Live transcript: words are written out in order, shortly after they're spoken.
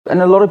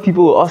And a lot of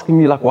people were asking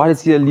me, like, why did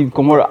he leave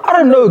Gomora? I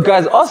don't know,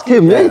 guys. Ask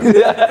him, man.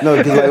 No,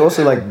 because like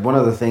also like one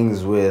of the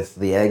things with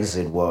the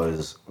exit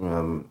was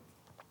when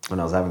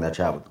I was having that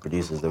chat with the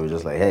producers, they were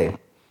just like, hey,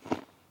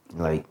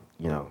 like,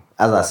 you know,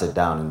 as I sit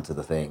down into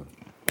the thing,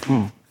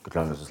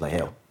 Katron was just like,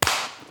 hey,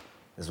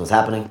 this is what's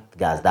happening. The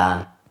guy's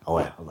dying. Oh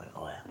yeah. I was like,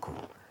 oh yeah,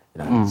 cool.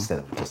 You know, instead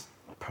of just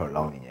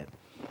prolonging it.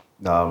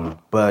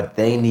 But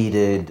they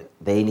needed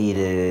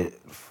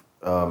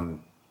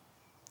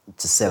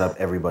to set up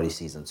everybody's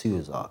season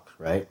 2's arc,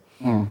 right?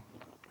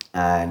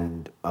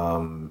 And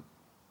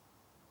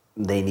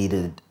they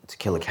needed to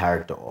kill a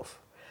character off,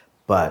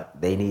 but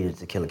they needed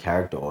to kill a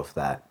character off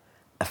that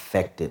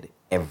affected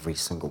every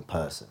single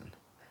person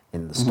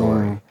in the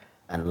story.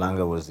 And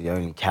Langa was the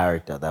only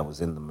character that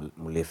was in the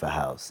Mulifa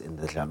house, in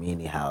the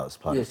Dlamini house,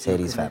 part of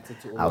Teddy's family.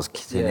 I was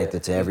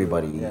connected to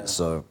everybody,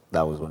 so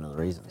that was one of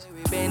the reasons.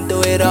 We've been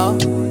through it all,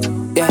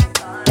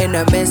 in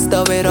the midst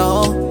of it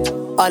all.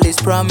 All these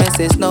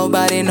promises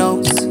nobody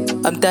knows.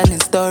 I'm telling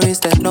stories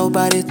that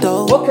nobody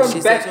told.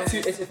 Welcome back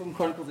to SFM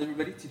Chronicles,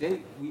 everybody. Today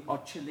we are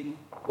chilling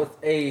with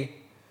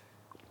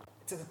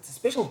it's a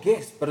special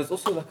guest, but it's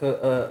also like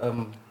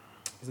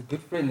he's a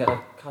good friend that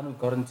I've kind of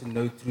gotten to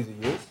know through the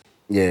years.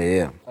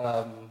 Yeah.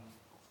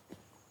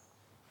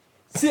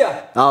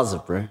 Sia! How's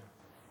it, bro?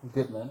 I'm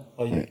good, man.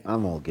 How are you?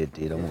 I'm all good,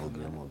 dude. I'm all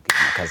good, my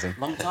cousin.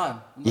 Long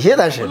time. You hear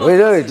that shit? Wait,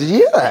 did you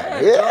hear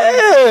that?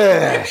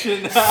 Yeah.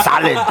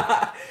 Solid.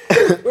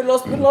 When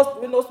last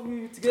were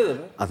we together,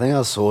 man? I think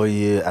I saw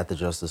you at the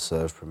Justice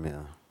Serve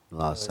premiere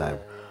last time.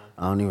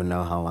 I don't even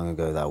know how long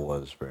ago that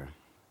was, bro.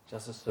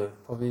 Justice Serve,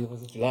 probably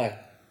was it July?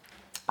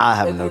 I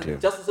have no clue.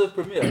 Justice Serve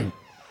premiere.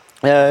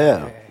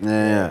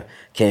 Yeah.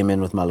 Came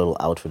in with my little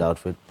outfit.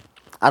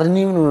 I didn't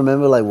even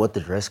remember like what the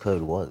dress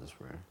code was,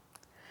 bro.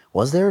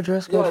 Was there a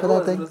dress code for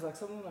that thing? It was like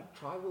something like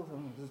tribal.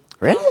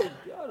 Really?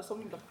 Yeah,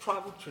 something like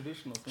tribal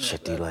traditional.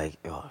 Shit, dude, like,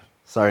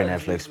 sorry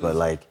Netflix, but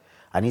like,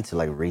 I need to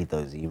like read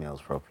those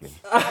emails properly.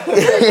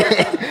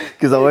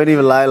 Because I won't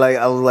even lie, like,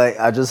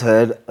 I just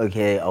heard,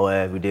 okay,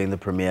 we're doing the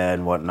premiere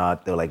and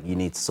whatnot. They were like, you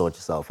need to sort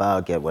yourself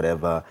out, get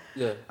whatever.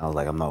 Yeah. I was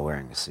like, I'm not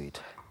wearing a suit.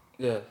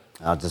 Yeah.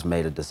 I just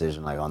made a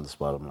decision like on the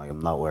spot. I'm like,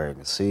 I'm not wearing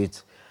a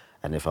suit.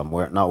 And if I'm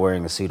not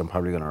wearing a suit, I'm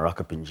probably going to rock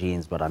up in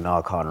jeans, but I know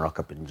I can't rock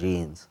up in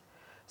jeans.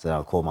 So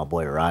I'll call my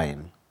boy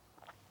Ryan.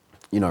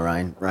 You know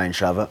Ryan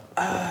Shava?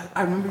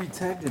 I remember you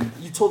tagged him.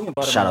 You told me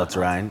about him. Shout out to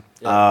Ryan.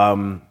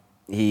 Yeah.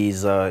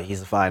 He's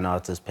a fine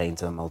artist,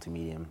 painter,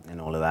 multimedia,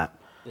 and all of that.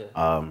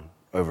 Yeah.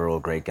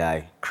 Overall great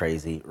guy,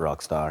 crazy,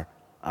 rock star.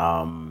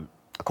 I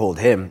called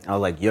him. I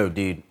was like, yo,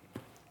 dude,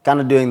 kind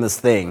of doing this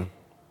thing.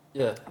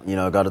 Yeah. You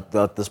know,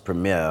 got this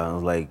premiere. I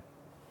was like,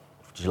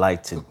 would you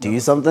like to do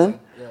something?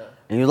 Yeah.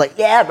 And he was like,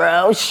 yeah,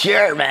 bro,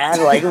 sure,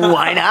 man. Like,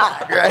 why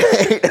not?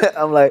 Right?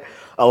 I'm like,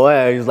 oh,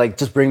 yeah. He was like,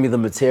 just bring me the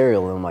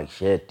material. And I'm like,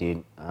 shit,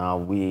 dude.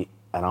 And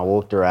I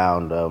walked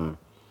around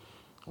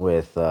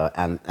with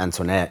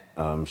Antoinette.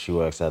 She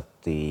works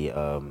at the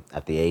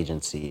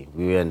agency.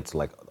 We went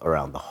like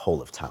around the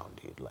whole of town,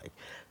 dude. Like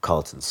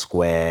Carlton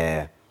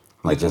Square.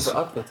 Like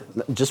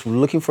just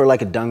looking for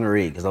like a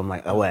dungaree, because I'm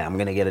like, I'm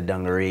gonna get a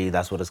dungaree.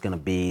 That's what it's gonna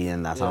be,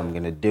 and that's how I'm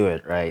gonna do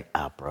it, right?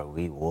 Bro,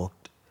 we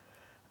walked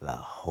the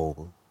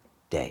whole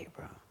day,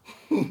 bro.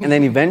 And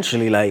then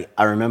eventually, like,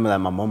 I remember that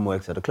my mom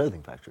works at a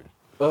clothing factory.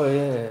 Oh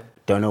yeah.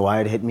 Don't know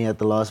why it hit me at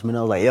the last minute.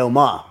 I was like, yo,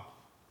 Ma,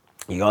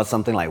 you got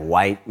something like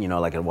white, you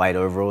know, like a white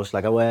overall? She's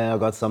like, I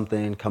got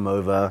something. Come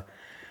over.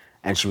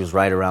 And she was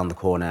right around the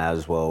corner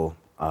as well.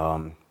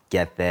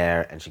 Get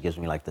there, and she gives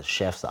me like the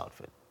chef's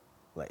outfit.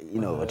 Like, you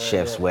know what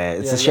chefs wear.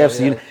 It's a chef's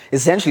uniform.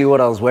 Essentially what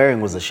I was wearing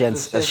was a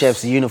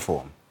chef's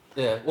uniform.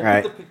 Yeah, we'll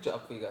right? put the picture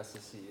up for you guys to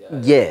see.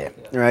 Yeah,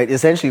 right.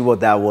 Essentially what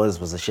that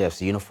was a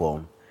chef's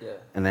uniform. Yeah.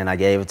 And then I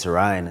gave it to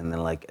Ryan, and then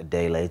like a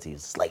day later he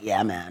was just like,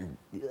 yeah, man,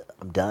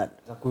 I'm done.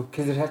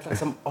 Because it had like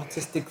some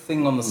artistic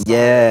thing on the side.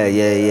 Yeah.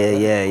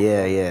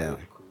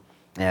 Really cool.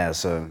 Yeah,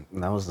 so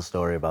that was the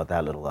story about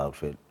that little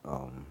outfit.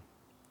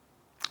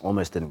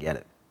 Almost didn't get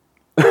it.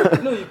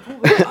 No, you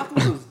pulled it. I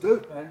thought it was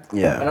dope, man.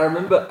 Yeah. And I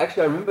remember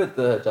at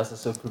the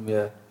Justice Serve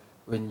premiere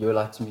when you were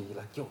like to me, you're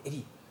like, yo,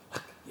 Eddie,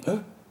 like, you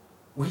know,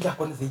 we're like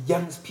one of the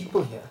youngest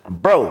people here.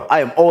 Bro, I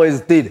am always,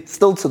 dude,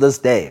 still to this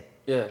day.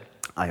 Yeah.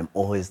 I am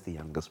always the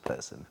youngest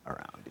person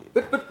around,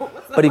 dude.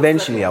 But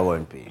eventually I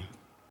won't be.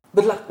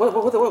 But like,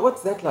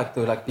 what's that like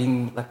though? Like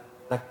being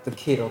like the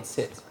kid on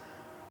set.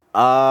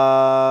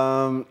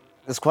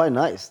 It's quite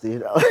nice,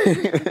 dude.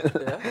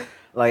 Yeah.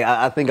 Like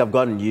I think I've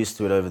gotten used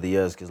to it over the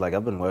years, because like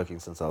I've been working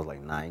since I was like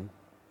nine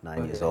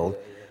years old. Yeah.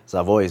 So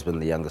I've always been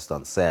the youngest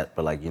on set.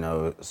 But like, you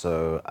know,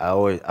 so I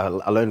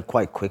learned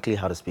quite quickly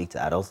how to speak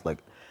to adults.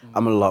 Like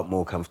I'm a lot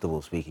more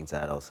comfortable speaking to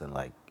adults than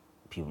like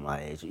people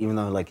my age. Even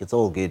though like it's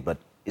all good, but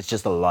it's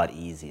just a lot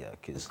easier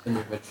because. And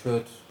you've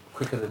matured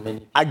quicker than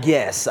many people. I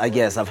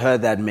guess I've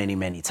heard that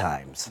many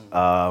times.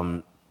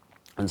 And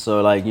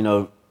so like, you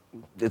know,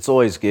 it's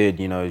always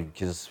good, you know,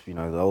 because, you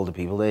know, the older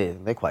people,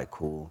 they're quite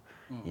cool.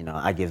 You know,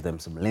 I give them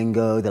some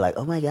lingo. They're like,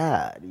 oh my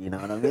God, you know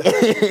what I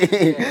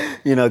mean?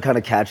 You know, kind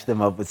of catch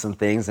them up with some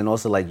things. And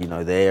also, like, you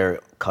know, they're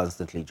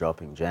constantly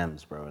dropping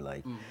gems, bro.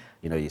 Like,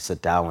 you know, you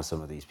sit down with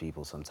some of these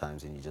people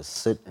sometimes and you just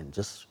sit and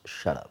just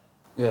shut up.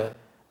 Yeah.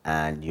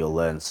 And you'll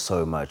learn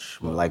so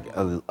much, like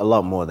a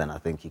lot more than I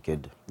think you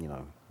could, you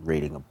know,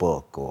 reading a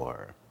book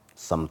or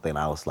something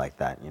else like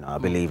that. You know, I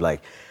believe,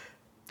 like,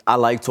 I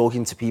like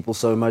talking to people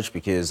so much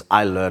because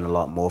I learn a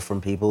lot more from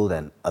people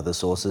than other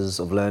sources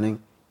of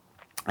learning.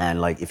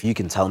 And like, if you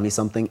can tell me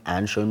something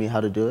and show me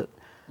how to do it,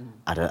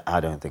 I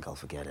don't think I'll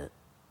forget it.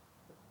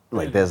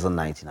 Like, there's a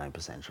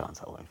 99% chance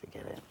I won't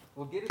forget it.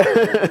 We'll get into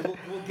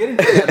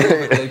that a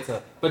little bit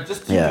later. But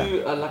just to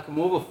do like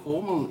more of a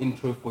formal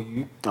intro for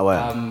you. Oh,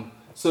 yeah.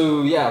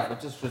 So yeah,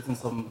 I've just written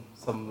some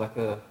like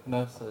a, you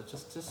know, so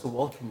just to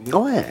welcome you.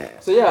 Oh, yeah.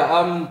 So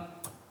yeah,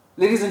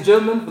 ladies and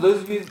gentlemen, for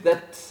those of you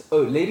that,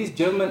 ladies,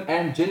 German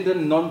and gender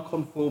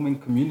non-conforming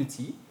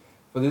community.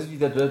 For those of you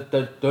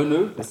that don't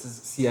know, this is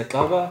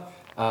XABA.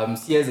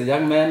 Sia is a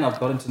young man I've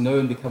gotten to know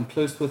and become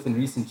close with in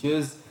recent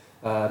years.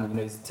 You know,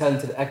 he's a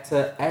talented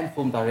actor and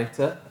film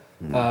director.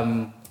 You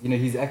know,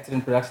 he's acted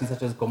in productions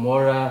such as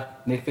Gomora,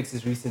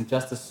 Netflix's recent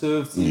Justice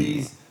Served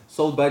series,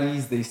 Soul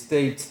Buddies, The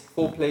Estate,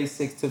 Foreplay,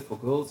 Sex Tip for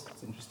Girls.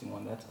 It's an interesting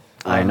one, that.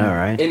 I know,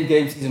 right?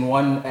 Endgame Season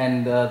 1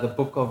 and The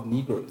Book of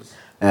Negroes.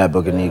 Yeah,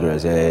 Book of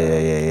Negroes,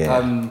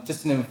 yeah.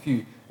 Just to name a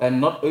few. And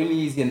not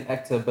only is he an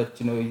actor, but,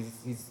 you know,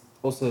 he's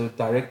also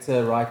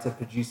director, writer,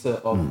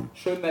 producer of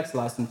Showmax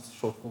licensed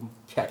short film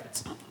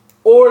Carrot.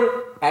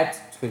 Or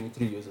at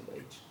 23 years of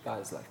age.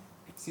 Guys, like,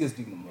 see us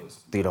doing the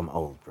most. Dude, I'm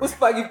old, bro. What's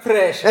fucking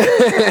pressure?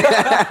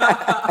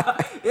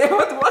 Yeah,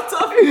 what's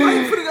up? Why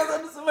are you putting us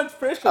under so much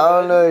pressure? I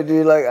don't know,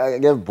 dude. Like, I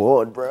get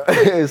bored, bro.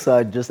 So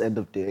I just end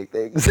up doing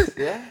things.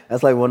 Yeah?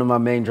 That's like one of my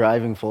main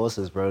driving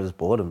forces, bro, is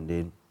boredom,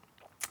 dude.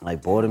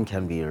 Like, boredom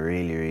can be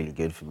really, really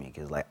good for me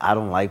because, like, I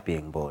don't like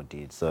being bored,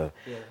 dude. So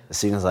as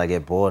soon as I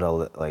get bored,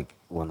 I'll, like,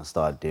 want to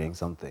start doing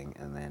something.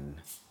 And then,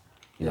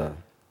 you know,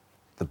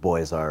 the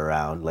boys are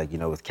around, like, you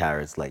know, with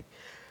Carrots, like,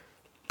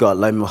 got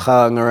like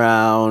Mohang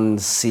around,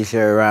 Sisha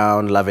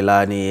around,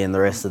 Lavilani and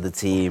the rest of the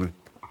team.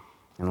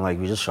 And, like,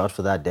 we just shot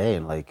for that day.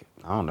 And, like,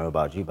 I don't know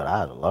about you, but I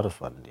had a lot of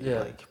fun, dude.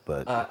 Yeah. Like,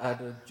 but...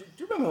 do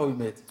you remember how we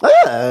met? Oh,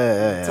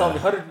 yeah. Tell me,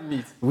 how did we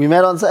meet? We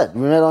met on set.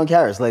 We met on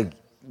Carrots. Like,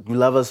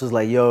 Lovers was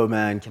like, yo,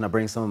 man, can I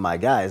bring some of my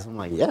guys? I'm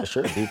like, yeah,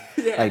 sure, dude.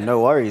 Like,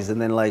 no worries.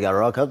 And then, like, I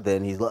rock up there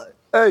and he's like,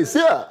 hey,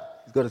 Sia.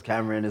 He's got his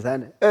camera in his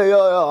hand. Hey, yo,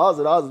 how's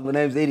it? My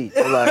name's Eddie.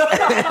 I'm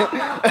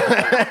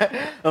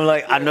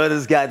like, I know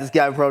this guy. This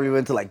guy probably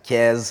went to, like,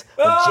 Cares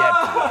or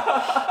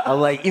Jeppy.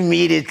 I'm like,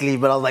 immediately.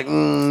 But I was like,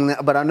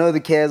 but I know the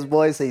Cares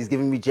boy, so he's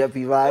giving me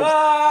Jeppy vibes.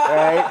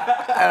 Right?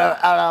 And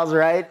I was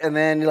right. And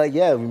then, like,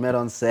 yeah, we met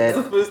on set.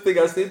 That's the first thing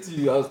I said to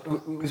you.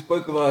 We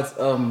spoke about...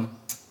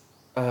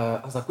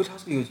 I was like, which high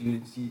school did you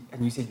went to?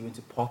 And you said you went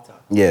to Parktown.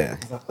 Yeah.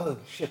 I was like, oh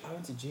shit, I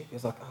went to JP. I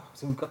was like, oh,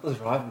 so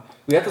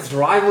we had this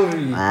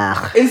rivalry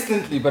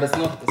instantly, but it's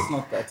not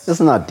that. It's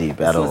not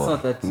deep at all. It's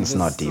not that deep. It's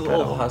not deep at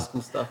all. High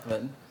school stuff,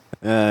 man.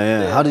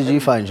 Yeah. How did you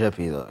find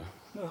Jeppy though?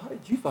 No, how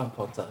did you find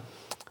Parktown?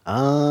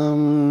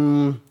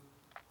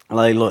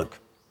 Like, look,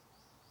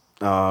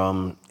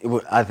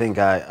 I think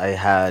I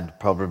had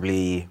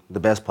probably the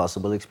best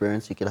possible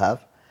experience you could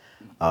have.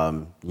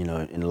 You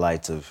know, in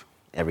light of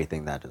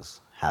everything that has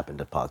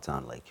happened at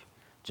Parktown, like,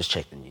 just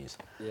check the news.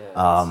 Yeah.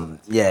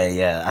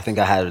 I think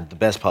I had the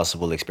best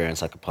possible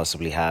experience I could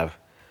possibly have.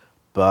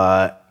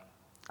 But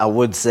I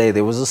would say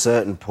there was a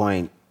certain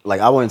point,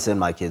 like, I won't send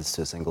my kids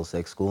to a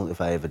single-sex school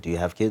if I ever do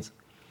have kids,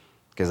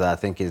 because I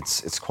think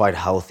it's quite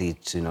healthy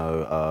to, you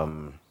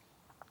know,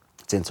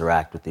 to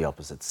interact with the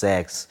opposite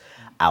sex,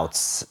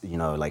 you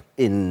know, like,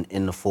 in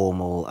a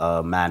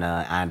formal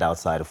manner and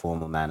outside a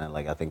formal manner.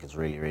 Like, I think it's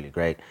really, really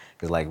great.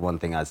 Because, like, one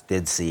thing I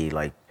did see,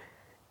 like,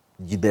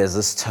 there's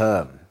this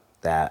term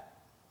that,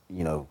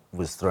 you know,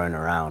 was thrown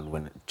around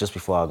when just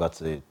before I got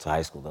to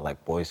high school. They're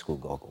like boys' school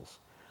goggles.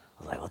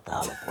 I was like, what the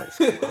hell are boys'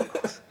 school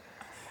goggles?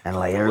 And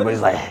like everybody's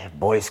like, hey,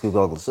 boys' school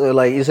goggles. So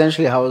like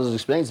essentially how it was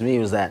explained to me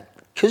was that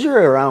because you're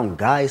around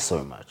guys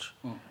so much,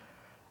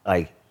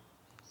 like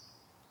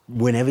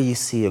whenever you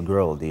see a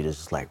girl, dude, it's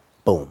just like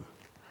boom.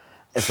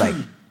 It's like,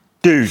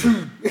 dude.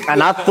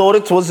 And I thought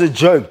it was a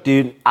joke,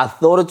 dude.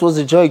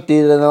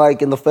 And then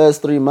like in the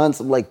first 3 months,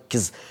 I'm like,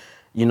 because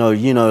you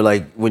know,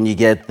 like when you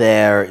get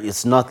there,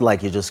 it's not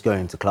like you're just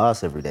going to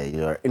class every day.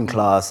 You're in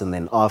class, and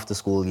then after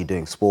school, you're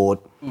doing sport.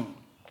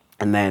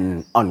 And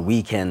then on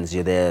weekends,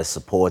 you're there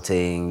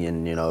supporting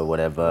and, you know,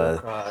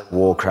 whatever,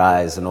 war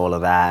cries and all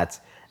of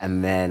that.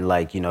 And then,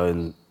 like, you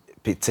know,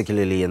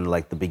 particularly in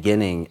like the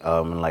beginning,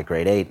 in like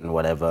grade 8 and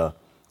whatever,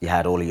 you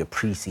had all of your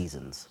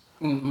pre-seasons,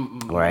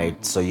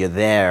 right? So you're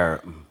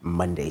there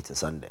Monday to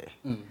Sunday,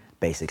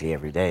 basically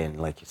every day.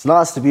 And like, it's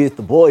nice to be with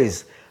the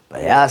boys.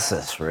 But yes,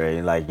 it's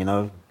really like, you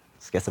know,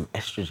 let's get some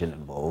estrogen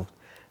involved,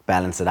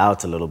 balance it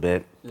out a little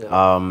bit.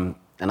 And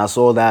I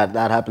saw that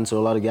happen to a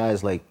lot of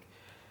guys, like,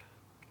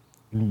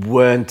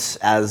 weren't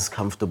as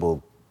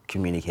comfortable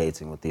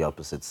communicating with the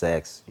opposite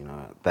sex, you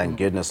know. Thank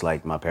goodness,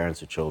 like, my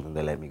parents are children,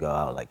 they let me go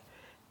out, like,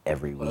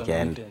 every On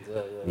weekend. weekends,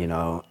 yeah. You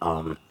know,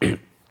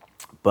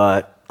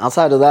 but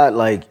outside of that,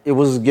 like it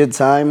was a good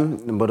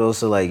time, but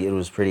also like it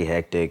was pretty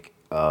hectic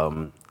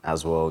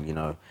as well. You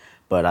know,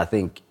 but I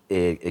think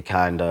it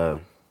kind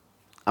of.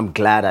 I'm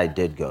glad I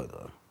did go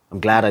though. I'm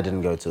glad I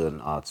didn't go to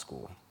an art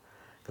school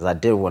because I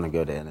did want to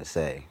go to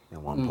NSA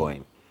at one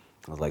point.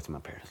 I was like to my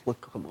parents, "Look,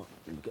 come on,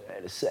 let me go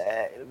to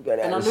NSA. Let me go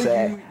to And I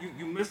NSA." know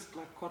you missed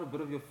like quite a bit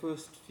of your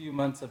first few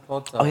months at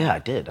part-time. Oh yeah, I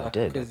did. Like,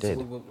 I 'cause did.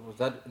 Was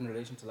that in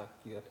relation to like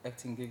your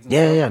acting gigs and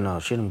Yeah, stuff? yeah, no,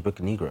 shooting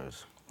Book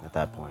Negroes at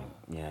that point.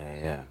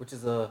 Yeah. Which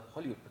is a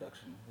Hollywood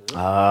production, is it?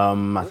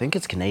 I think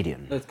it's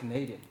Canadian. No, it's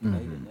Canadian.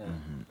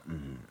 Yeah.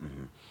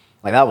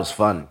 Like that was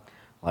fun.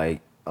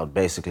 Like I'd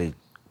basically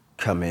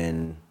come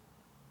in,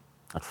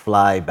 I'd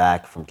fly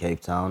back from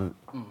Cape Town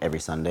every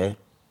Sunday.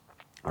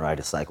 I'd write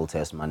a cycle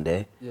test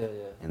Monday. Yeah.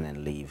 And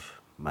then leave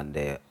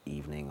Monday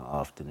evening or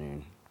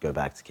afternoon, go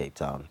back to Cape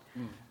Town.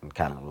 And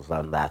kind of was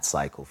on that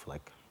cycle for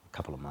like a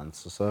couple of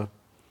months or so.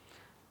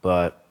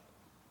 But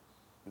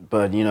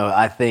you know,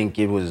 I think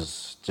it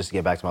was, just to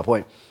get back to my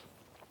point,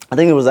 I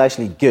think it was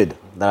actually good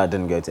that I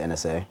didn't go to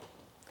NSA.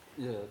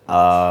 Yeah.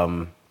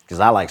 Because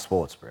I like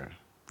sports, bro.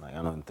 Like,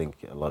 I don't think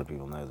a lot of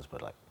people know this,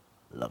 but like,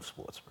 I love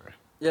sports, bro.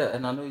 Yeah,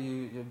 and I know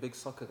you're a big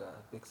soccer guy.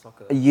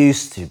 I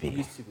used to be.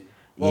 Used to be.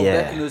 Well,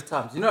 Yeah. back in those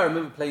times. You know, I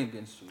remember playing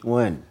against you.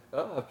 When?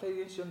 Oh, I played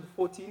against you under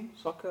 14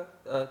 soccer,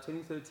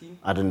 2013.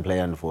 I didn't play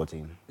under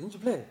 14. Didn't you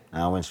play?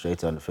 I went straight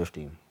to under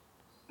 15.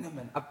 No,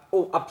 man.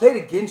 I played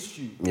against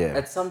you Yeah.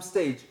 at some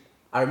stage.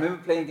 I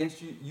remember playing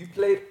against you. You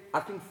played, I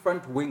think,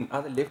 front wing,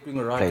 either left wing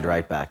or right Played wing.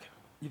 right back.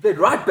 You played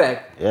right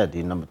back. Yeah,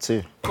 dude, number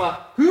 2.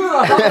 But who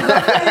the hell was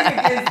I playing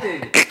against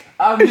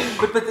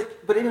then?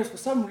 But anyways, for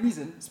some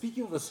reason,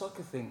 speaking of the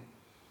soccer thing,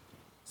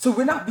 so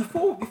when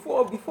before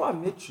I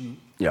met you,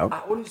 Yeah. I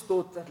always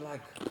thought that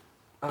like,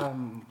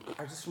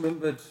 I just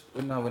remembered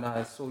when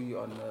I saw you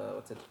on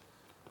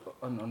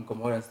on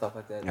Gomora and stuff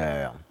like that.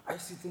 Yeah. I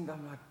used to think,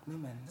 I'm like, no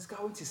man, this guy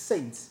went to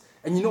Saints,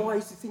 and you know why I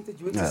used to think that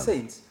you went to Yeah.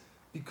 Saints?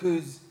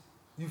 Because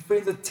you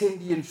friends with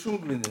Tendi and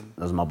Shungu and them.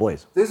 Those are my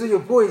boys. Those are your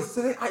boys.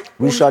 So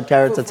We shot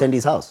carrots at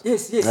Tendy's house.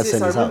 Yes. That's I Tendy's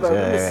remember. house. I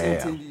remember Yeah.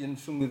 seeing Tendi and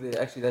Shungu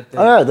there actually that day.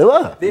 Oh, yeah, they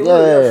were. They yeah,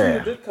 were. yeah.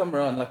 Shungu did come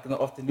around like in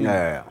the afternoon.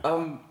 Yeah.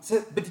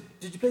 So, but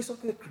did you play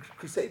soccer at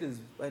Crusaders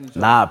by any chance?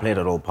 Nah, I played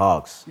at Old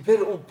Parks. You played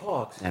at Old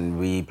Parks. And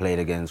we played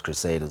against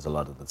Crusaders a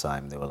lot of the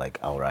time. They were like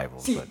our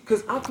rivals. See, but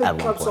because I at played one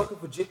club point. soccer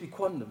for JP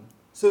Quandam.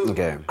 So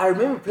Okay. I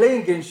remember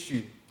playing against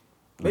you.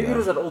 Maybe Yeah. it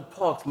was at Old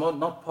Parks,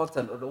 not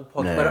Parktown, at Old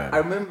Parks. Yeah. But I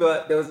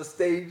remember there was a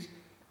stage.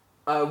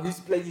 We used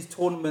to play these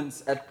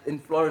tournaments in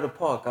Florida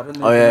Park. I don't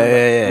know. Oh, if you yeah, remember.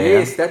 yeah, yeah,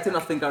 Yes, that's when I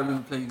think I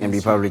remember playing against And we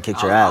you. probably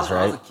kicked your I ass, was- I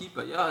right? was a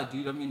keeper. Yeah,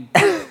 dude. I mean,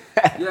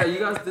 yeah, you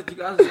guys,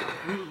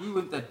 we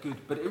weren't that good.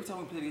 But every time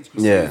we played against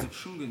Crusaders Yeah. and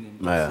Shunga and them,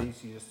 Yeah. they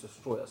used to just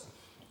destroy us.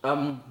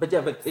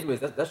 But anyways,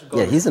 that should go.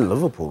 Yeah, he's in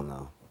Liverpool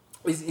now.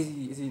 Is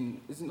he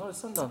not a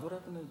Sundowns? What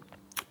happened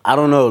to... I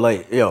don't know,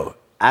 like, yo,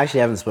 I actually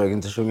haven't spoken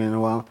to Shunga in a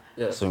while.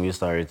 Yeah. So we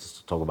started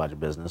to talk about your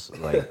business,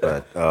 like,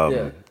 but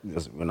Yeah.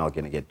 we're not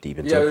gonna get deep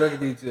into Yeah, it. we're not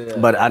going to do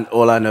that. But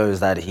all I know is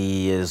that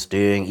he is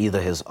doing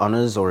either his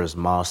honors or his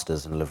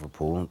masters in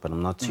Liverpool. But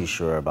I'm not too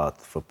sure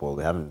about football.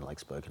 We haven't like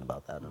spoken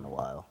about that in a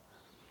while.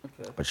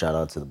 Okay. But shout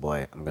out to the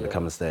boy. I'm gonna Yeah.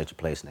 come and stay at your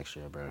place next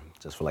year, bro,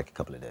 just for like a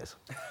couple of days.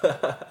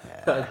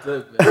 That's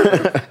dope,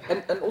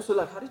 man. and also,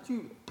 like, how did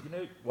you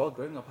know, while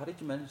growing up, how did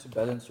you manage to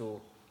balance your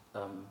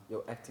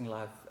acting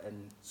life and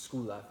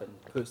school life and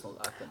personal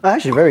life? And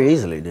Actually, very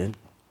easily, dude.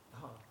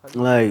 how do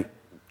you... Like,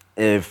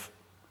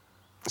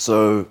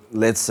 so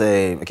let's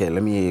say, okay,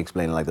 let me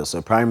explain it like this.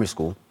 So primary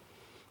school,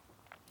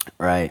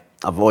 right?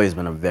 I've always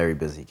been a very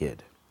busy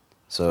kid.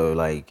 So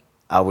like,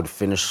 I would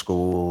finish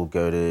school,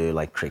 go to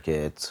like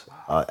cricket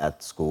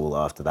at school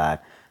after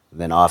that.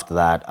 Then after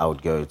that, I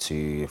would go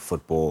to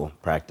football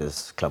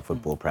practice, club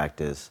football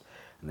practice,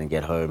 and then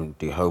get home,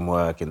 do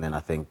homework. And then I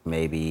think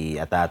maybe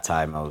at that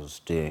time I was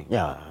doing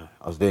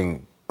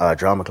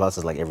drama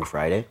classes like every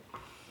Friday.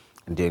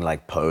 And doing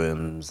like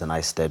poems and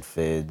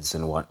Eisteddfods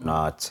and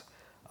whatnot.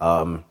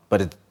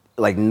 But it,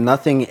 like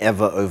nothing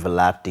ever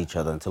overlapped each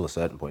other until a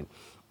certain point.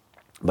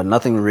 But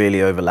nothing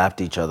really overlapped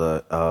each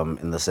other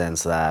in the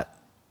sense that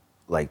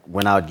like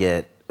when I would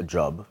get a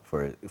job,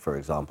 for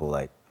example,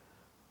 like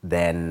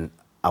then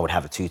I would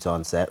have a tutor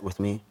on set with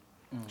me.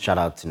 Shout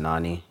out to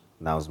Nani,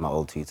 that was my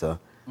old tutor.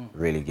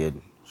 Really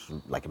good,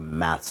 like a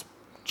maths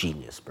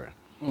genius, bro.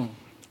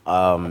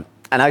 And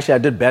actually I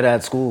did better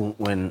at school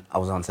when I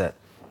was on set.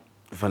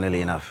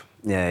 Funnily enough,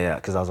 yeah,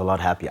 because I was a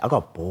lot happier. I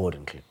got bored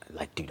and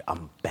like, dude,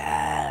 I'm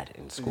bad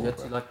in So school. you had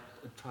bro. to like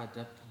try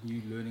adapt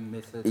new learning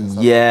methods. And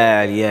stuff.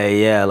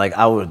 Yeah. Like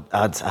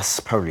I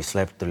probably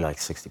slept through like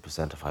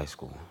 60% of high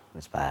school.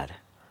 It's bad.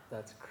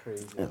 That's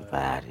crazy. It's man.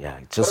 bad. Yeah,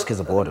 just because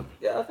of I boredom.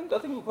 think, yeah, I think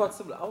we're quite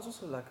similar. I was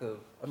also like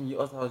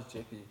you asked how I was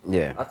JP.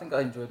 Yeah. I think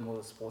I enjoyed more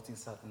the sporting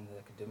side than the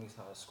academic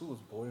side. School was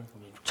boring for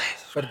me.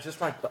 But just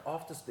like the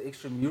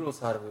extramural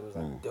side of it was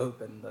like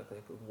dope and like the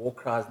war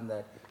cries and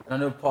that. And I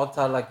know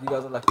Parktown, like you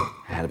guys are like the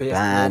Had a best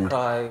band, war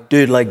cry.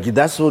 dude. Like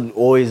that's what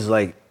always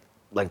like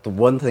the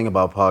one thing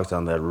about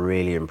Parktown that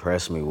really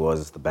impressed me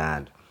was the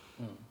band.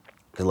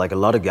 because like a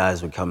lot of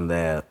guys would come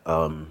there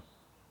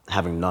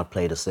having not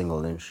played a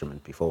single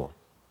instrument before,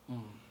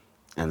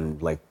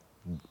 and like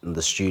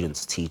the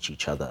students teach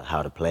each other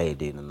how to play,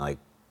 dude, and like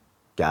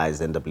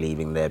guys end up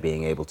leaving there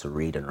being able to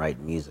read and write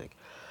music.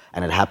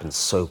 And it happens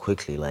so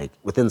quickly. Like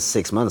within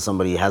 6 months,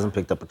 somebody hasn't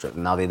picked up a track.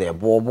 Now they're there. I'm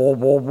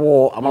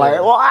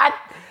like, what?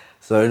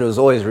 So it was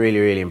always really,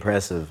 really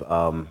impressive.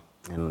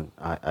 And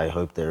I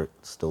hope they're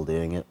still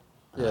doing it.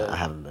 I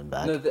haven't been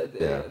back. No,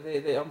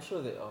 I'm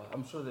sure they are.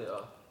 I'm sure they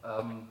are.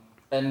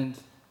 And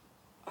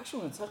I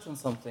actually want to touch on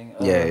something.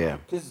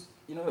 Because,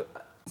 you know,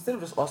 instead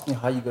of just asking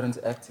how you got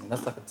into acting,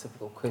 that's like a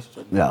typical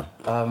question. Yeah.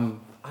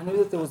 I know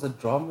that there was a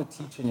drama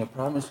teacher in your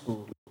primary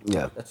school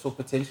that saw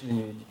potential in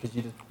you because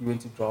you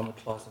went to drama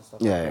class and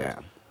stuff.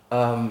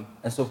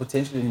 And saw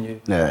potential in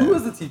you. Who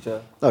was the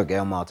teacher? Oh,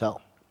 Gail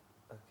Martell.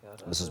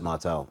 Okay, Mrs.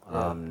 Martell.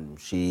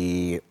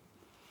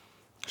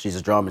 She's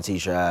a drama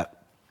teacher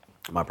at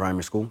my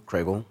primary school,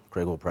 Craigle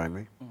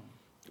Primary.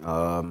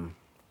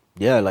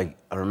 Like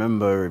I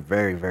remember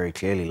very, very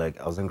clearly, like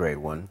I was in grade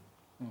 1.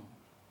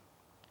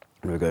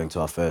 We were going to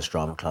our first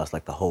drama class,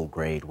 like the whole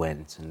grade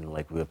went, and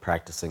like we were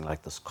practicing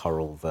like this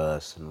choral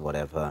verse and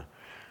whatever.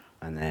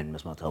 And then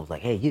Miss Martell was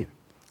like, "Hey, you,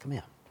 come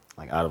here."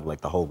 Like out of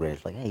like the whole grade,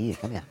 she's like, "Hey, you,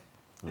 come here."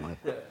 I'm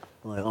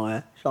like, "Oh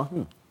yeah, sure.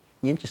 You're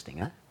interesting,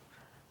 huh?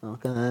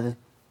 Okay.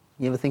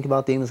 You ever think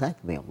about doing this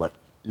acting thing?" I'm like,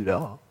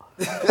 "Yeah."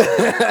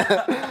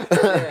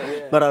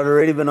 But I'd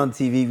already been on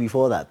TV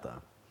before that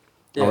though.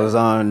 I was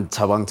on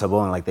Tabang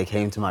Tabang, like they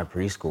came to my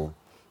preschool,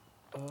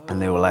 and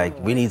they were like,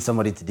 "We need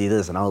somebody to do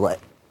this," and I was like,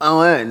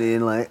 "Oh yeah,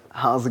 dude, like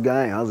how's it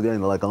going? They're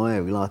like, "Oh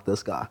yeah, we like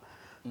this guy,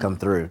 come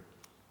through."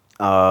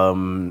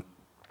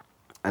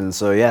 And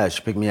so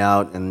she picked me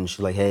out, and she's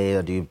like, "Hey,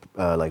 I do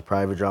like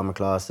private drama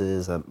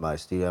classes at my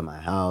studio, at my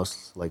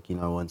house, like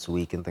once a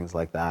week and things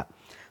like that."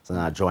 So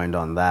then I joined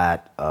on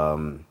that.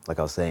 Like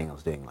I was saying, I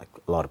was doing like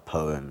a lot of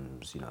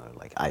poems,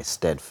 like I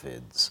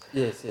Stedfords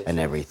and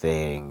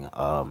everything.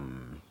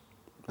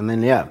 And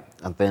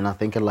then I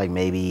think like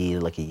maybe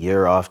like a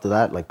year after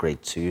that, like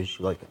grade 2, she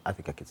was like, "I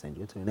think I could send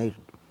you to an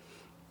agent."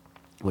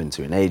 Went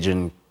to an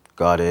agent,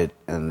 got it,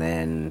 and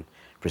then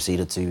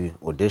proceeded to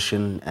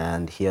audition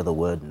and hear the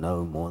word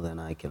no more than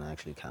I can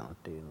actually count,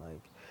 dude.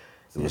 Like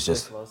it was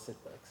just.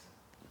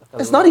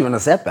 It's not even a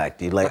setback,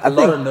 dude. Like I think.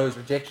 A lot of no's,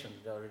 rejection.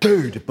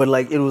 Dude, but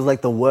like it was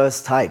like the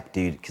worst type,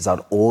 dude, because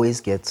I'd always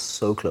get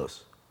so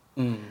close.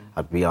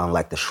 I'd be on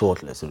like the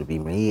short list. It would be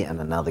me and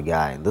another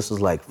guy, and this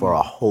was like for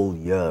a whole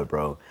year,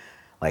 bro.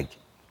 Like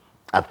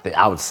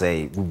I would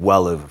say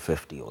well over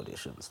 50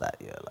 auditions that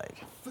year.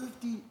 Like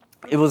 50.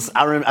 It was.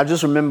 I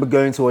just remember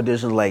going to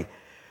auditions like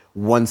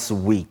once a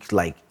week,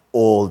 like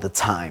all the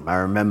time. I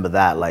remember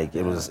that. Like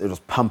it was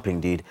pumping,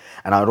 dude.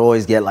 And I would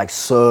always get like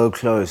so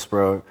close,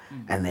 bro,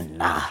 and then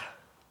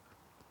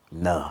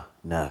no.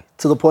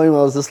 To the point where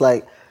I was just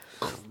like,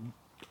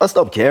 I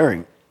stopped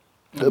caring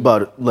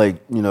about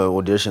like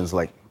auditions.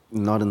 Like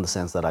not in the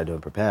sense that I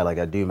don't prepare. Like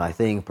I do my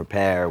thing,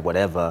 prepare,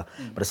 whatever.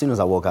 But as soon as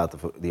I walk out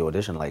the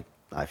audition, like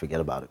I forget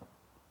about it.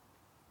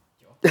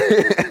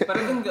 But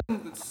I think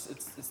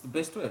it's the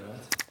best way,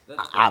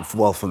 right?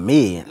 Well, for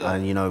me,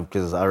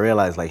 because I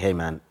realized like, hey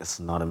man, it's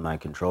not in my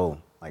control.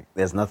 Like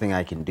there's nothing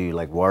I can do.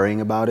 Like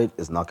worrying about it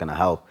is not gonna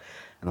help.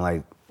 And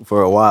like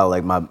for a while,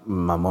 like my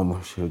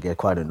mom, she would get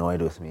quite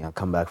annoyed with me. I'd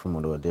come back from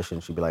an audition,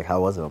 she'd be like,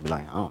 "How was it?" I'll be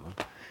like, "I don't know."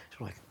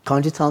 She's like,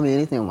 "Can't you tell me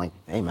anything?" I'm like,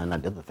 "Hey man, I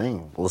did the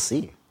thing. We'll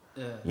see."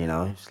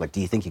 She's like,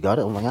 "Do you think you got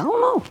it?" I'm like, "I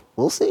don't know.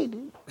 We'll see,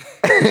 dude."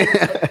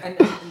 and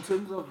in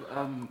terms of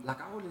like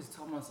I always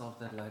tell myself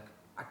that like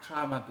I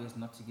try my best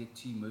not to get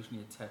too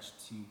emotionally attached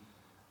to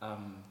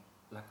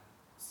like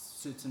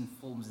certain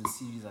films and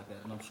series like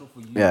that. And I'm sure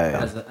for you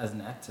as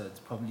an actor, it's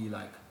probably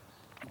like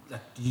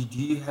do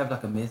you have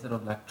like a method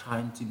of like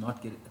trying to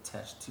not get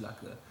attached to like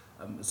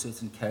a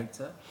certain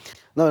character?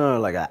 No,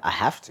 like I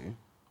have to,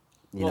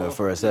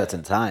 for a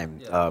certain time,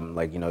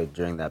 like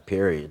during that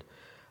period.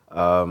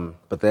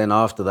 But then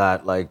after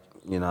that, like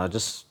I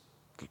just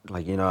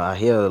like I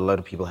hear a lot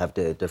of people have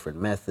their different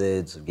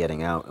methods of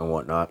getting out and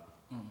whatnot.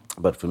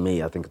 But for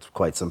me, I think it's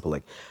quite simple.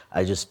 Like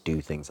I just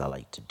do things I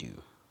like to do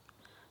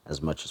as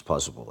much as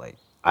possible. Like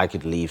I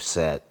could leave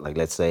set, like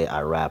let's say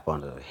I rap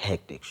on a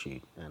hectic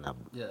shoot and I'm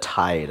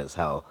tired as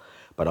hell.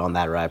 But on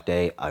that rap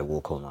day, I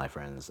will call my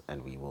friends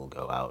and we will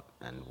go out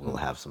and we'll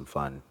have some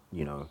fun,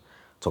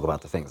 talk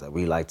about the things that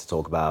we like to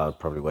talk about,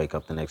 probably wake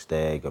up the next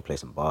day, go play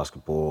some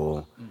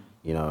basketball,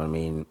 you know what I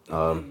mean?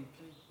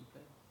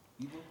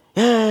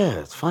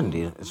 Yeah, it's fun,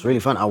 dude. It's really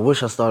fun. I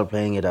wish I started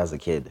playing it as a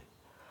kid.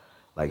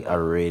 Like, I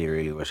really,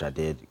 really wish I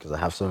did because I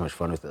have so much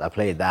fun with it. I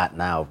play that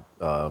now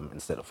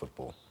instead of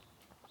football.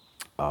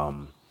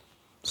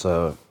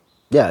 So,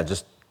 yeah,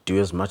 just do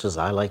as much as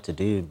I like to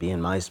do, be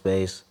in my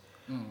space.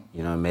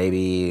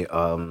 Maybe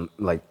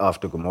like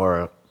after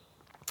Gomora,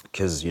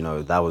 because,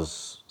 that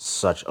was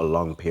such a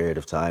long period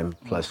of time,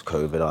 plus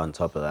COVID on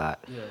top of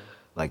that.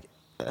 Like,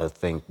 I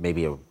think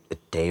maybe a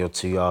day or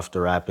two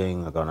after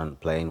rapping, I got on a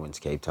plane, went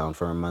to Cape Town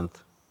for a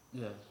month.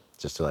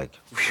 Just to like...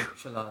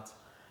 chill out.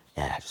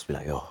 Yeah, just be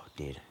like, oh,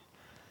 dude.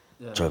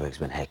 Joburg's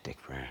been hectic,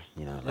 bro.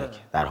 You know, like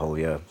that whole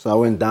year. So I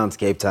went down to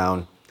Cape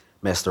Town,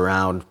 messed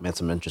around, met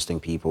some interesting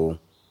people.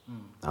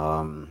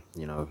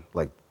 You know,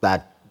 like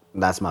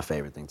that's my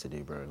favorite thing to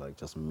do, bro. Like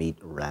just meet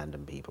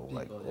random people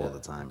like all the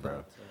time,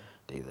 bro.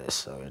 Dude, that's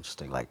so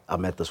interesting. Like I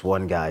met this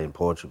one guy in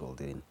Portugal,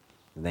 dude.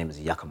 His name is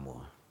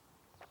Gomora.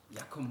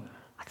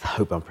 I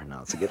hope I'm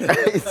pronouncing it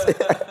right.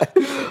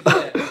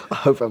 I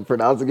hope I'm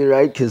pronouncing it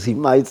right because he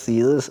might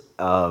see this.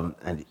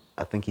 And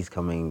I think he's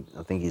coming.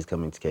 I think he's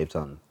coming to Cape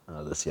Town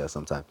this year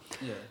sometime.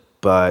 Yeah.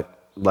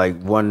 But like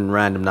one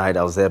random night,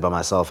 I was there by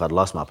myself. I'd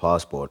lost my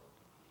passport.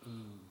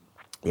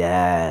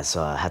 Yeah,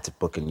 so I had to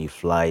book a new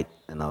flight,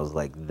 and I was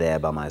like there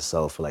by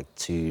myself for like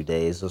 2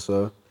 days or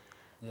so.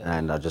 Yeah.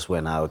 And I just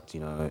went out, you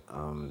know,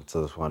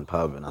 to this one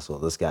pub, and I saw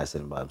this guy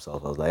sitting by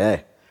himself. I was like,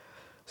 hey,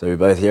 so we're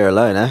both here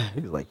alone, eh?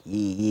 He was like,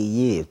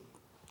 yeah.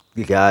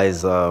 The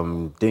guy's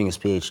doing his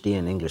PhD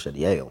in English at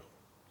Yale,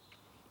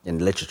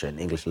 in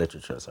English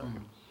literature, sorry.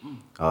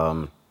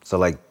 So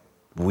like,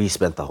 we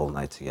spent the whole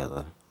night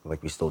together.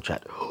 Like, we still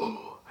chat.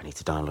 I need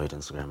to download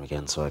Instagram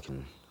again so I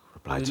can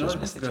reply to his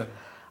message. Instagram?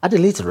 I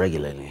delete it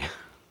regularly.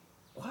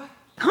 What?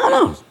 I don't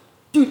know.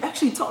 Dude,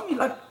 actually, tell me,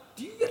 like,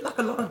 do you get like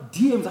a lot of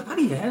DMs? Like, how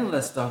do you handle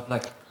that stuff?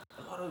 Like,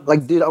 a lot of...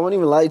 Like, dude, I won't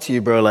even lie to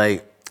you, bro.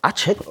 Like, I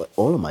check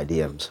all of my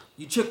DMs.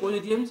 You check all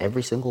your DMs?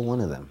 Every single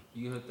one of them.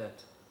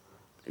 that?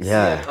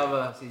 Yeah.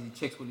 XABA says he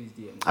checks all his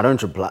DMs. I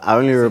don't reply. I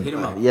only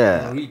reply.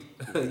 Yeah.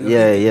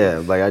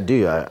 Yeah. Like, I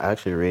do. I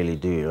actually really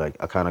do. Like,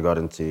 I kind of got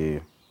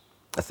into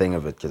a thing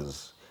of it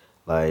because,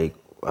 like,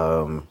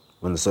 when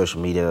the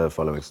social media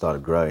following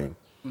started growing,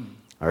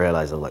 I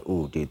realized I was like,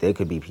 ooh, dude, there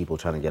could be people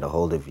trying to get a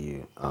hold of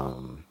you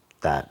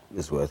that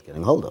is worth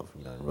getting a hold of,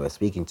 you know, worth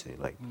speaking to.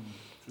 Like,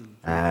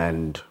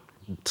 and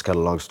to cut a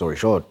long story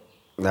short,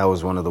 that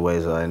was one of the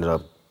ways I ended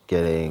up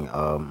getting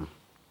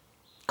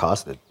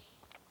casted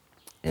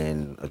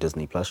in a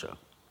Disney Plus show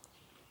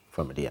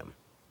from a DM.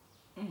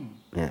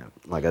 Yeah,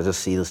 like I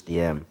just see this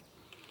DM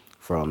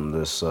from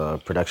this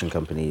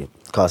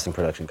casting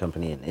production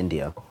company in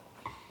India,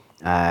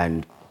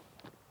 and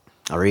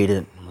I read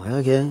it. I'm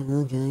like,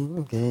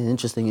 okay,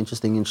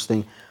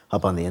 interesting.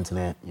 Hop on the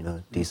internet, you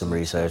know, do some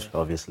research,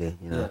 obviously,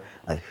 you know,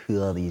 like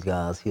who are these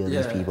guys? Who are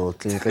these people?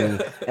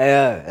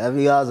 Yeah, have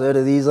you guys heard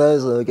of these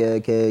guys?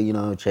 Okay, you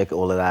know, check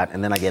all of that,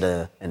 and then I get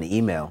an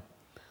email.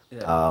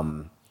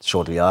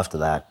 Shortly after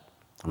that,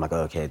 I'm like,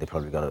 oh, okay, they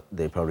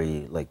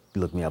probably like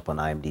looked me up on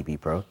IMDb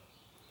Pro,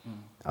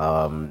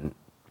 and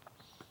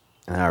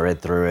I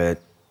read through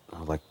it. I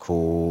was like,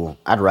 cool.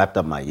 I'd wrapped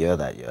up my year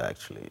that year.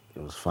 Actually,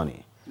 it was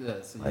funny.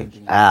 Yeah, so like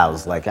I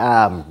was like,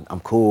 I'm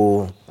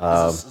cool.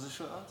 Is the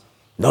show out?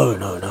 No.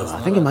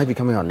 I think it might be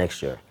coming out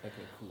next year. Okay,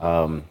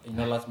 cool. You're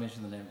not allowed to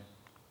mention the name.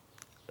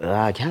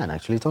 I can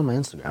actually. It's on my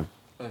Instagram.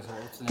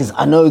 Because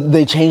I know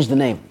they changed the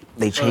name.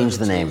 They changed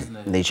the name.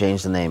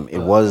 It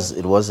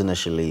was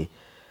initially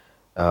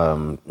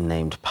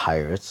named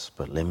Pirates,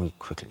 but let me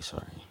quickly.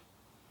 Sorry.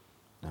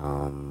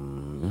 I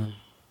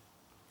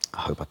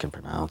hope I can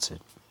pronounce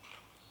it.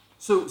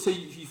 So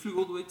you flew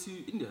all the way to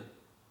India?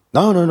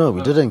 No.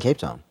 We did it in Cape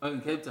Town. Oh,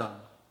 in Cape Town.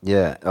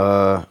 Yeah.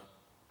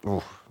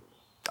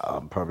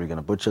 I'm probably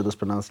gonna butcher this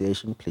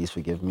pronunciation. Please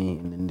forgive me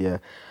in India.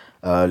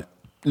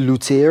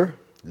 Lootere.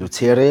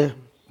 Okay.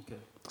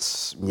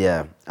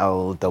 Yeah,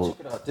 I'll double.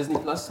 Check it out. Disney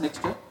Plus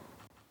next year.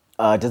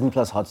 Disney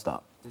Plus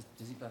Hotstar.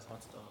 Disney Plus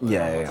Hotstar.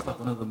 Yeah. It's like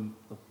one of the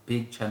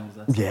big channels.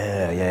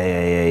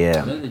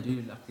 Yeah. I know they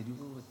do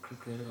all the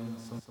cricket and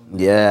something.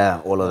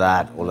 Yeah, all of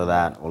that.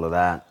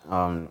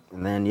 And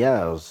then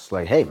I was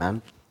like, hey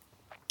man,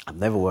 I've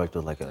never worked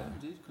with like a.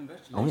 Dude,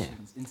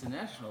 congratulations,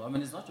 international. I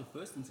mean, it's not your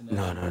first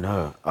international.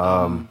 No.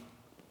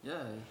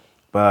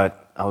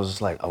 But I was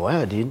just like, oh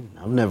wow, dude,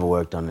 I've never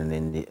worked on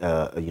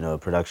a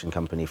production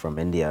company from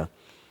India.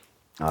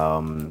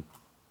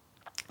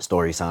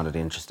 Story sounded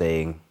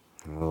interesting.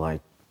 And we're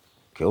like,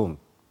 cool.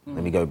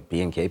 Let me go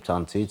be in Cape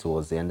Town too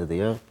towards the end of the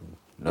year.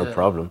 No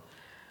problem.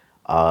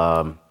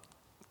 And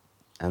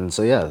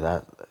so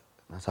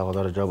that's how I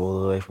got a job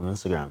all the way from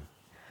Instagram.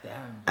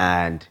 Damn.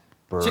 And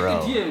bro, chicken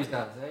DMs,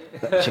 guys,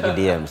 eh? Chicken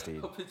DMs,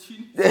 dude.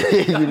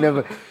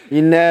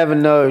 you never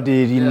know,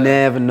 dude. You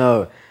never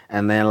know.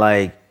 And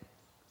then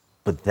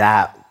but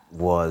that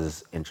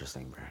was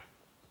interesting, bro.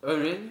 Oh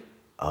really?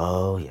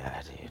 Oh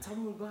yeah, dude. Tell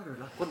me about it.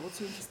 Like, what's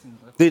so interesting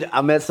about it? Dude,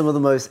 I met some of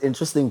the most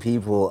interesting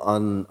people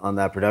on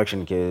that production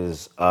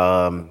because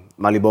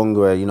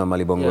Malibongwe, you know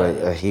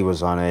Malibongwe, he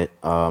was on it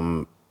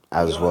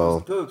as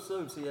well. It was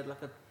dope, so you had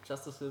like a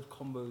Just to Serve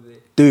combo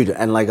there. Dude,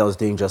 and I was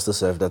doing Just to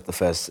Serve at the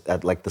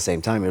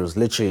same time. It was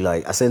literally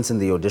I sent in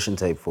the audition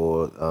tape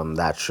for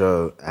that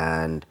show,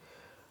 and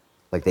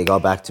they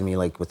got back to me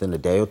within a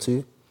day or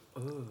two.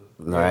 Ooh,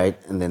 right?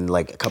 And then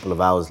a couple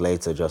of hours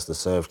later, Just to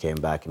Serve came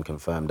back and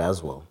confirmed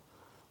as well.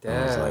 Damn.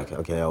 And I was like,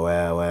 okay,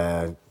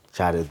 where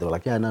chatted. They were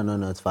like, yeah,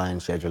 no, it's fine.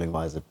 Scheduling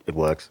wise, it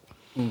works.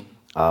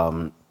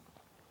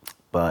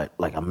 But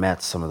I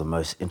met some of the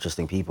most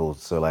interesting people.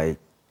 So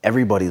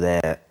everybody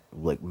there,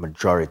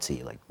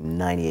 majority,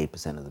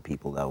 98% of the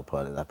people that were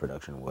part of that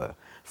production were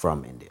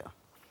from India.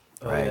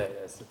 right?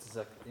 Yeah. So it's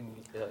like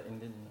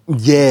Indian.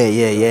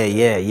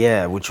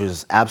 Yeah, which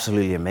was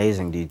absolutely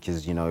amazing, dude,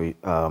 because,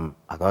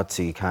 I got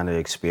to kind of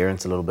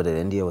experience a little bit of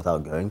India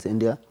without going to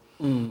India.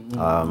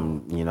 I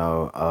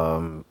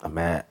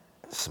met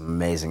some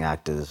amazing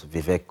actors,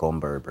 Vivek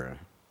Gomber, bro.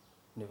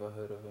 Never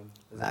heard of him.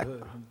 Is it Like,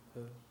 her?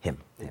 Him.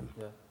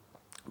 Yeah.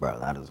 Bro,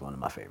 that is one of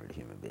my favorite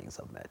human beings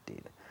I've met,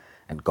 dude.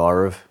 And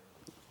Gaurav,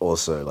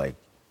 also, like,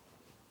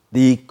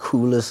 the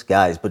coolest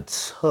guys, but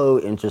so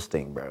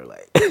interesting, bro.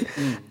 Like,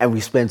 and we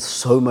spent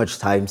so much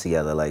time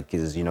together, like,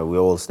 cause we're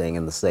all staying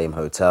in the same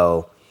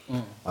hotel. We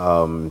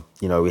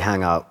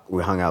hung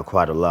out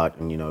quite a lot,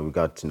 and we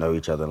got to know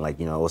each other, and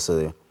like,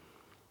 also,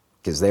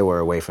 cause they were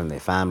away from their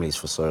families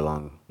for so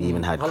long. We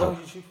even had How long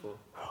did you shoot for?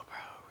 Oh, bro,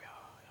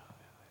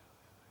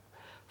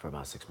 for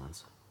about 6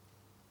 months.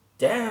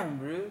 Damn,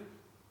 bro.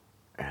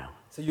 Yeah.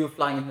 So you were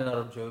flying in and out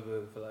of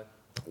Joburg for like.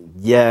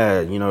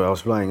 Yeah, I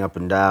was flying up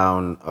and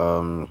down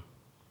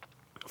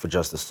for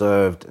Justice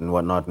Served and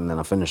whatnot, and then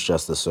I finished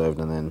Justice Served,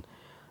 and then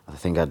I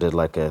think I did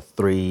like a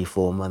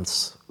 3-4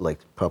 months like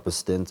proper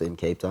stint in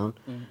Cape Town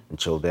and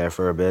chilled there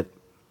for a bit.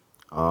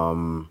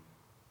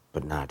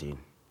 But nah, dude,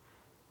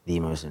 the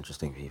most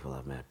interesting people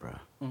I've met, bro.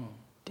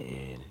 Dude,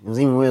 it was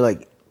even weird,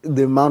 like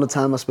the amount of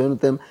time I spent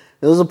with them.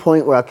 There was a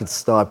point where I could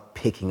start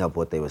picking up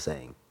what they were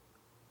saying.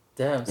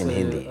 Damn. In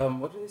Hindi.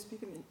 What do they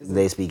speak in?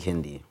 They speak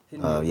Hindi.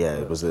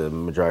 It was a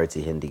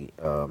majority Hindi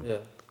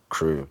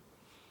crew.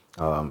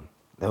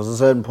 There was a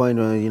certain point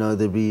where,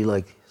 there'd be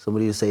like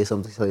somebody would say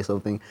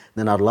something,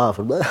 then I'd laugh.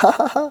 I'd be like, ha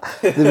ha ha.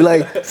 They'd be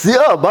like,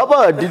 Sia,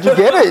 Baba, did you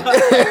get it?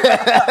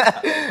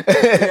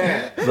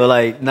 So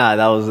like, nah,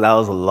 that was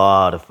a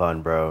lot of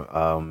fun, bro.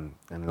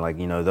 And like,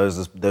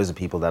 those are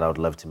people that I would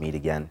love to meet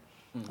again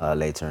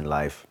later in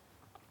life.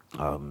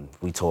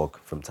 We talk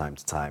from time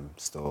to time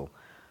still.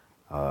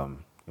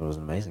 It was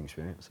an amazing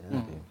experience. Yeah,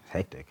 dude.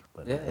 Hectic,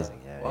 but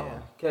amazing. Yeah, wow.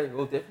 yeah. Okay,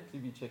 we'll definitely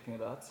be checking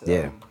it out.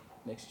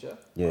 Next year.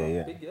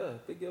 Yeah. Big year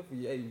for you.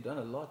 Yeah, you've done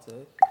a lot, eh?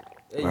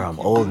 Hey, Bro, I'm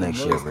you old keep next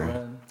doing year, most, bro.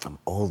 man. I'm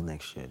old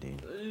next year,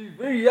 dude. You're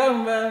very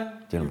young,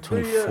 man. Dude, I'm You're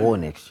very 24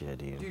 young. next year,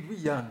 dude. Dude, we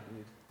young,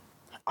 dude.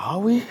 Are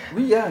we?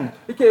 We young.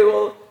 Okay,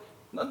 well,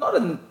 not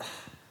in.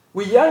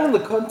 We're young in the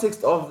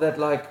context of that,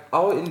 like,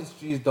 our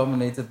industry is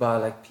dominated by,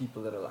 like,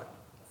 people that are, like,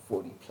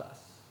 40 plus.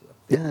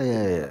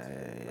 Yeah.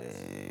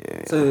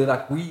 So,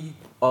 like, we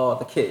are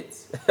the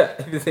kids,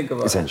 if you think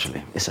about Essentially.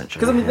 it.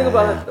 Because, I mean, think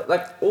about it,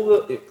 like,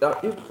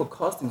 even for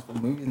castings for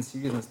movies and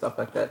series and stuff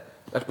like that,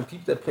 like, the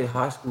people that play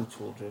high school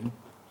children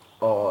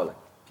are, like,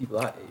 people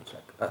our age,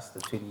 like us, the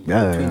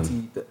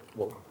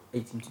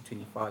 18 to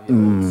 25 year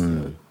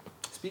olds.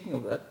 Speaking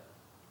of that,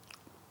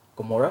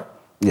 Gomora?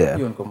 Yeah.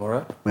 You and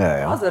Gomora?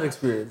 Yeah. How's that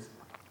experience?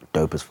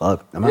 Dope as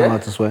fuck. Am I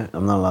allowed to swear?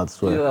 I'm not allowed to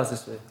swear. You're allowed to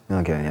swear.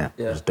 Okay, yeah.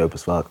 It's dope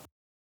as fuck.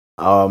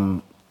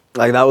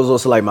 Like that was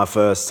also like my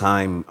first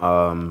time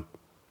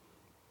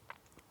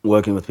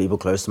working with people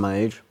close to my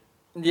age.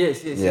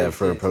 Yes.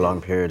 For a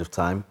prolonged period of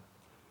time,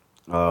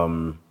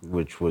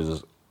 which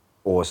was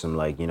awesome.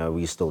 Like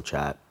we still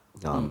chat.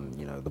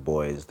 The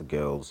boys, the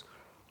girls.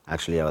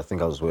 Actually, I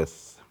think I was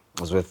with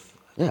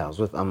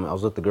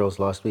the girls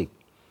last week.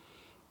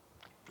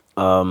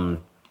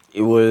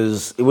 It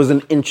was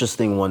an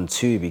interesting one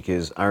too,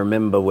 because I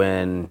remember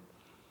when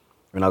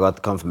I got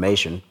the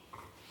confirmation,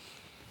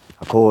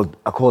 I called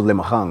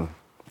Limahang,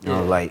 and I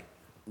was like,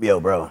 yo,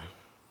 bro,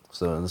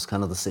 so this is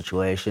kind of the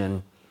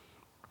situation.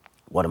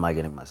 What am I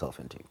getting myself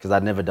into? Because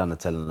I'd never done a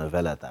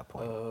telenovela at that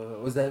point.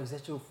 Was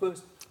that your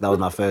first? That was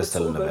my first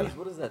telenovela.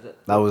 What is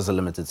that? That was a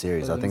limited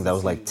series. I think that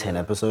was like 10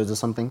 episodes or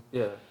something.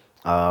 Yeah.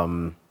 I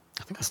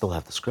think I still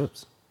have the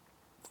scripts.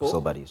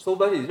 Soul Buddies. Soul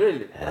Buddies,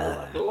 really?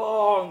 Yeah.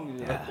 Long.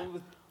 Yeah. Like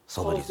over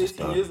Soul Buddies is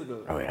 15 dope. years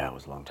ago. Oh yeah, it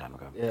was a long time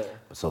ago. Yeah.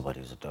 But Soul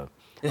Buddies are dope.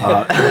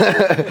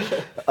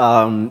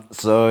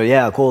 So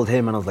yeah, I called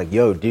him and I was like,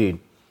 yo, dude,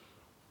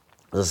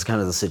 this is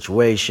kind of the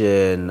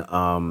situation.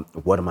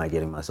 What am I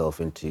getting myself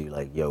into?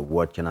 Like, yo,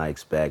 what can I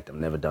expect? I've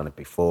never done it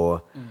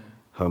before.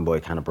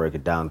 Homeboy kind of broke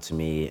it down to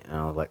me and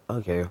I was like,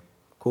 okay,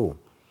 cool.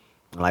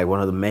 Like one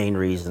of the main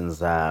reasons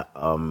that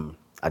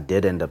I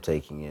did end up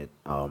taking it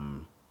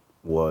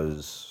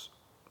was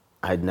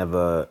I'd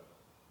never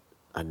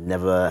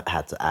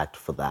had to act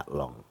for that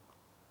long.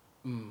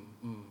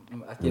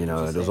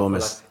 It was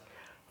almost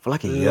for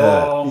like a year.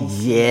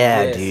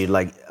 Yeah, yes. Dude,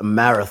 like a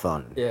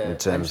marathon. Yeah, in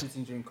terms. and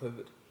shooting during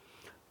COVID.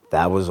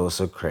 That was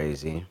also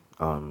crazy.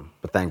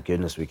 But thank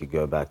goodness we could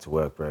go back to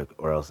work, bro,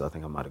 or else I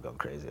think I might have gone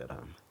crazy at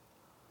home.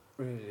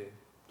 Really?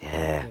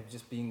 Yeah.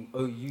 Just being.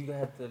 Oh, you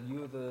were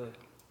the.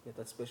 Yeah,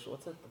 that special.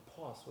 What's that? The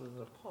pass. What is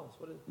it? A pass?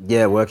 What is?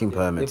 Yeah, working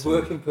permits.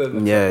 Working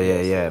permits. Yeah.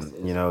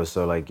 Yes.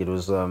 So like it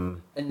was.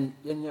 And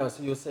yeah,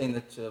 so you're saying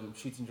that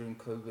shooting during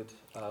COVID.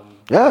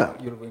 Yeah.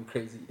 You'd have went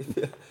crazy.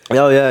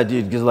 Oh yeah,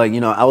 dude. Because like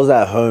I was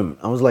at home.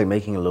 I was like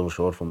making a little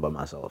short film by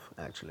myself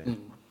actually,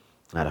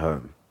 at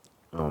home,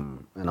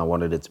 and I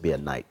wanted it to be at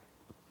night,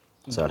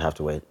 so I'd have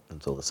to wait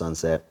until the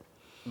sunset,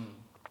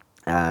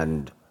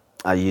 and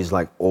I used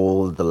like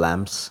all the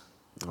lamps,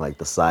 like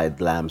the side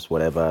lamps,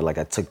 whatever. Like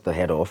I took the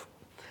head off.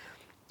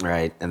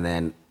 Right, and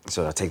then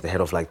So I take the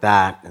head off like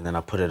that, and then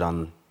I put it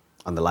on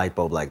the light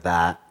bulb like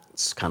that.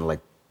 It's kind of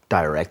like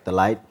direct the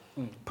light.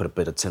 Put a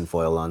bit of tin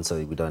foil on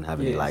so we don't have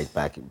any light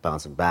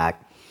bouncing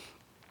back.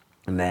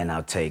 And then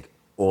I'll take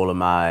all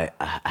of I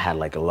had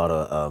like a lot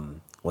of,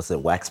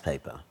 wax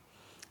paper.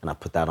 And I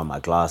put that on my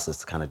glasses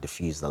to kind of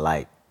diffuse the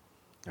light,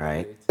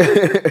 right?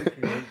 That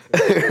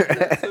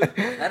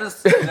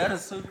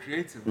is so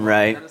creative.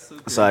 Right? That is so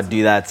creative. So I'd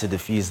do that to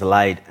diffuse the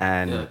light,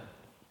 and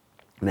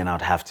then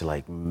I'd have to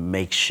like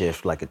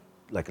makeshift like a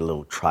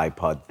little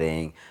tripod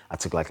thing. I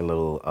took like a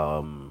little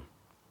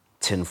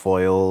tin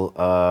foil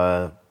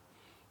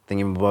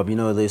thingy-bob. You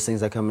know those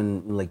things that come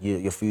in, like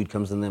your food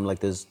comes in them, like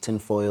there's tin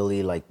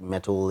foil-y, like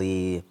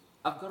metal-y.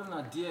 I've got an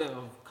idea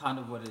of kind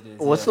of what it is.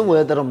 What's the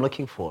word that I'm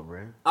looking for,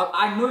 bro?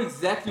 I know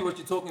exactly what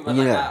you're talking about.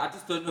 Yeah. Like, I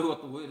just don't know what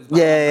the word is. But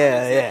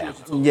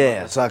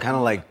Yeah. So I kind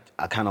of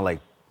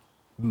like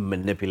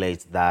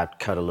manipulate that,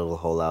 cut a little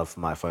hole out for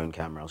my phone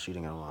camera. I was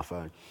shooting it on my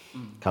phone.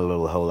 Cut a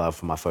little hole out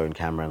for my phone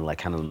camera and like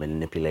kind of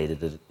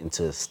manipulated it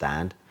into a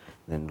stand.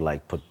 And then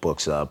like put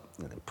books up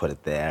and then put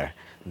it there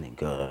and then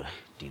go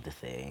do the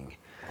thing.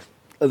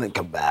 And then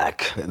come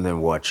back and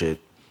then watch it.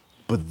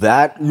 But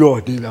that,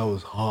 dude, that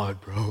was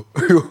hard, bro.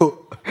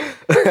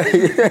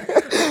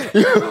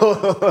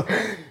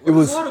 It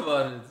was hard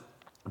about it.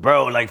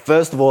 Bro, like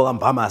first of all, I'm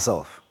by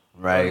myself,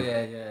 right? Oh,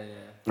 yeah.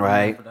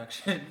 Right?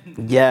 Production.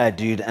 Yeah,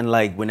 dude. And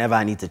like whenever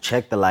I need to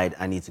check the light,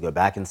 I need to go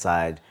back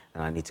inside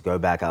and I need to go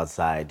back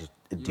outside,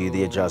 do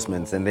the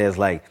adjustments. And there's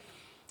like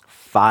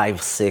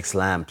 5-6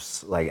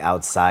 lamps like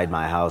outside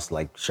my house,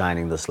 like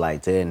shining this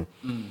light in.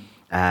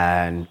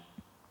 And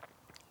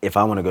if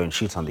I want to go and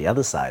shoot on the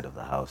other side of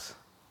the house,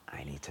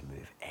 I need to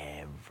move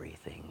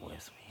everything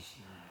with me.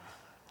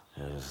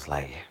 It was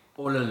like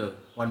all alone,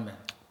 one man.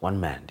 One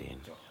man, dude.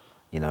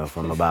 You know,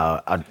 from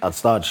about I'd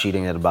start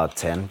shooting at about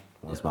 10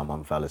 once my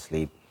mom fell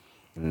asleep,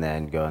 and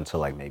then go until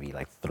like maybe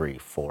like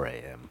 3-4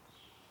 a.m.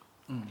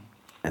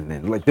 And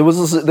then like there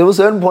were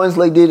certain points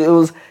like, dude, it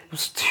was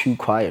too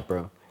quiet,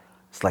 bro.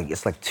 It's like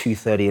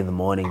 2:30 in the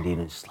morning, dude,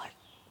 and it's just like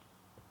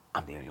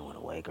I'm the only one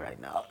awake right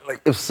now.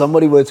 Like if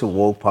somebody were to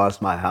walk past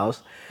my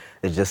house,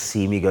 they just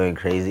see me going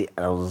crazy,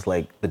 and I was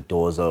like, the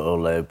doors are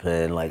all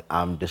open, like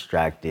I'm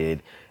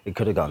distracted. It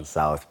could have gone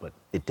south, but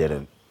it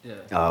didn't.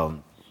 Yeah.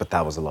 But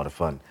that was a lot of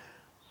fun.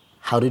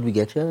 How did we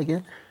get here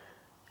again?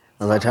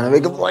 Was I trying to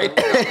make a point?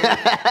 No,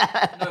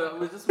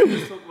 we just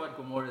talking about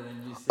Gomora,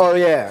 then you said. Oh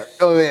yeah.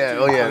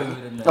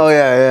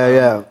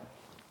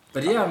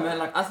 But yeah, man,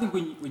 like I think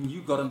when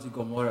you got into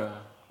Gomora,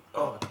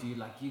 oh dude,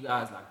 like you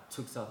guys like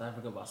took South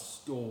Africa by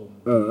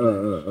storm.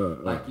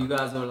 Like you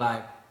guys are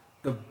like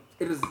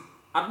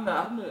I don't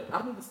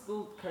know if it's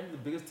still kind of the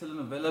biggest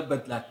telenovela,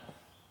 but like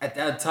at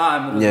that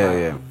time it was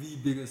the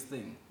biggest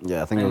thing.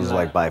 Yeah, I think it was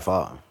like by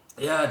far.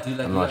 Yeah, dude,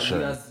 like I'm not sure.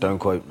 Guys, don't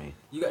quote me.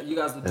 You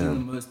guys are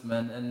doing the most,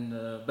 man. And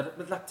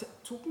but like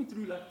talk me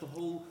through like the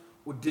whole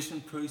audition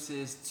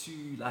process to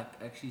like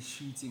actually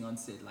shooting on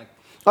set, like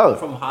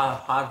from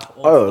hard.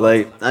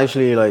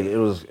 Actually, like it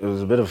was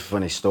a bit of a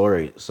funny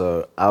story.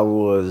 So they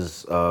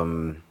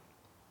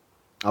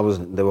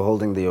were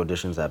holding the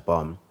auditions at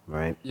BOM,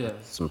 right? Yeah.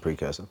 Some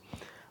precursor.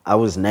 I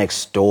was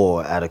next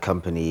door at a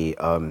company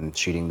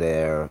shooting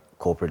their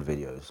corporate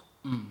videos,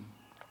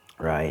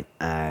 right?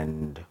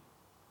 And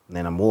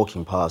then I'm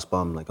walking past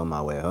BOM like on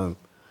my way home,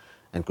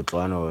 and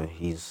Kutlano,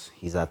 he's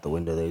at the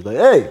window there. He's like,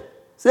 "Hey,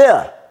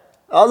 Sia,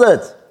 how's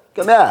it?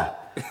 Come here."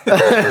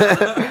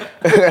 Right?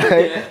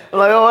 I'm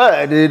like, "Oh,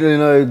 what?" Dude, you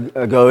know,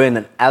 I go in,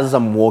 and as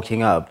I'm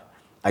walking up,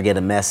 I get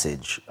a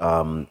message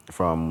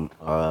from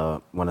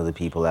one of the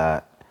people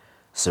at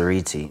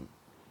Sariti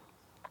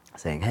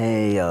saying,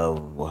 "Hey,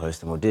 we're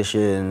hosting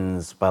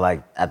auditions." But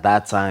like at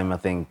that time, I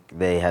think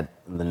they had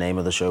the name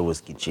of the show was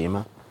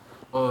Kichima.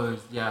 Oh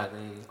yeah,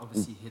 they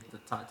obviously hit the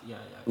title. Yeah.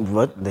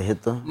 What? They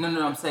hit the? No,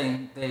 I'm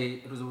saying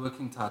it was a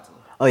working title.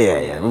 Oh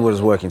yeah. It was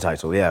a working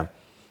title, yeah.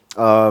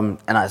 And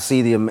I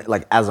see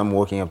like as I'm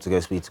walking up to go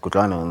speak to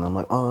Kutlano, and I'm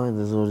like, "Oh,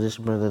 there's an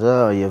audition, blah, blah,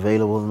 blah. Are you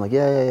available?" I'm like,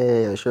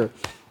 yeah, sure.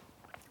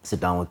 Sit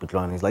down with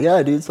Kutlano. He's like,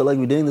 "Yeah, dude. So like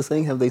we're doing this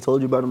thing. Have they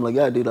told you about it?" I'm like,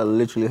 "Yeah, dude. I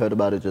literally heard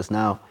about it just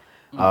now."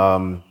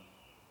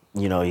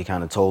 You know, he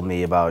kind of told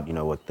me about, you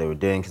know, what they were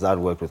doing, because I'd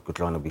worked with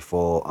Kutlano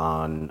before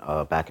on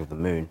Back of the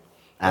Moon,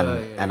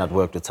 and I'd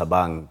worked with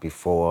Tabang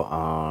before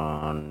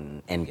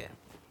on Endgame.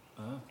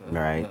 Okay.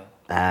 Right?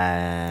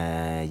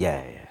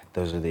 Yeah.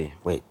 Those are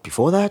wait,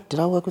 before that, did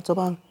I work with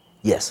Tabang?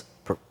 Yes.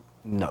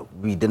 No,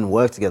 we didn't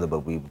work together,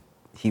 but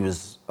he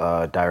was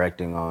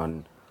directing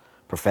on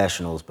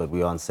Professionals, but we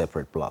were on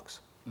separate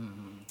blocks.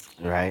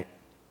 Right?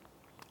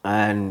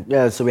 And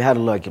yeah, so we had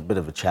like a bit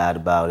of a chat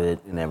about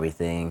it and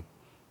everything.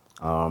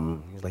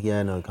 He's like,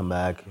 "Yeah, no, come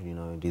back, you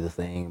know, do the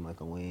thing." I'm like,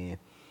 "Oh, yeah."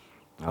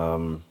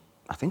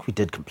 I think we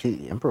did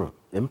completely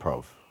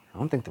improv. I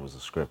don't think there was a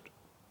script.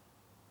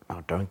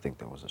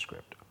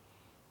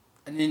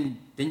 And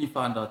then you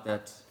found out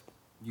that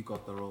you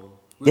got the role.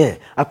 Yeah,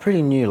 I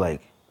pretty knew,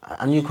 like,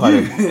 I knew quite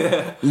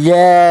a...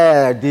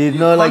 Yeah, dude,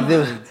 no, like, there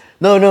was...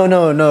 No,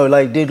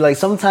 like, dude, like,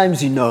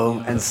 sometimes you know,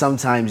 and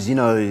sometimes, you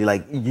know,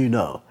 like, you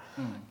know.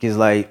 Because,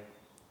 like,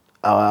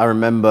 I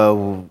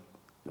remember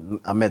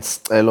I met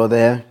Stelo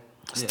there.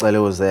 Yeah.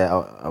 Stelo was there.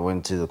 I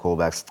went to the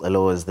callback.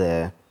 Stelo was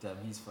there. Damn,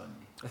 he's funny.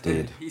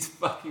 Dude. He's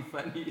fucking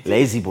funny.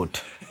 Lazy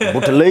but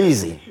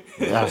lazy.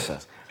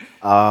 Yes.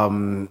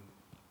 Amo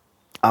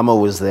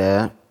was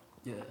there.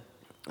 Yeah.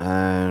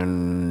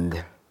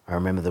 And I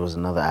remember there was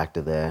another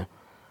actor there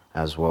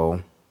as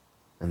well.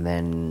 And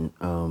then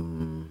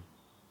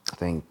I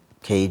think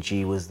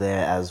KG was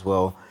there as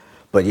well.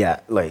 But yeah,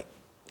 like,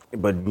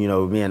 but you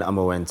know, me and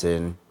Amma went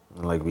in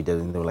and like we did,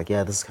 and they were like,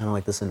 yeah, this is kind of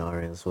like the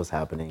scenario, this is what's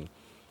happening.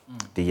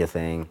 Do your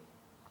thing.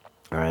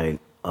 All right.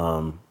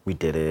 We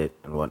did it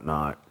and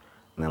whatnot.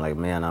 And then like,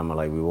 me and Amma,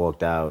 like, we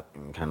walked out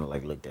and kind of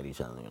like looked at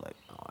each other and we were like,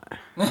 oh.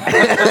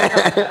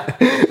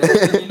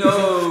 You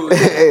know.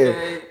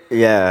 Okay.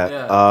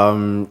 Yeah.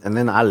 And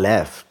then I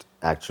left,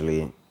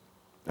 actually.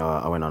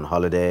 I went on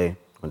holiday,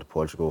 went to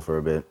Portugal for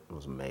a bit. It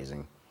was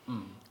amazing.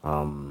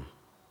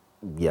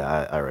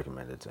 Yeah, I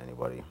recommend it to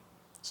anybody.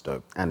 It's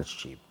dope. And it's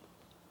cheap.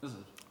 Is it?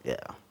 Yeah.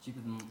 Cheaper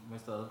than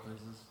most other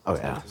places? Oh,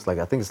 yeah. It's like,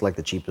 I think it's like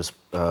the cheapest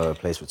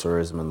place for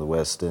tourism in the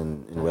West,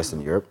 in Western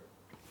Europe.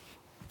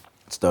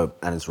 It's dope.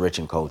 And it's rich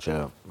in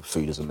culture.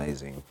 Food is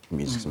amazing.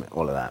 Music's amazing.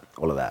 All of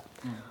that.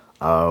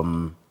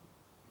 And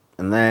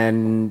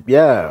then,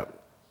 yeah.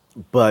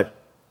 But,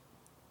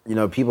 you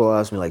know, people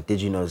ask me, like,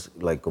 did you know,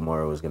 like,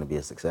 Gomora was going to be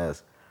a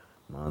success?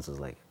 My answer's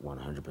like,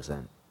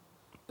 100%.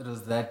 It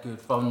was that good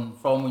from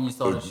when you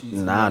started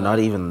shooting? Nah, not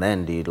even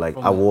then, dude. Like,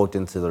 I walked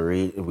into the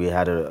we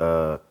had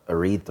a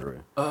read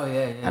through. Oh,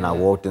 yeah. And I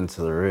walked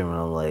into the room and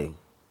I'm like,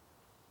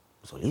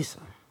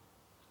 Solisa.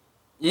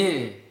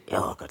 Yeah.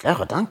 Yo,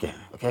 danke.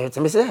 Okay, jetzt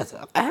mich jetzt.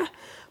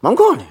 I'm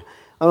going.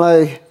 I'm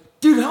like,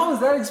 dude, how was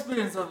that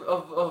experience of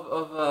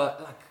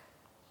like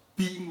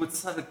being with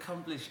such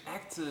accomplished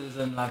actors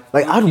and like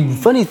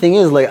funny thing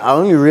is, like, I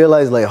only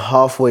realized like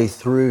halfway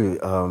through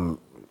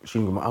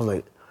shooting Gomora, I was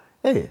like,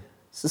 hey,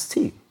 this is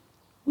T.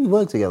 We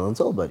worked together on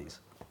Soul Buddies.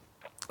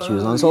 She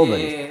was on Soul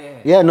Buddies.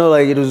 Yeah, no,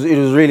 like, it was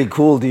really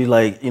cool, dude.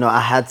 Like, you know, I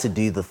had to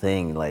do the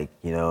thing. Like,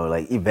 you know,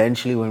 like,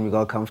 eventually when we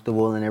got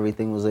comfortable and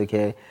everything was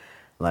okay,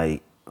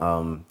 like,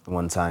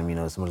 one time, you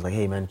know, someone was like,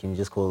 hey, man, can you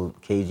just call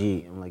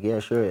KG? I'm like, yeah,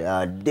 sure.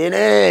 I did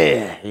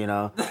it, you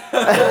know.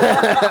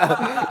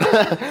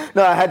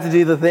 No, I had to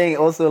do the thing.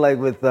 Also, like,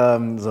 with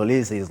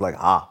Zolis, he's like,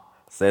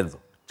 Senzo,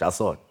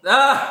 Jason.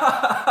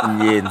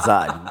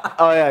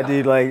 Oh, yeah,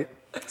 dude, like,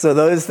 so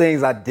those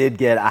things I did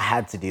get, I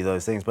had to do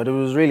those things. But it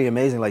was really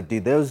amazing. Like,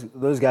 dude,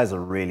 those guys are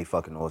really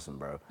fucking awesome,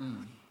 bro.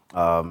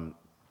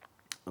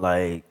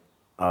 Like,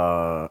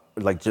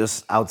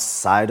 just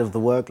outside of the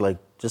work, like,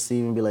 just to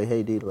even be like,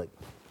 hey, dude, like,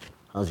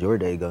 how's your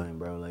day going,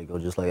 bro? Like, or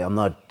just like, I'm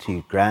not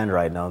too grand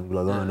right now. Be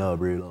like, oh no,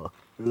 bro, like,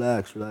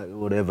 relax,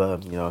 whatever,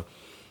 you know.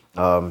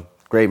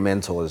 Great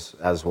mentors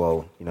as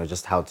well, you know,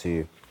 just how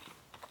to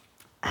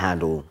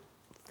handle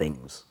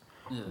things,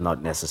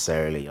 not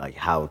necessarily like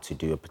how to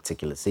do a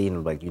particular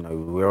scene. Like, you know,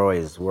 we're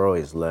always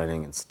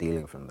learning and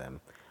stealing from them.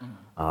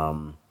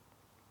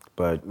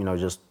 But, you know,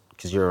 just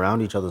because you're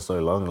around each other so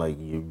long, like,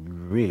 you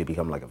really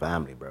become like a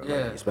family, bro. Yeah.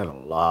 Like, you spend a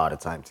lot of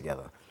time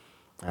together,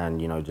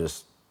 and, you know,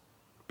 just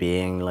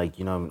being like,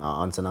 you know,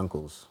 aunts and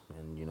uncles,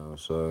 and, you know,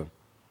 so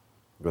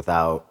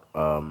without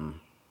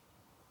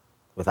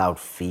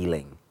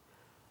feeling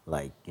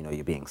like, you know,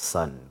 you're being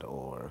sunned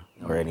or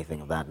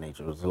anything of that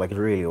nature. It was like a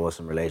really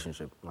awesome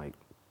relationship. Like,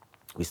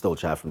 we still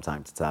chat from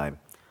time to time.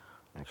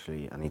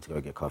 Actually, I need to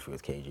go get coffee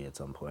with KG at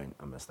some point.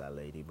 I miss that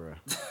lady, bro.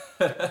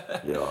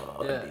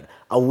 Dude.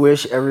 I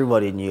wish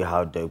everybody knew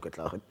how dope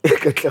Katlao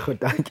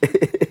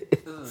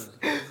is.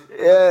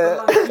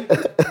 Yeah. But, like,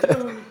 you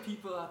know,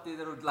 people out there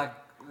that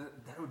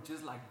would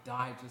just like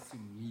die just to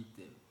meet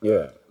them.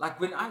 Yeah. Like,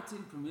 when I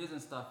attend premieres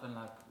and stuff, and,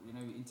 like, you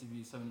know, we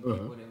interview so many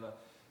people, whatever,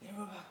 they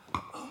were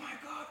like, oh my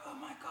god,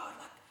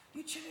 like,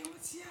 you're chilling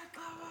with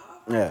XABA,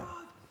 oh my god.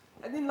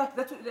 And then, like,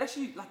 that's what it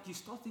actually, like, you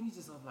start thinking to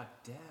yourself,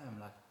 like, damn,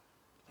 like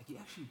you're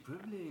actually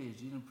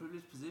privileged, you're in a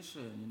privileged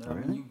position, you know. I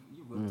mean,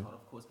 you worked hard,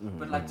 of course,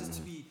 but, like, just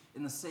to be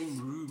in the same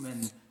room,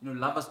 and, you know,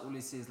 Lovers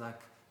always says,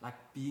 like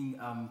being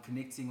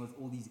connecting with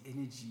all these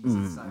energies.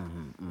 It's like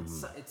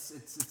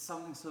it's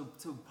something so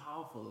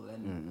powerful,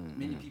 and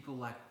many people,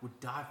 like, would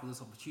die for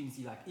this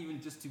opportunity, like,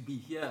 even just to be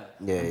here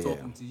and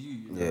talking to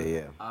you.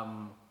 You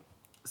know?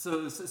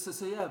 So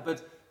yeah,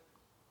 but,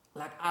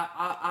 like,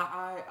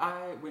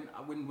 I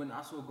when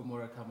I saw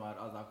Gomora come out,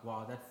 I was like,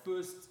 wow, that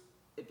first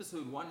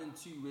episode 1 and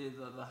 2 with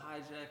the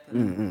hijack,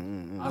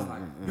 and I was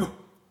like, yo,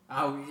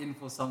 are we in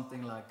for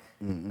something, like,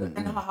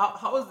 and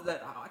how was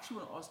that? I actually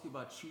want to ask you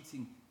about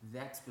shooting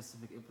that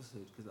specific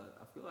episode, because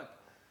I feel like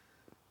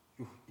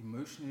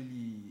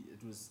emotionally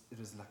it was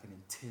like an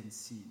intense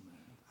scene,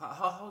 man.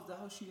 How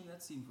was shooting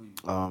that scene for you?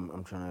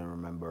 I'm trying to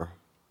remember.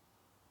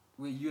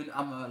 Where you and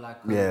Amma,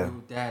 like, your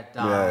dad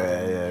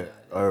died. Yeah.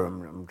 Oh,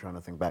 I'm trying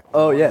to think back.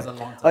 Oh, yeah.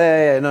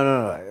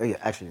 No. Yeah,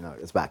 actually, no,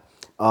 it's back.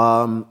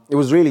 It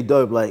was really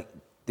dope. Like,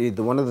 dude,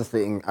 one of the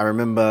things, I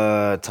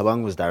remember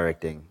Tabang was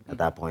directing at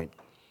that point.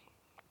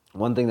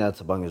 One thing that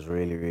Tabang is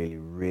really, really,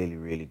 really,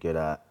 really good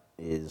at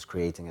is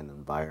creating an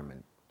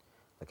environment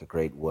like a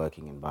great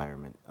working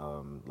environment.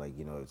 Like,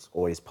 it's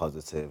always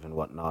positive and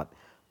whatnot.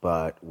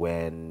 But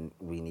when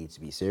we need to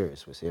be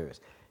serious, we're serious.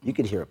 You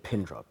could hear a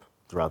pin drop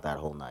throughout that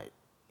whole night.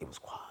 It was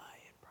quiet,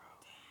 bro.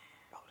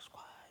 It was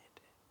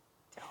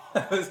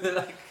quiet. Was it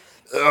like?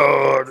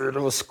 Oh, dude,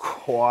 it was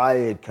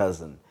quiet,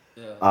 cousin.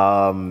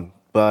 Yeah.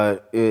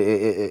 But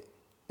it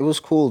was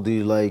cool,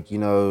 dude. Like,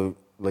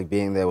 like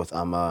being there with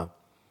Amma,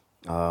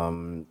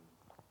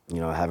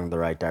 having the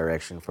right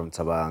direction from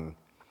Tabang,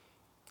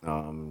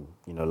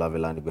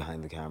 Lavilandi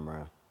behind the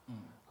camera.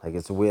 Like,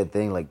 it's a weird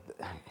thing. Like,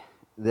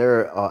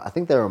 I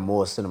think there are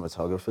more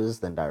cinematographers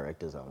than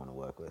directors I want to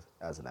work with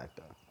as an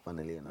actor,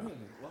 funnily enough. Really?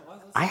 Why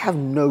is that? I have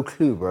no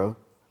clue, bro.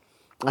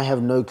 I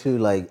have no clue.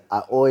 Like, I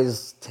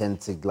always tend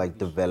to like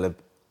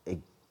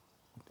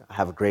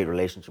have a great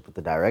relationship with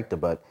the director,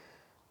 but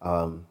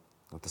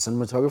with the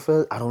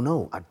cinematographer, I don't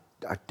know. I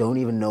don't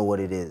even know what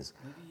it is.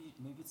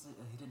 Maybe it's a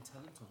hidden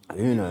talent of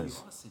you. Who Maybe knows?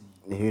 you are singing.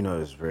 Who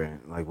knows, bro?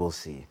 Like, we'll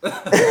see. Yeah.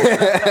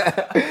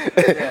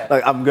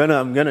 Like, I'm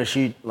gonna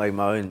shoot like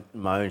my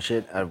own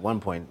shit at one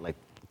point, like,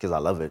 because I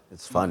love it.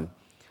 It's fun.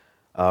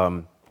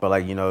 But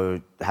like,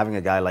 having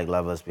a guy like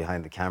Lovers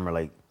behind the camera,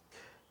 like,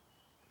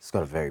 he's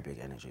got a very big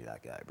energy,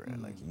 that guy, bro.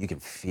 Like, you can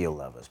feel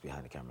Lovers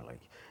behind the camera, like,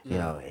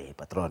 hey,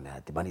 patron,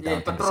 the money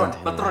down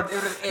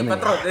 10%. And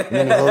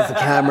then he holds the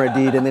camera,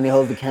 dude, and then he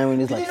holds the camera and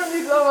he's like, You don't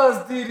need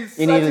lovers, dude.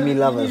 you need to be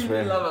Lovers,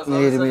 bro. You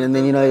need to be, and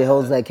then, he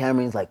holds that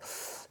camera and he's like,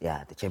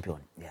 yeah, the champion.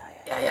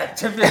 Yeah,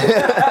 champion.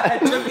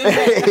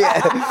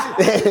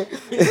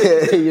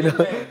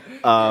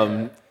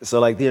 Champion. So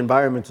like the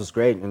environment was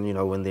great,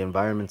 and when the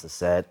environments are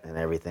set and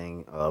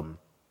everything,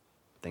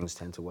 things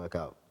tend to work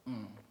out.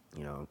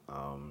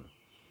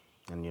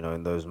 And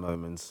in those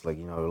moments, like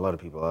a lot of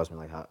people ask me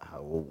like,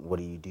 what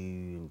do you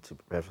do to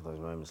prepare for those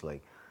moments?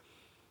 Like,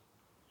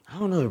 I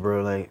don't know,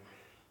 bro. Like,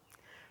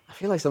 I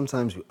feel like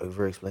sometimes we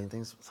over-explain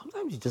things.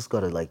 Sometimes you just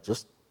gotta like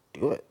just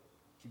do it.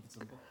 Keep it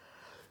simple.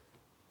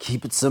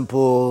 Keep it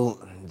simple.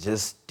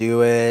 Just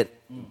do it.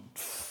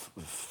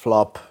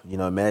 Flop.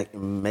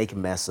 Make a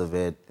mess of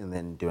it, and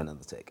then do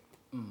another take,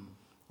 and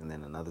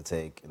then another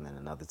take, and then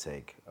another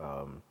take.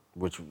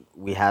 Which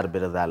we had a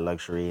bit of that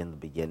luxury in the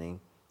beginning,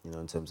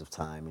 in terms of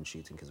time and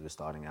shooting because we're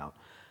starting out.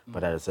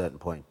 But at a certain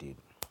point, dude,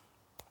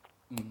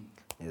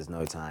 there's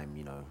no time.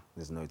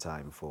 There's no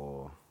time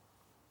for.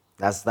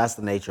 That's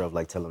the nature of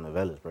like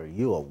telenovelas, bro.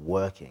 You are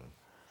working.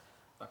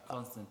 Like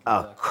constantly.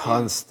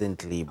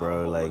 Constantly,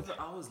 bro. What's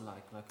the hours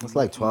like? It's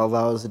like 12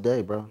 hours a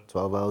day, bro.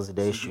 12 hours a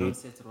day So you don't shoot.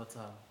 set at what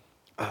time?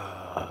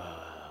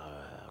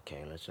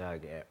 Okay, let's say I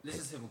get. Let's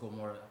just say we go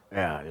more.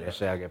 Yeah, let's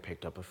say I get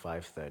picked up at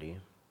 5:30.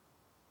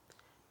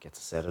 Get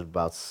to set at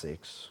about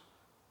 6.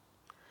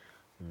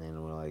 And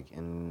then we're like,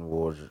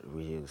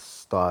 we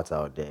start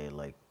our day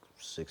like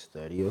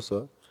 6:30 or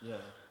so. Yeah.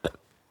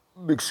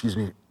 Excuse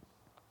me.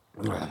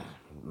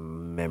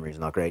 Memory's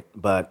not great,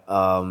 but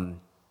and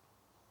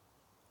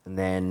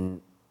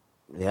then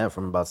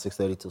from about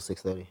 6:30 till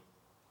 6:30.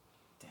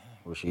 Damn.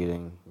 We're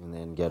shooting, and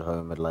then get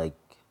home at like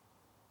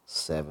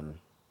 7.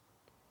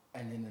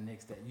 And then the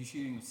next day, you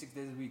shooting 6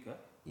 days a week, huh?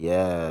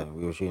 Yeah,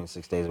 we were shooting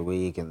 6 days a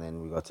week, and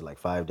then we got to like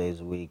 5 days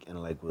a week,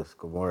 and like with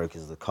Gomora,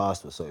 because the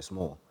cast was so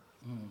small.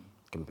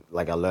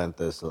 Like I learned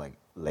this like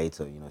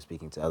later,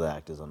 speaking to other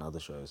actors on other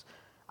shows.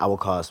 Our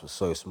cast was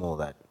so small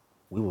that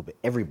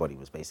everybody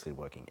was basically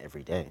working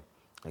every day.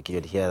 Like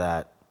you'd hear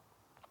that,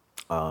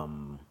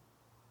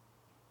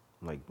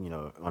 like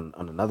on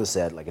another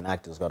set, like an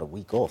actor's got a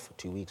week off,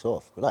 2 weeks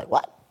off. We're like,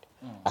 what?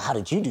 How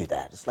did you do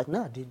that? It's like,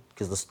 nah, dude,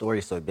 because the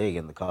story's so big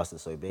and the cast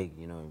is so big,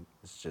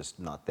 it's just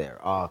not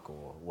their arc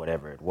or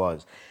whatever it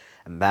was.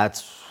 And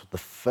that's the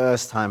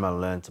first time I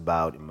learned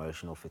about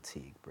emotional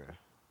fatigue, bro.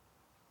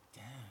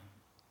 Damn.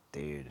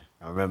 Dude,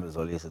 I remember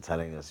Zolisa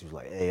telling us, he was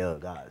like, hey, yo,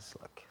 guys,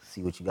 like,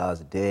 see what you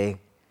guys are doing,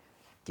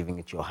 giving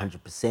it your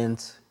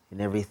 100%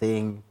 and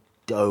everything,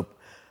 dope,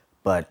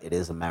 but it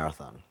is a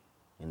marathon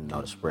and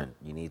not a sprint.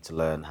 You need to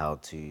learn how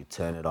to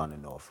turn it on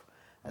and off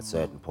at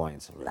certain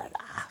points. And we're like,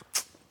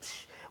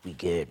 we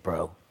good,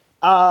 bro.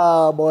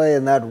 Boy,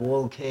 and that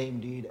wall came,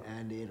 dude,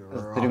 and it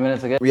rocked. 3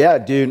 minutes ago. Yeah,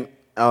 dude.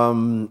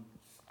 I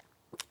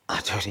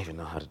don't even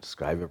know how to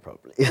describe it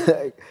properly.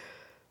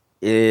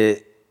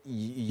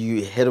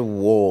 You hit a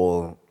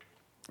wall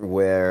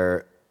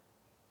where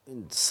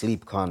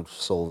sleep can't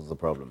solve the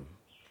problem.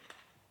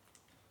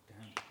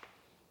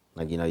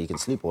 Like, you can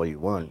sleep all you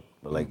want,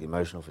 but like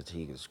emotional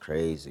fatigue is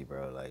crazy,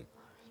 bro. Like,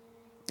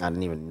 I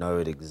didn't even know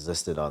it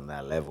existed on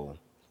that level.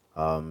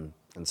 And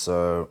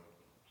so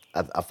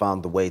I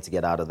found the way to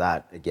get out of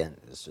that, again,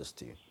 is just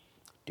to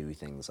do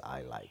things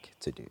I like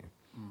to do,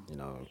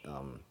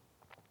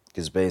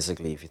 because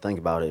basically, if you think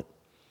about it,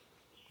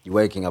 you're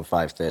waking up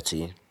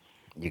 5:30,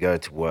 you go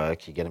to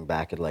work, you're getting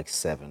back at like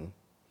 7,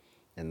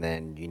 and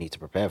then you need to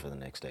prepare for the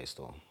next day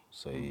still.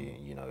 So,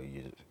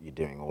 you're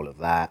doing all of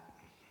that.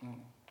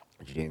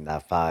 You're doing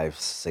that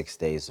 5-6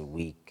 days a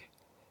week,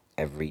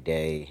 every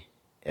day,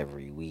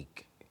 every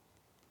week.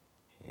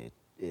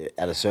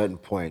 At a certain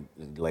point,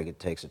 like, it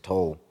takes a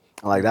toll.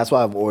 Like, that's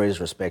why I've always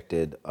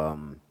respected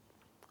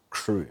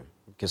crew.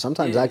 Because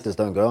sometimes actors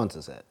don't go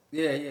onto set.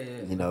 Yeah.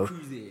 You know,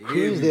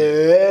 Cruise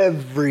there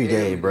every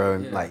day, bro.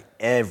 Yeah. Like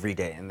every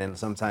day. And then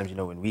sometimes, you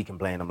know, when we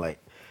complain, I'm like,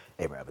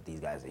 hey, bro, but these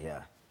guys are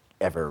here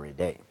every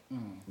day.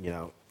 You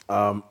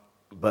know.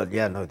 But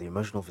yeah, no, the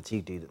emotional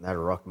fatigue, dude, that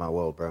rocked my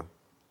world, bro.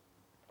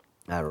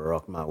 That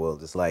rocked my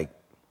world. It's like,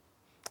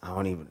 I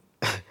don't even,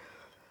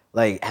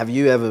 like, have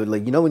you ever,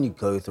 like, you know when you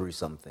go through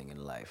something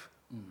in life,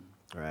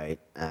 right?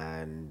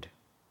 And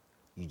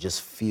you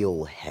just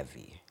feel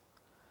heavy.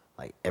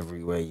 Like,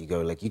 everywhere you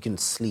go, like, you can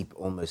sleep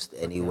almost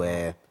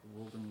anywhere.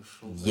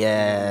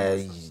 Yeah,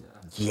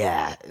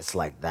 it's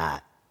like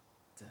that.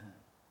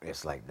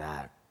 It's like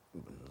that.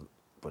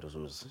 But it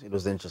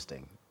was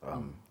interesting.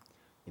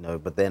 You know,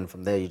 but then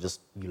from there, you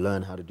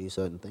learn how to do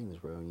certain things,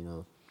 bro, you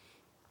know.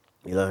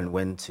 You learn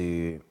when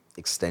to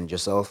extend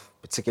yourself,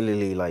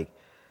 particularly like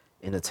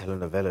in a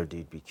telenovela,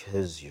 dude,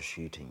 because you're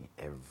shooting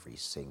every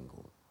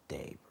single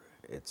day,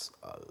 bro. It's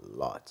a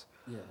lot.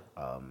 Yeah.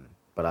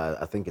 But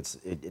I think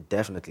it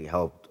definitely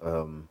helped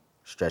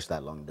stretch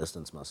that long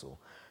distance muscle.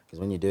 Because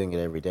when you're doing it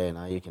every day,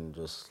 now you can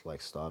just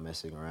like start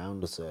messing around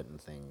with certain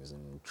things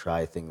and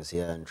try things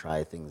here and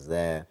try things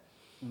there.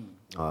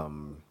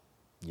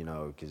 You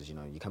know, because, you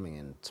know, you're coming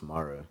in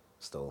tomorrow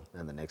still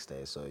and the next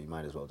day, so you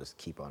might as well just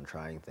keep on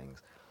trying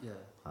things. Yeah.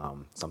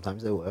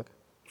 Sometimes they work,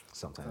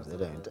 sometimes they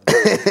don't.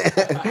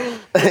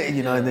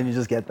 You know, and then you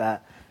just get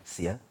that,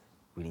 see ya,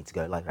 we need to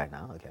go like right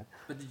now, okay.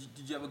 But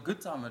did you have a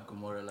good time at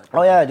Gomora? Like,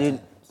 oh yeah,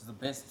 dude. Was the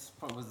best?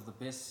 Was it the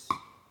best?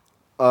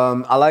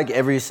 I like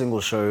every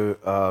single show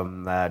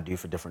that I do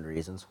for different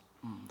reasons.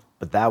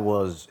 But it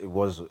was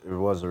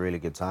a really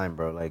good time,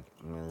 bro. Like,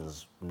 I mean,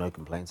 there's no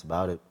complaints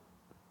about it.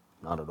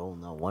 Not at all,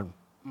 not one.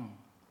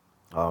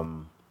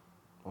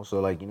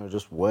 Also, like, you know,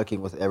 just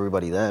working with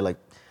everybody there, like,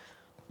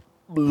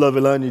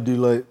 Lavelani, dude,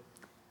 like,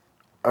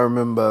 I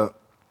remember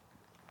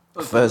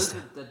first. For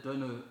those that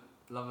don't know,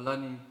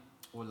 Lavelani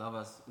or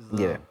Lavas is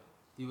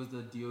he was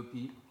the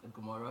DOP at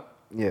Gomora.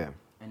 Yeah.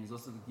 And he's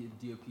also the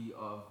DOP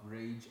of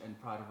Rage and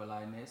Pride of a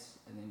Lioness,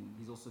 and then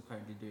he's also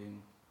currently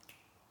doing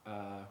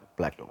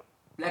Black Door.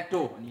 Black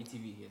Door on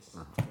ETV. Yes,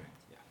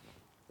 correct. Yeah.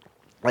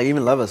 Like,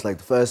 even Lovers, like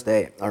the first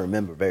day, I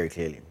remember very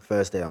clearly.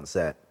 First day on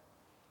set,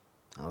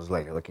 I was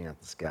like looking at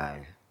this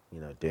guy,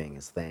 you know, doing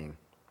his thing,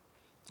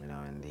 you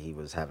know, and he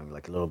was having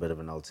like a little bit of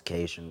an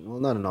altercation. Well,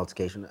 not an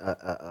altercation,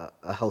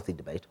 a healthy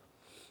debate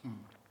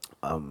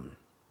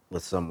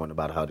with someone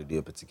about how to do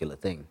a particular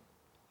thing.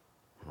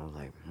 I was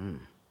like,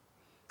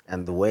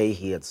 And the way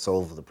he had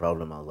solved the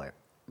problem, I was like,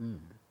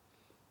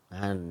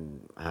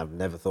 I've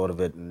never thought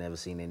of it and never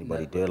seen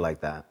anybody do it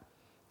like that.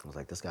 I was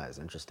like, this guy is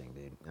interesting,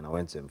 dude. And I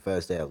went to him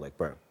first day. I was like,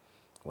 bro,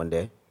 one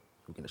day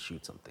we're gonna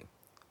shoot something.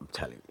 I'm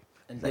telling you.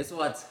 And guess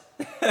what?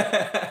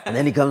 And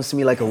then he comes to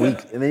me like a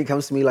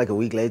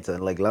week. Later,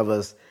 and like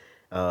Lovers,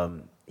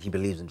 he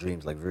believes in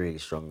dreams like really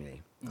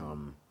strongly,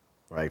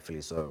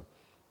 rightfully so.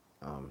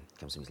 He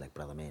comes to me, he's like,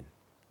 brother man.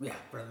 Yeah,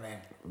 brother man.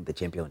 I'm the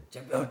champion.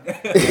 Champion.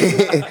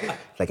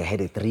 Like, I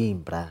had a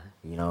dream, bruh,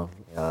 you know,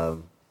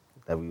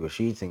 that we were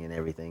shooting and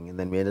everything, and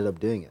then we ended up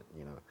doing it,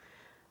 you know,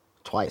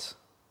 twice.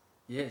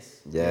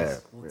 Yes. Yeah.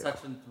 Yes. We'll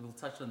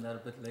touch on that a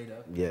bit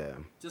later. Yeah.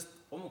 Just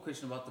one more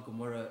question about the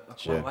Gomora.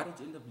 Sure. Why did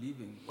you end up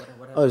leaving? What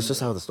happened? Oh, it's just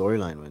how the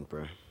storyline went,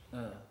 bro.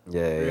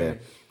 Yeah. Really?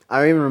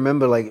 I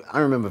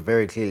remember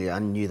very clearly, I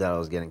knew that I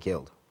was getting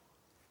killed.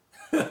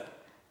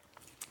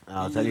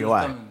 I'll tell you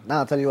why.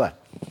 I'll tell you why.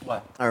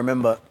 Why? I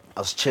remember I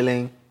was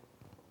chilling.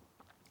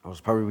 It was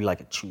probably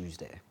like a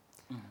Tuesday.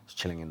 I was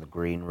chilling in the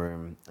green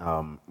room.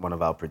 One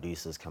of our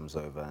producers comes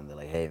over and they're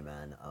like, hey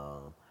man,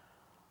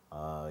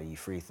 you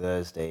free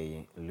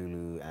Thursday?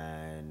 Lulu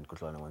and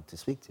Kutlana want to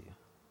speak to you.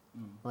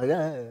 I'm like,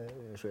 yeah,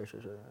 sure.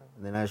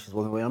 And then as she's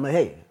walking away, I'm like,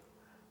 hey,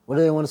 what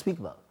do they want to speak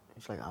about?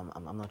 She's like,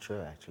 I'm not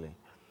sure actually.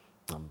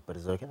 But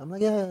is it okay? I'm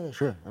like, yeah,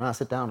 sure. And I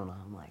sit down and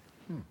I'm like,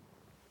 what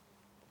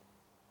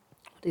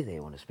do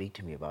they want to speak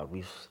to me about?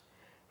 We've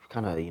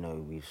kind of, you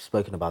know, we've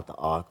spoken about the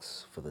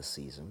arcs for this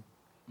season.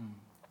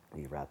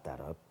 We wrapped that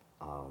up.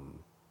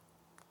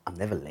 I'm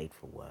never late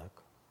for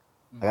work.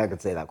 Like, I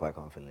could say that quite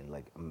confidently.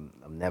 Like,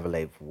 I'm never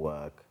late for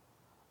work.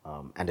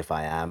 And if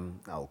I am,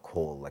 I'll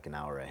call like an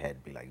hour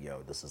ahead, be like,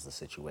 yo, this is the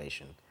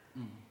situation.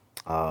 You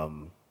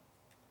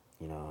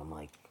know, I'm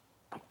like,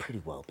 I'm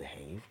pretty well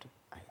behaved.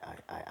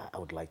 I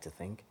would like to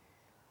think.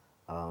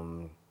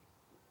 You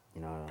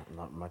know,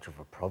 not much of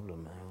a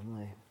problem, man. I'm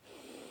like,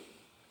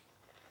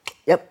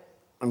 yep,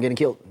 I'm getting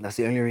killed. That's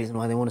the only reason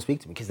why they want to speak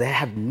to me, because they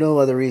had no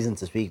other reason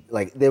to speak.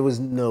 Like, there was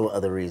no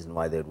other reason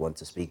why they'd want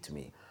to speak to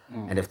me.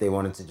 And if they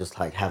wanted to just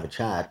like have a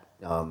chat,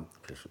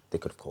 they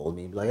could have called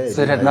me. Like, hey,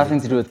 so it had nothing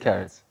to do with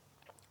carrots?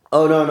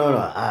 Oh, no.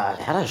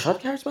 Had I shot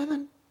carrots by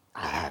then?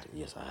 I had.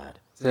 Yes, I had.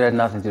 So it had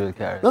nothing to do with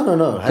carrots?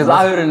 No. Because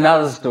I heard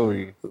another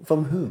story.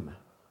 From whom?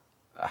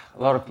 A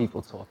lot of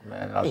people talk,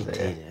 man. Out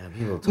there. Yeah,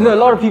 people talk. No, a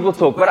lot of people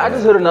talk, but I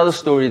just heard another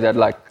story that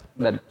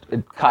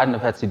it kind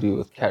of had to do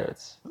with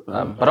carrots.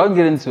 But I won't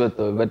get into it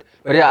though. But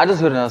yeah, I just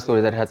heard another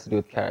story that had to do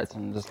with carrots,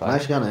 and just like, I'm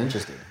actually kind of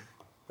interested.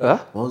 Huh?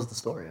 What was the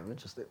story? I'm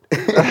interested.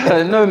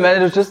 No,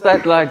 man, it was just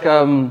that like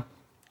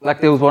like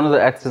there was one of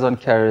the actors on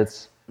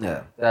Carrots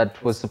Yeah.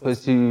 that was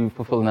supposed to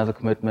fulfill another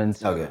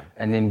commitment. Okay.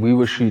 And then we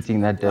were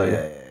shooting that day. Oh,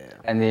 yeah.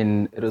 And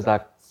then it was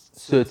like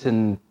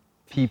certain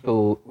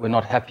people were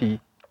not happy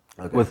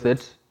with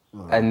it.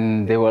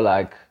 And they were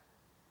like,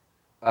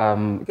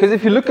 because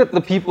if you look at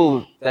the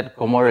people that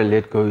Gomora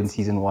let go in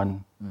season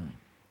 1,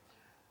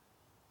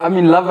 I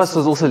mean, Love Us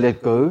was also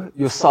let go.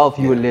 Yourself,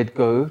 you were let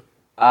go.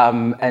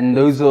 And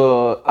those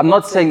are, I'm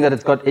not saying that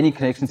it's got any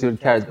connection to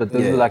Carrots, but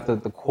those were like the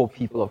core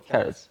people of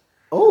Carrots.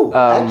 Oh,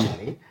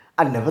 actually,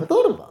 I never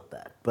thought about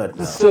that. But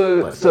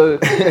So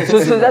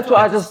that's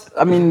why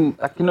I mean,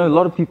 like, you know, a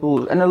lot of people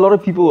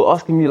were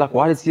asking me, like,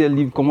 why did Sia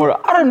leave Gomora?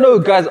 I don't know,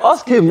 guys,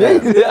 ask him. No,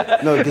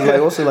 because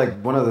like also like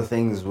one of the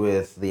things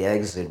with the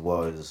exit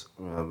was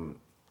when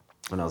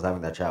I was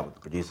having that chat with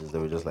the producers, they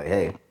were just like,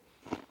 hey,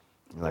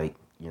 like,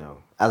 you know,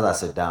 as I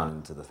sit down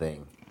into the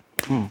thing,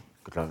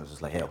 Katron was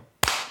just like, hey,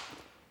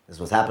 this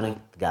was happening,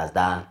 the guy's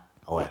dying.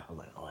 Oh yeah, I was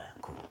like, oh yeah,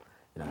 cool.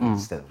 You know,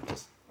 instead of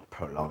just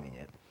prolonging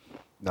it.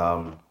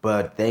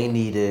 But they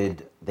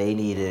needed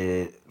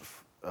to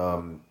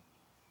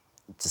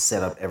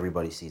set up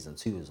everybody's season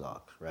 2's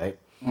arc, right?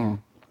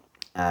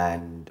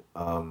 And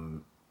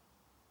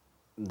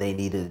they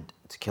needed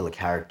to kill a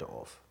character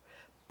off,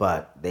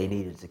 but they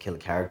needed to kill a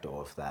character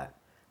off that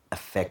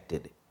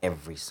affected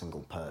every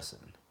single person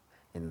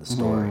in the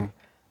story.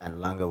 And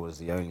Langa was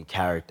the only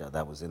character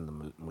that was in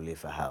the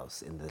Mulifa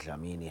house, in the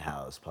Jamini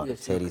house, part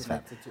of Teddy's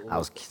family. I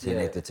was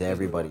connected to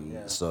everybody,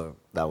 so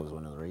that was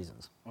one of the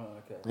reasons. Oh,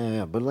 okay.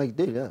 Yeah, but like,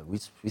 dude,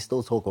 we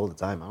still talk all the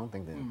time. I don't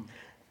think that.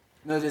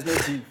 No, there's no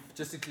beef.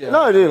 Just to clear.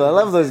 No, dude, I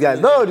love those guys.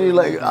 No, dude,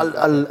 like,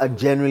 I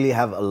genuinely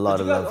have a lot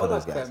of love for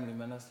those guys. Family,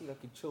 man. I see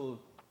like you chill.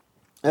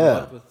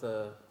 Yeah. With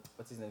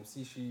what's his name,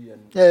 Sishi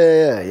and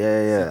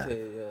Yeah.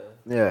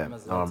 CK,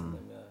 Mazat,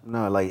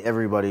 No, like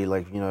everybody,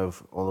 like, you know,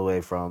 all the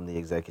way from the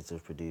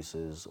executive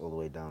producers all the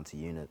way down to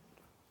unit.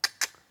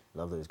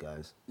 Love those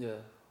guys.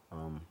 Yeah.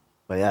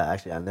 But yeah,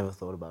 actually, I never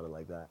thought about it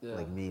like that. Yeah.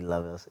 Like me,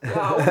 love us. Yeah,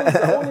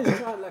 I always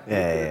try like look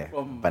at it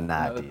from, But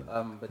nah, you know, dude.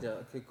 but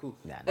yeah, okay, cool.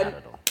 Nah, not And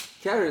at all.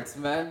 Carrots,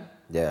 man.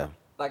 Yeah.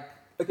 Like,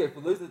 okay,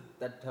 for those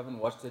that haven't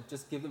watched it,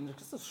 just give them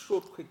just a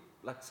short, quick,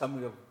 like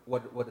summary of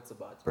what it's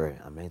about. Bro,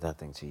 I made that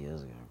thing 2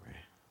 years ago, bro.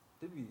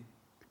 Did we?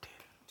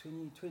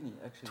 2020,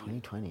 actually.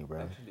 2020,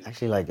 bro.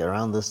 Actually, like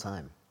around this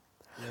time.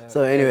 Yeah,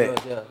 So anyway,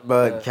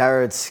 but yeah.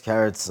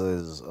 Carrots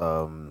is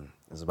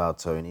about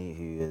Tony,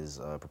 who is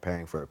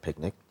preparing for a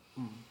picnic,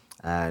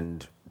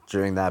 and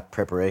during that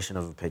preparation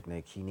of a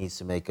picnic, he needs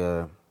to make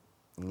a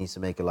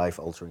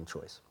life-altering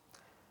choice,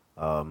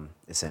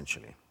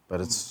 essentially.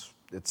 But it's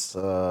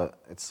a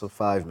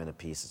 5-minute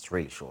piece. It's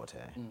really short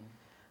here.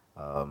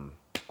 On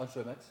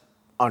Showmax?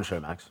 On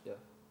Showmax. Yeah.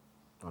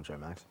 On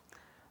Showmax.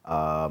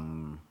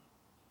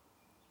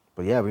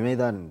 But yeah, we made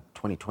that in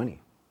 2020.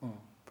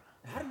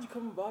 How did you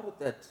come about with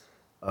that?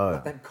 Oh.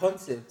 Like that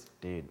concept?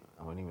 Dude,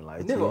 I won't even lie I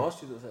to never you.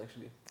 asked you this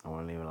actually. I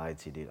won't even lie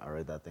to you, dude. I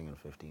wrote that thing in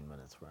 15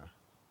 minutes, bro.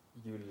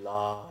 You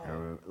lie. I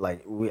remember,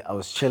 like, I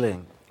was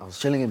chilling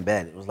in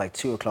bed. It was like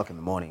 2 o'clock in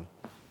the morning.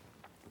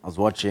 I was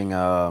watching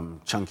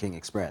Chungking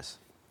Express.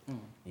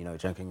 You know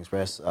Chungking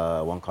Express,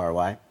 One Car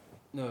Why?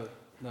 No.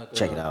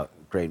 Check it out.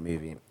 Great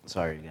movie.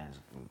 Sorry, guys.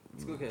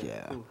 It's okay.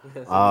 Yeah.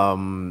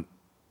 Cool.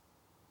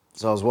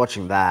 So I was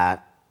watching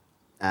that,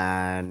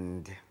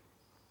 and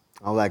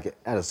I was like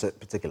at a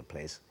particular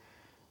place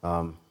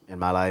in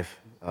my life,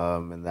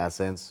 in that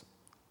sense,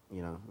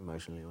 you know,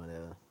 emotionally,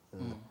 whatever.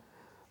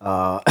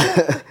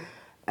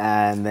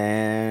 And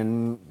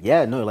then,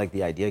 yeah, no, like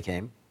the idea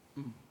came,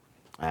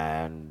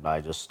 and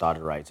I just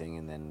started writing,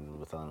 and then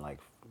within like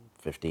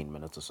 15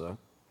 minutes or so,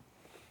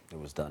 it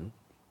was done.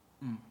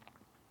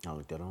 I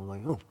looked at it and I was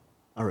like, oh,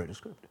 I wrote a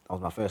script. That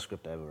was my first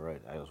script I ever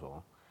wrote as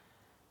well.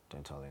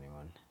 Don't tell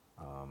anyone.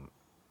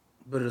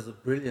 But it was a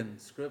brilliant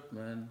script,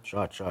 man.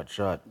 Shot.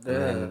 Yeah. And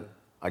then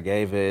I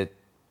gave it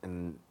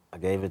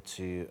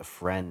to a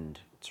friend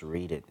to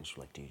read it, and she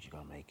was like, dude, you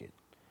gotta make it.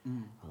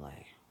 I'm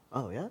like,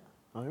 oh yeah?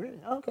 Oh really?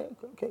 Okay,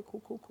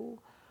 cool.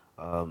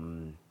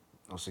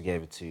 Also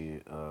gave it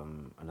to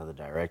another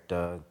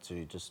director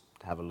to just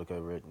have a look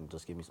over it and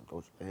just give me some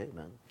thoughts. Hey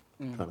man,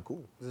 kind of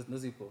cool. Is it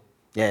Nizipo?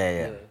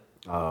 Yeah.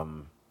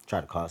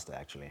 Tried to cast her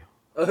actually.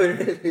 Oh,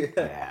 really?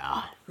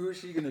 Yeah. Who is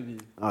she gonna be?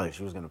 Oh,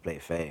 she was gonna play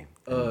Faye.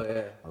 Oh,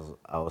 yeah.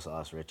 I also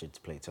asked Richard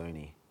to play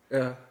Tony.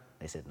 Yeah.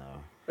 They said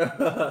no.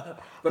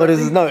 But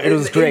it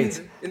was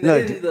great.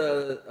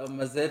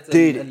 Mazet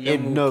Dude, and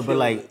Lemo no, but killed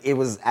like it. it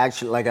was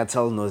actually like I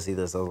told Nosy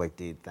this. I was like,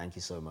 dude, thank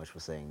you so much for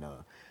saying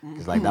no,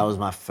 because like that was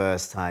my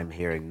first time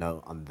hearing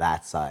no on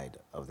that side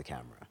of the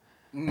camera.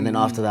 And then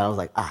after that, I was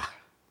like,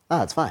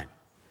 it's fine.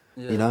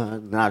 Yeah. You know,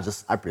 and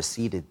I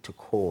proceeded to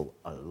call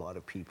a lot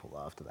of people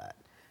after that,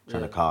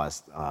 trying to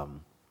cast.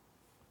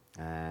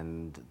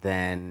 And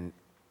then,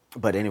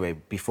 but anyway,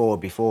 before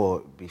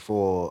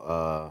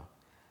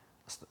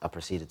I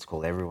proceeded to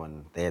call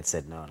everyone, they had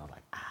said no, and I was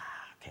like,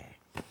 okay,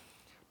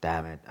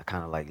 damn it. I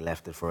kind of like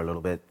left it for a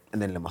little bit, and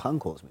then Lemahan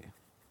calls me,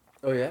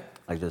 Oh, yeah?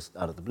 like just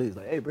out of the blue. He's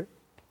like, hey, bro,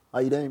 how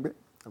you doing, bro?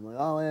 I'm like,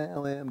 oh yeah,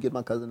 I'm getting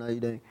my cousin. How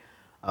you doing?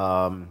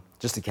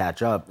 just to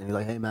catch up. And he's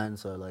like, hey man,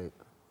 so like,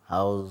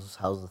 how's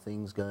the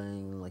things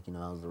going? Like,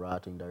 how's the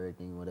writing,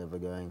 directing, whatever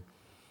going?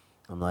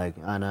 I'm like,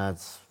 I know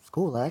it's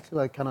cool. I actually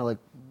like kind of like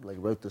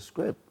wrote the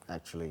script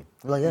actually.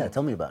 He's like, yeah,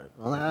 tell me about it.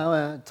 I'm like, oh,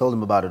 I told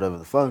him about it over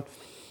the phone.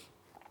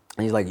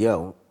 And he's like,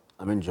 yo,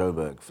 I'm in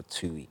Joburg for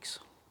 2 weeks.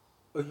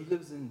 Oh, he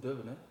lives in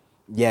Durban, eh?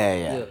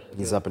 Yeah.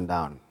 He's okay. up and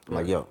down. I'm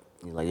like, yo.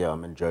 He's like, yo,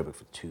 I'm in Joburg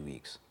for 2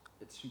 weeks.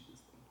 It's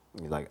cheapest.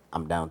 He's like,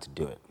 I'm down to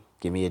do it.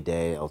 Give me a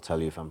day. I'll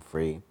tell you if I'm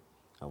free.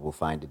 We'll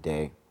find a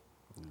day.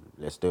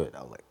 Let's do it.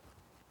 I was like,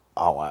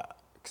 oh, wow.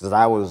 Because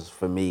that was,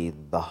 for me,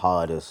 the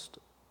hardest.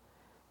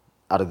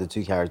 Out of the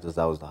 2 characters,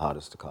 that was the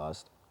hardest to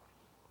cast.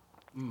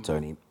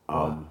 Tony.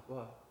 Why?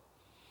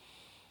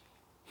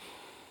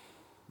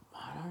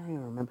 I don't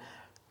even remember.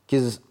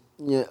 Because,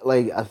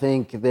 I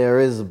think there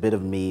is a bit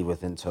of me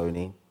within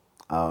Tony.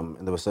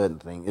 And there were certain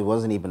things. It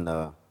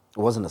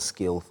wasn't a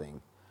skill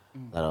thing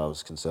that I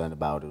was concerned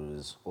about. It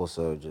was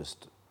also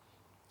just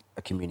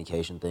a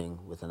communication thing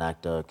with an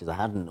actor. Because I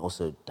hadn't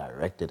also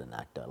directed an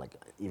actor. Like,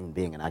 even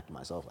being an actor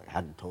myself, like, I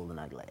hadn't told an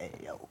actor, like, hey,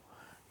 yo,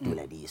 do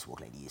like this,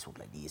 walk like this, walk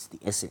like this. The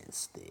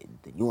essence,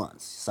 the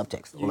nuance,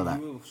 subtext, all of that.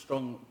 You were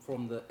strong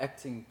from the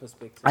acting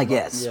perspective. I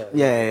guess.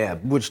 Yeah.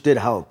 Which did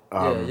help.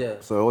 Yeah.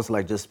 So it was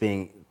like just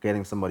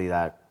getting somebody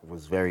that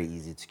was very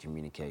easy to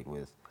communicate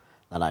with,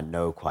 that I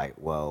know quite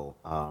well,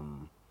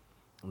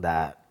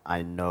 that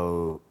I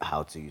know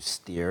how to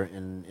steer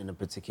in a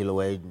particular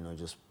way,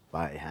 just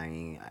by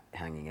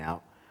hanging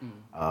out.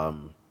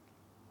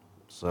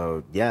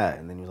 So yeah,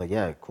 and then he was like,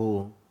 yeah,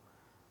 cool,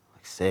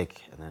 like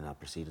sick, and then I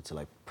proceeded to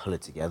like pull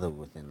it together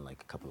within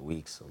like a couple of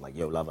weeks. So like,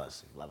 yo, love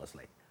us,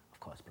 like, of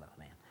course, blah,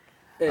 man.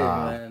 Hey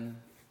man,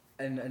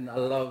 and I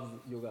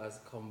love your guys'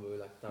 combo,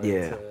 like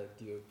director,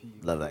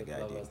 DOP. Love that guy,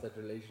 love dude. us. That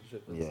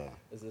relationship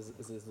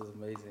is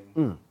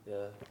amazing.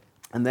 Yeah.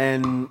 And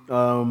then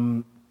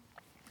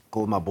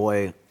called my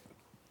boy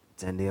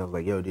Tandy. I was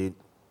like, yo, dude,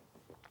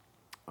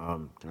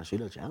 can I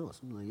shoot at your house?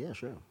 I'm like, yeah,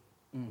 sure.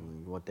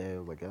 What day? I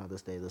was like,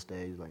 this day.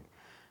 He's like,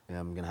 yeah,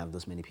 I'm gonna have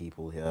this many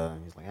people here.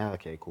 And he's like,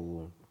 okay,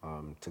 cool.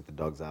 Took the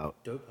dogs out.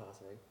 Dope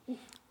house, eh?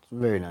 It's a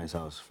very nice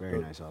house. Very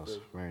nice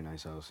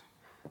house.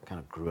 Kind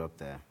of grew up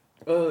there.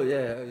 Oh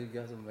yeah, you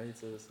guys are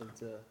mates or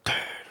something. Dude,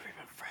 we've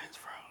been friends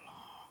for a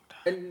long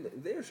time.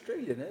 And they're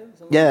Australian, eh?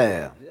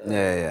 Yeah.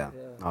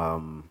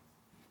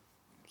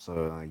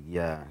 So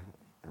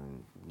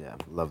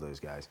love those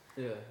guys.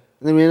 Yeah.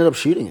 And then we ended up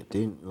shooting it,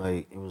 dude.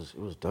 Like it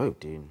was dope,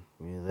 dude.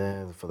 We were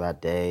there for that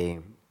day,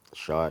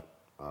 shot.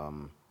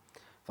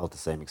 Felt the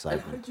same And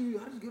excitement. how did you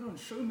get on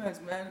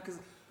Showmax, man? Because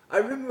I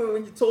remember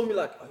when you told me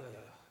like, oh yeah,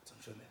 it's on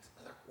Showmax.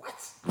 I was like,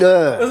 what?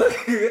 Yeah.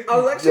 I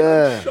was actually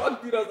like,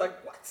 shocked, dude. I was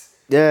like, what?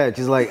 Yeah,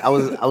 because like I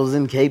was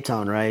in Cape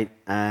Town, right?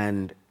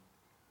 And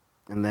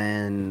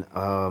then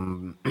I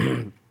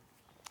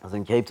was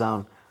in Cape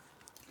Town,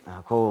 and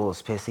I called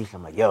Spacey.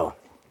 I'm like, yo,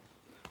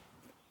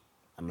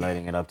 I'm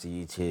loading it up to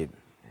YouTube.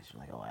 And she's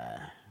like, oh,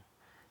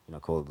 I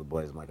called the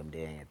boys. I'm like, I'm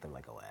doing it. They're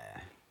like, oh,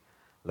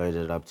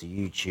 loaded it up to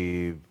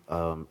YouTube.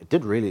 It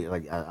did really,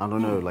 like, I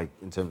don't know, like,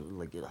 in terms of,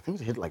 like, I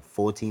think it hit like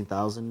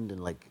 14,000 in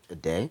like a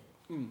day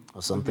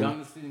or something.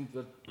 Behind the scenes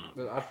that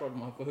I shot on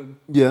my phone.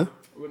 Yeah.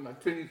 We're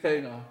like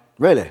 20K now.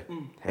 Really?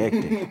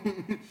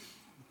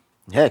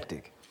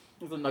 Hectic.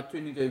 It's on like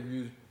 20K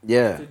views.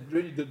 Yeah. So it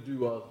really did do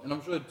well. And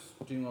I'm sure it's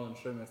doing well on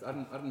Showmax. I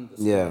didn't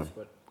Yeah. this,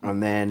 but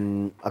And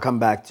then I come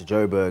back to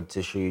Joburg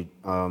to shoot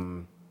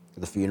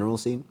the funeral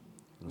scene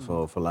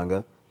for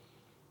Langa.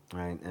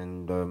 Right.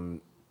 And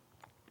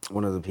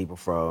one of the people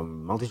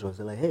from Multi-Choice,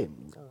 they're like, hey,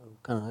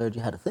 kind of heard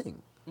you had a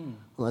thing. I'm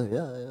like,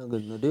 yeah, I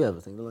do have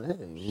a thing. They're like,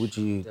 hey, would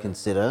you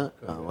consider?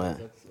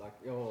 that's like,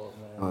 oh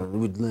man.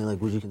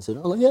 Would you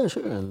consider? I'm like, yeah,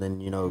 sure. And then,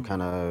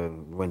 kind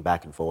of went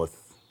back and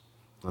forth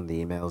on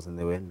the emails, and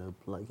they were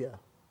like, yeah,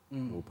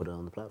 we'll put it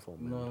on the platform.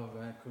 No,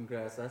 man,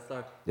 congrats. That's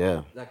like,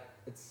 like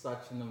it's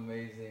such an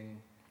amazing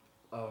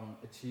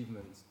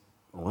achievement.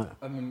 Oh, wow.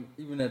 I mean,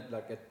 even at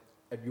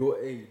your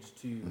age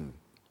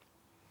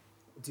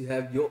to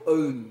have your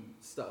own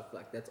stuff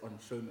like that's on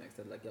Showmax,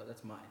 that like, yo,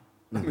 that's mine.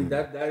 I mean,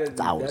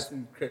 that's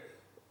incredible.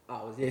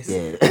 Ours, yes.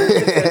 Yeah.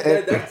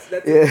 that's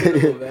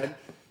incredible, man.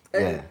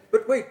 And,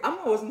 But wait,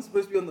 Amma wasn't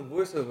supposed to be on the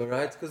voiceover,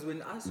 right? Because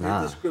when I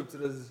read the script,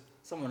 it was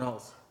someone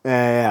else.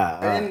 Yeah.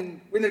 And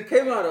then when it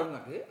came out, I'm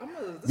like, hey,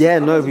 Amma.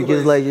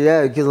 Because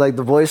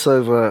the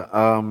voiceover,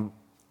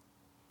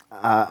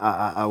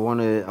 I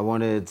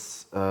wanted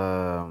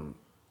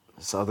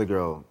this other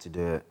girl to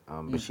do it,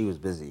 but she was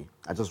busy.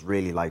 I just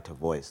really liked her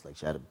voice. Like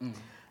she had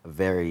a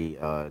very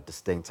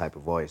distinct type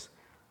of voice.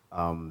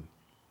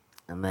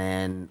 And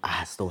then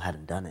I still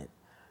hadn't done it,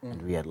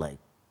 and we had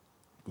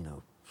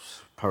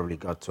probably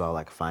got to our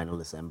like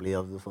final assembly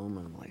of the film,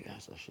 and I'm like,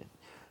 that's that shit,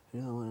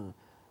 and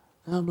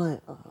I'm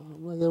like,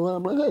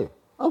 hey,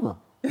 Amma,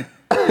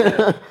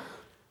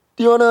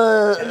 do you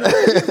wanna? And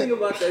the thing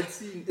about that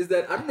scene is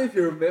that I don't know if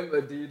you remember,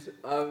 dude,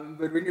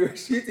 but when you were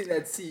shooting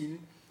that scene,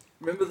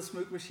 remember the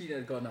smoke machine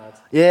had gone out?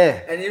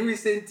 Yeah. And then we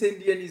sent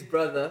Tindy and his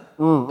brother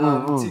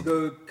to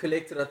go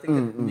collect it. I think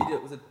at Media,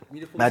 was it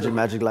Media Full Circle?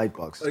 Magic light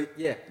box. Oh,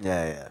 yeah.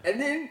 Yeah. And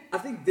then I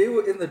think they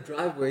were in the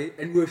driveway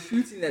and we were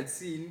shooting that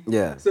scene.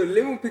 Yeah. So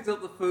Lemon picked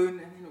up the phone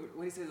and then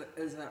what he said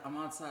is that I'm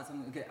outside. So I'm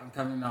like, okay, I'm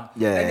coming now.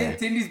 Yeah. And then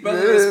Tindy's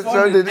brother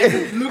responded and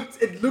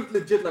it looked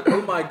legit like,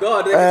 oh my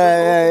god. And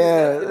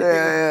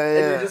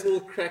Yeah. And we just all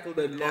crackled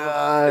and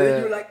laughed. And then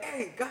you were like,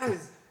 hey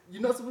guys,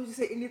 you're not supposed to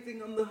say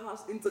anything on the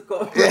house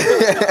intercom.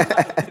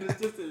 It was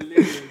just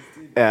hilarious.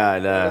 Dude. Yeah, I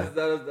know.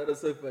 That was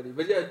so funny.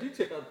 But yeah, do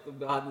check out the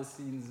behind the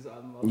scenes.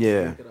 I'll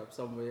link it up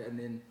somewhere, and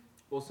then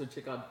also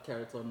check out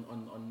Carrot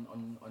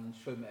on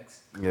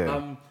Showmax.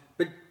 Yeah.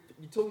 But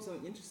you told me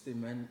something interesting,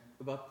 man.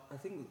 About I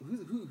think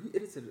who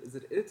edited it? Is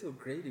it editor or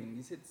grading?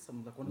 You said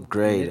some like one of the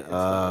Grade.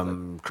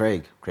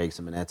 Netflix, Craig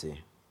Simonetti.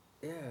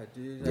 Yeah,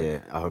 dude. Yeah,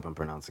 I hope I'm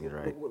pronouncing it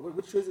right.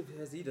 What shows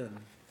has he done?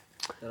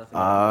 That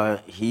I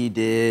think He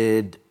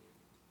did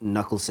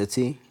Knuckle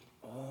City.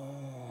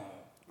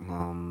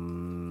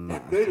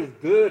 that grade was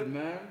good,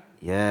 man.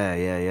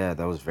 Yeah.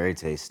 That was very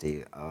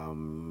tasty.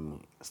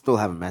 Still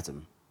haven't met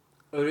him.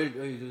 Oh really?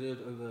 Oh, you did it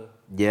over.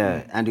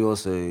 Yeah, and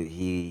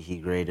he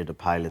graded a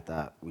pilot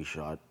that we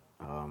shot,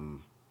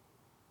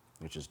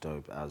 which is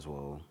dope as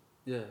well.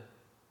 Yeah.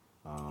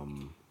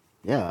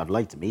 Yeah, I'd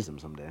like to meet him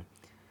someday.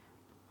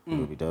 It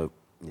would be dope.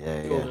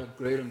 Yeah. That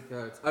great on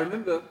Carrots. I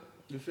remember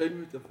you showed me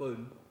with the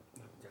phone.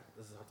 Like, yeah,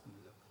 this is how it's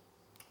gonna look.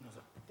 And I was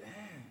like,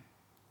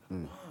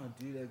 damn. Wow,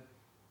 dude. Like,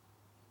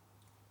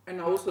 and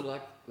I also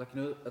like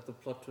you know, at the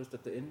plot twist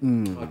at the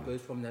end, how it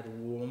goes from that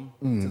warm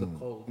to the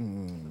cold.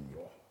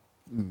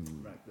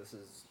 Like, this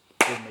is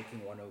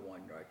filmmaking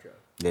 101 right here.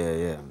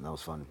 Yeah, that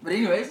was fun. But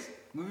anyways,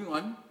 moving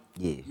on.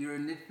 Yeah. You're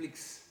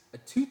a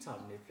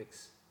two-time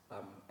Netflix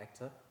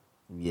actor.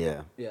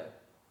 Yeah. Yeah.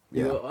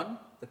 Yeah. You were on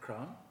The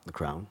Crown. The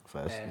Crown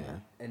first,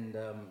 And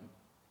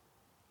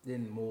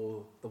then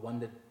more the one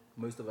that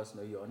most of us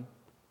know you on,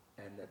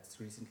 and that's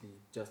recently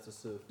Justice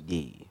Served.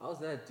 Yeah. How's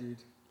that,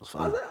 dude? was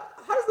fun.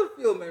 How does it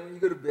feel, man, when you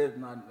go to bed at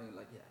night and you're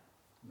like, yeah,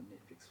 I'm a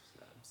Netflix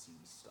series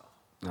stuff?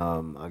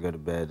 I go to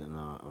bed and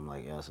I'm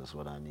like, yes, that's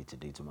what I need to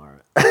do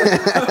tomorrow. How's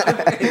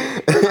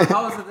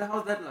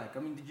that like? I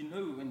mean, did you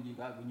know when you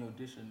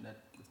auditioned that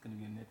it's going to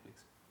be on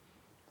Netflix?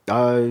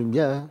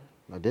 Yeah,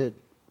 I did.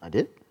 I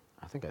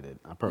think I did.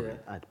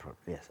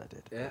 Yes, I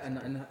did. Yeah,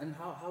 and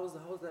how was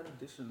that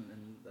audition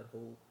and that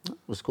whole? It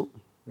was cool.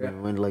 Yeah.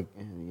 Went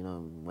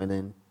went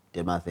in,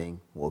 did my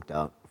thing, walked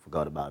out,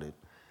 forgot about it,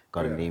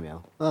 got an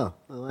email. Oh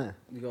yeah.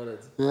 You got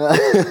it. Yeah.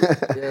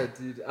 Yeah,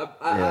 dude.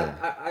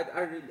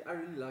 I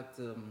really liked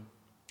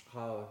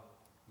how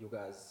you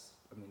guys.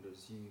 I mean, there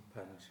was you,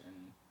 Punch,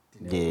 and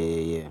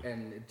Dinero. Yeah.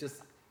 And it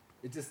just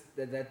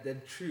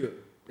that trio.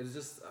 I was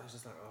just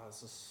like, oh,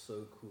 this is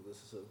so cool. This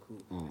is so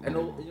cool. And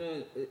all,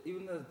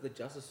 even the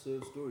Justice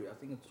Served story, I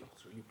think it's a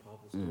really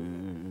powerful story.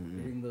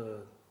 Getting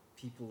the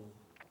people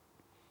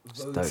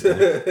vote.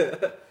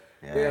 Dope,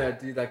 yeah,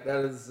 dude, like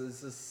that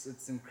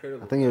it's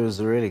incredible. I think when I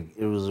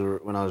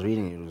was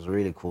reading it was a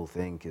really cool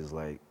thing because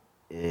like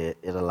it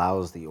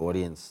allows the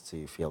audience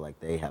to feel like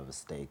they have a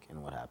stake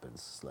in what happens.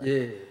 It's like,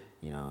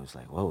 it's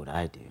like, what would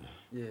I do?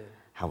 Yeah.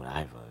 How would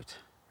I vote?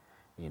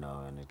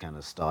 And it kind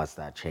of starts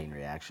that chain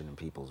reaction in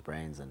people's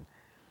brains. And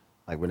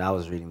like when I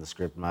was reading the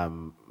script, my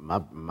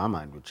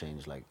mind would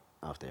change like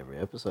after every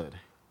episode.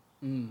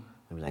 I'd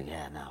be like,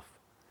 yeah, now,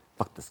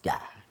 fuck this guy.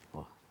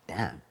 Or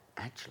damn,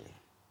 actually.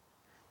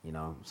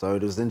 So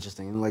it was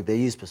interesting. And like they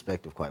use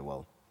perspective quite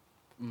well,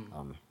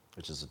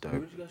 which is a dope.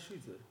 Where did you guys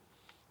shoot it?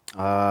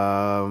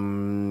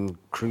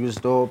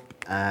 Krugersdorp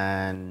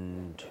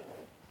and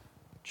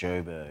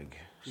Joburg.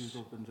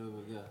 Krugersdorp and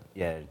Joburg,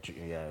 yeah.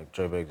 Yeah,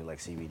 Joburg like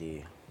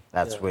CBD.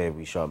 That's where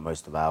we shot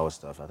most of our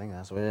stuff. I think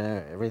that's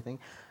where everything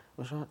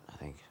was shot. I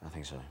think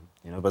so.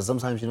 But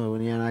sometimes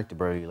when you're an actor,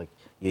 bro, you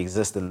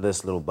exist in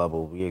this little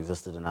bubble. We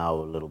existed in our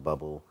little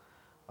bubble.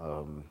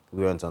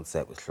 We weren't on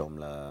set with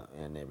Shomla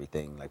and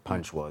everything like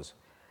Punch was.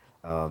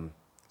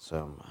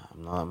 So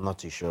I'm not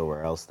too sure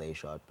where else they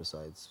shot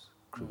besides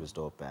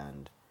Krugersdorp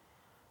and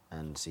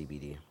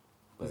CBD.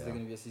 But, is there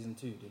going to be a season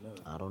 2? Do you know?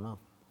 I don't know.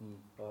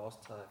 I'll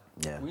ask Ty.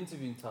 Yeah. We're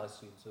interviewing Ty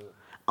soon, so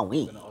I'm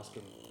going to ask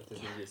him if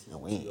there's going to be a season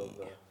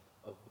 2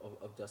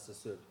 of Justice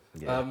Served.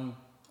 Yeah.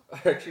 I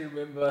actually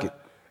remember.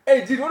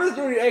 Hey, dude, what was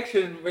your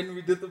reaction when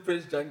we did the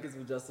press junkets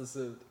for Justice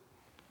Served?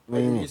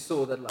 When you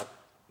saw that, like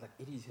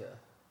Eddie's here.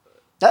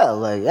 Yeah, I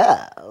was like,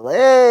 yeah,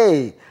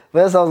 hey.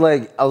 First, I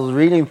was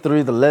reading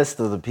through the list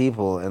of the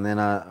people, and then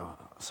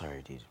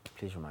sorry, dude,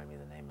 please remind me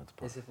the name of the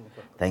podcast. SA Film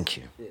Chronicles. Thank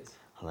you. Yes.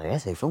 I was like,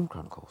 SA Film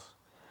Chronicles.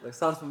 Like,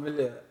 sounds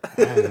familiar.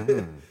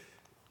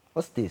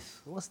 What's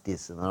this?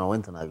 And then I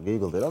went and I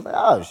Googled it. I was like,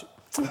 oh, shit.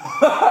 I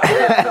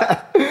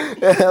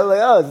was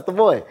like, oh, it's the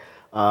boy.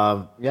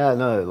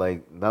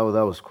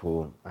 That was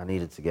cool. I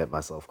needed to get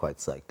myself quite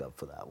psyched up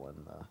for that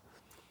one.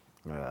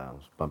 I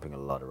was bumping a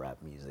lot of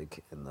rap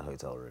music in the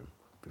hotel room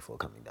before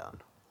coming down.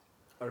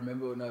 I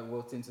remember when I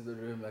walked into the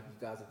room, like, you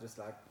guys are just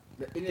like,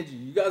 the energy.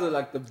 You guys are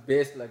like the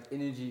best, like,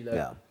 energy. Like,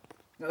 Yeah.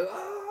 And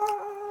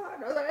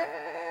I was like,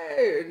 hey!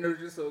 hey, and it was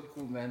just so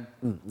cool, man.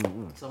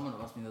 Someone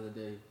asked me the other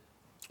day,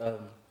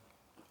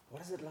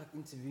 what is it like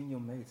interviewing your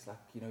mates? Like,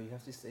 you know, you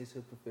have to stay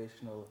so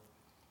professional.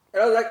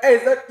 And I was like, hey,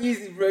 it's not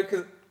easy, bro,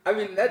 because, I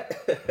mean, that,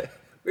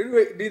 when we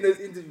were doing those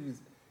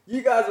interviews,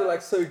 you guys were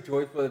like so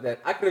joyful that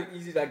I could have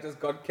easily like just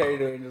got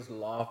carried away and just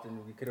laughed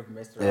and we could have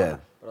messed around. Yeah.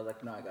 But I was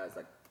like, nah, guys,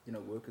 like, you know,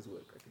 work is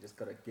work. Like, you just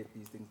gotta get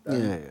these things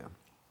done. Yeah.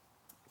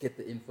 Get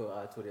the info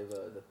out,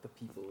 whatever that the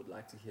people would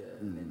like to hear,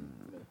 and then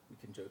you know we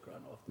can joke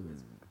around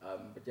afterwards.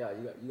 But yeah,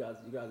 you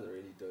guys are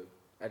really dope,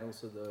 and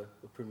also the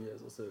premiere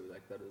is also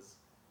like that is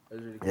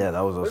really cool. Yeah,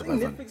 that was also I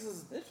think fun.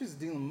 Netflix is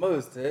doing the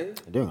most, eh?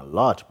 They're doing a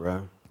lot,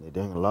 bro. They're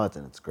doing a lot,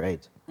 and it's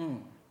great. They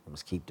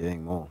must keep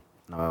doing more.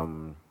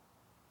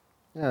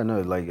 Yeah, no,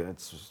 like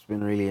it's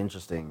been really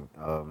interesting.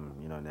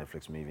 You know,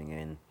 Netflix moving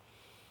in.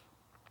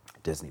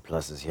 Disney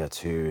Plus is here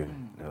too.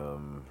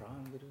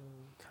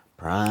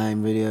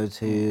 Prime Video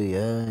too.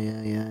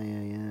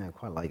 Yeah. I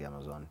quite like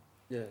Amazon.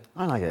 Yeah.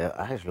 I like it.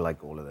 I actually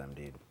like all of them,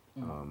 dude.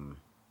 I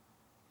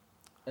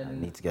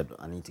And need to get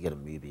a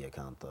Mubi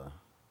account though.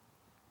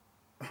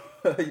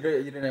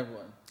 you don't have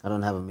one. I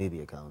don't have a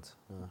Mubi account.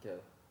 Okay.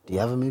 Do you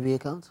have a Mubi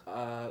account?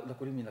 Like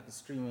what do you mean, like a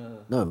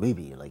streamer? No,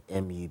 Mubi, like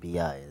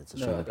MUBI. It's a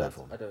No, streaming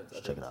platform. I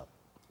don't. Check it out.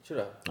 Should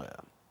I? Oh, yeah.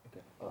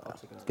 Okay, I'll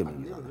check it out. good I've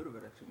movies never on heard there.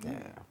 of it actually.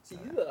 Yeah. See,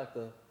 these are like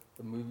the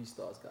movie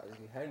stars, guys.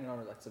 You're hanging around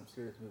with like some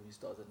serious movie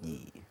stars.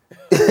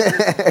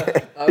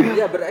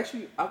 Yeah, but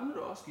actually, I wanted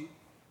to ask you,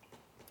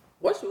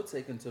 what's your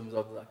take in terms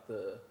of like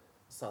the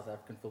South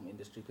African film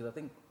industry? Because I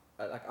think,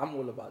 like, I'm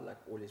all about like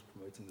always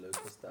promoting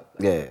local stuff,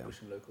 like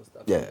pushing local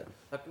stuff. Yeah.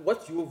 Like,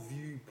 what's your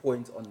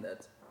viewpoint on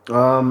that?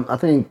 I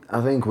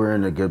think we're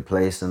in a good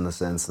place in the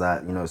sense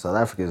that, you know, South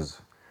Africa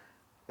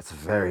it's a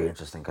very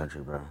interesting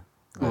country, bro.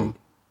 Like,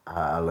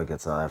 I look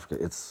at South Africa,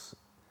 it's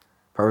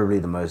probably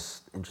the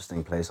most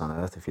interesting place on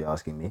earth, if you're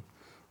asking me.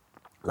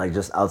 Like,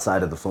 just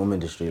outside of the film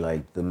industry,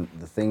 like the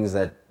things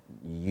that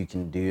you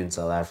can do in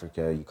South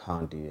Africa, you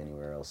can't do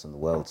anywhere else in the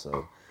world.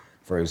 So,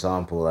 for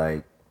example,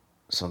 like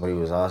somebody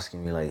was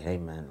asking me, like, hey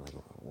man, like,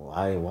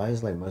 why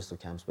is like most of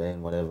Camps Bay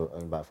and whatever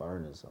owned by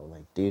foreigners? I was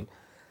like, dude,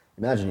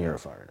 imagine you're a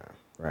foreigner,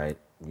 right?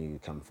 You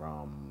come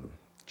from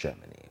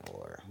Germany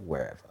or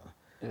wherever,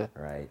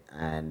 right?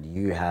 And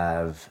you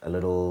have a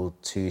little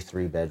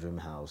 2-3 bedroom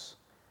house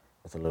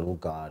with a little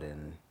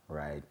garden,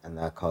 right? And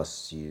that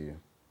costs you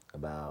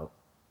about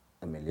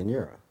 €1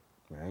 million,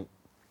 right?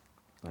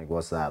 Like,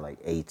 what's that? Like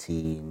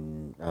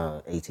 18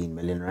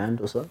 million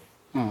rand or so,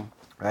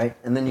 right?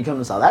 And then you come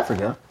to South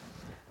Africa,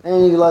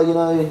 and you're like, you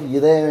know,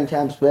 you're there in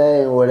Camps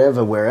Bay or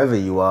whatever, wherever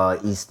you are,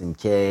 Eastern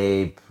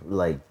Cape,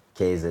 like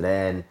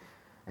KZN,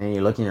 and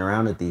you're looking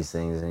around at these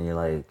things, and you're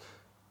like,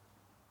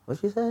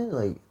 what'd you say?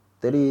 Like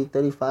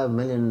 35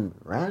 million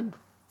rand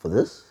for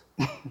this?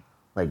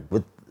 Like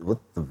with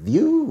the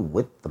view,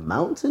 with the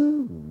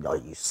mountain? Are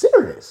you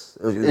serious?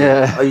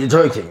 Yeah. Are you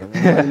joking?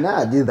 Like,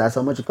 nah, dude, that's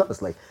how much it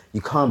costs. Like,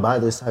 you can't buy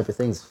those type of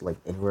things like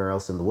anywhere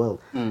else in the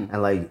world.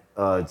 And like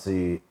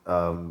to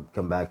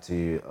come back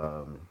to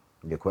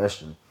your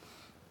question,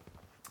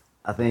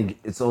 I think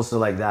it's also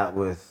like that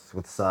with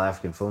the South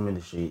African film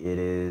industry.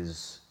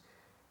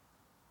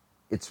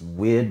 It's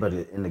weird, but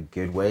in a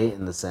good way,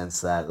 in the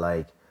sense that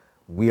like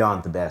we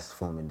aren't the best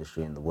film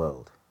industry in the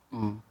world,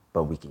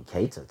 but we can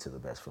cater to the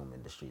best film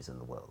industries in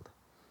the world.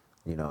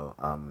 You know,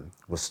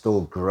 we're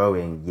still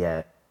growing,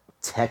 yet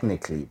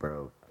technically,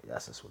 bro,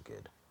 yes, we're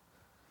good.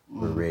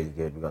 We're really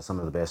good. We got some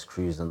of the best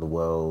crews in the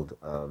world,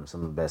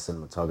 some of the best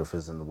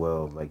cinematographers in the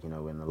world. Like, you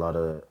know, when a lot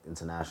of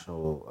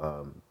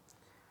international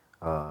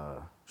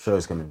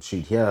shows come and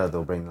shoot here,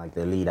 they'll bring like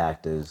their lead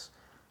actors,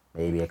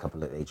 maybe a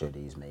couple of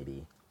HODs,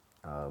 maybe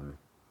a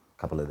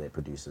couple of their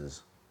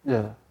producers,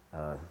 their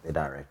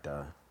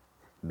director,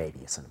 maybe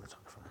a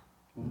cinematographer,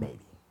 maybe,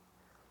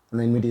 and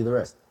then we do the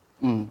rest.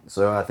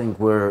 So I think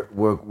we're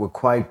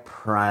quite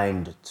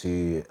primed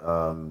to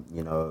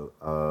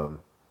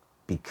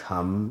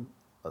become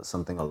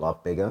something a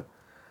lot bigger,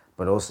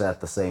 but also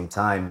at the same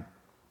time,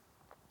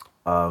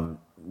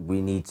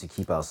 we need to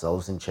keep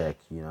ourselves in check.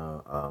 You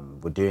know,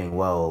 we're doing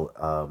well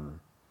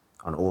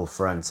on all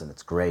fronts, and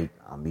it's great.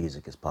 Our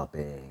music is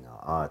popping,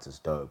 our art is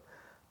dope,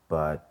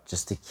 but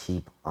just to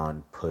keep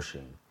on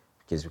pushing,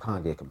 because we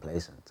can't get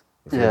complacent.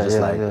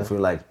 If we're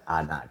like,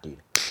 nah,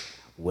 dude,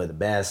 we're the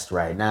best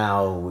right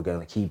now, we're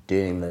gonna keep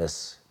doing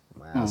this,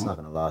 man, it's not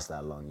gonna last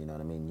that long. You know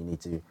what I mean? You need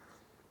to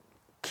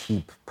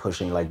keep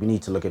pushing. Like, we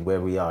need to look at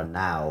where we are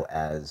now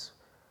as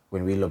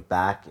when we look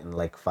back in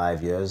like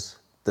 5 years,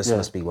 this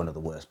must be one of the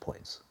worst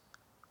points.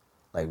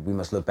 Like, we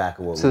must look back at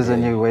what we did. So the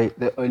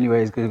only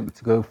way is to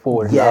go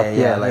forward. You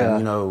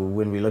know,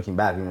 when we're looking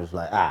back, we're just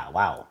like,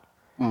 wow,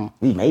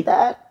 we made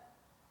that?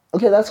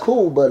 Okay, that's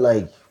cool, but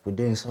like, we're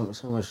doing so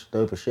much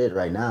doper shit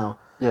right now.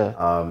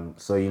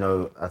 So, you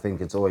know, I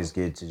think it's always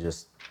good to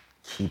just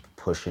keep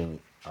pushing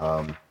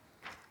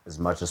as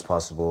much as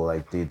possible.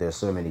 Like, dude, there's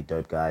so many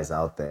dope guys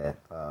out there.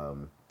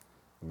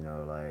 You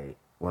know, like,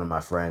 one of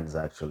my friends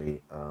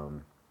actually,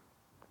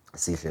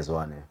 Sihle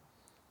Zwane,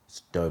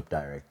 dope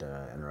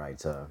director and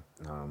writer.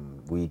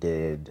 We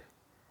did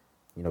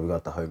you know, we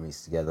got the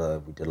homies together.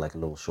 We did like a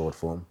little short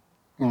form.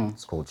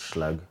 It's called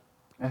Slug.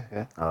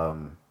 Okay.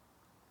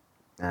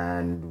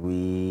 And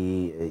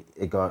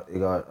it got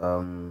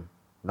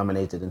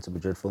nominated into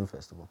Madrid Film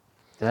Festival.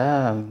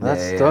 Damn,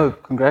 that's Yeah.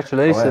 dope.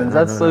 Congratulations. Oh, yeah,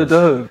 That's so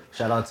dope.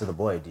 Shout out to the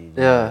boy, dude.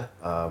 Yeah.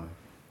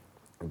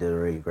 He did a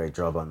really great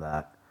job on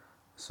that.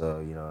 So,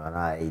 you know, and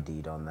I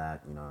AD'd on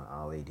that. You know,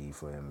 I'll AD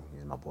for him.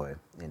 He's my boy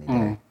any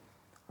day.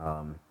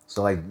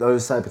 So, like,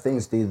 those type of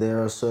things, dude,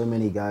 there are so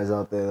many guys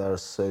out there that are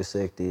so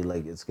sick, dude.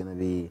 Like, it's going to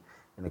be,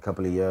 in a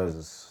couple of years,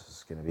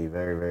 it's going to be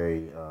very,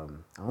 very, I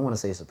don't want to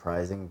say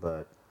surprising,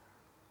 but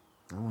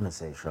I don't want to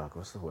say shock.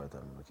 What's the word that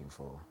I'm looking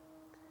for?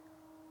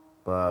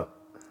 But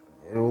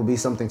it will be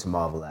something to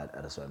marvel at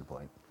a certain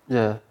point.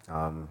 Yeah.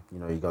 You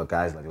know, you got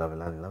guys like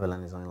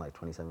Loverland is only like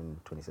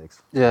 27,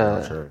 26. Yeah. I'm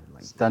not sure.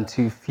 Like, It's done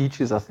 2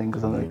 features, I think, or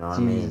something. you know what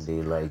I mean,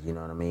 dude? Like, you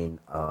know what I mean?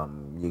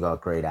 You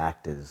got great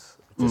actors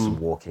just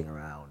walking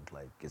around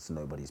like it's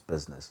nobody's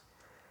business.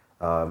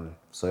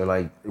 So,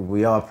 like,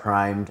 we are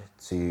primed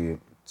to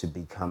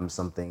become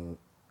something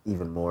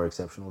even more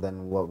exceptional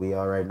than what we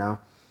are right now.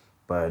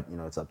 But, you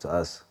know, it's up to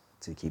us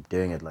to keep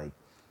doing it. Like,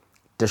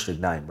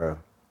 District 9, bro.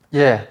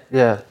 Yeah,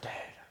 yeah.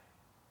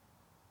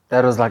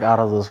 That was like out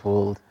of this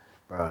world.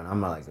 Bro, and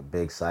I'm like a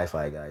big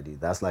sci-fi guy,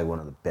 dude. That's like one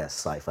of the best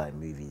sci-fi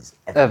movies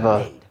ever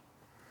made.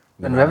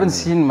 You And know we what I haven't mean?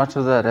 seen much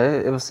of that,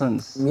 ever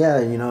since. Yeah,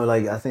 you know,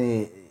 like, I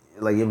think,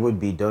 like, it would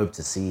be dope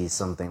to see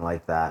something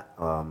like that.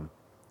 Or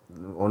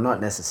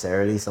not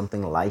necessarily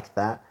something like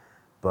that,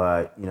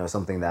 but, you know,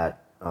 something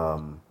that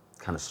kind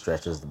of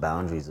stretches the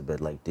boundaries a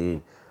bit. Like,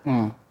 dude,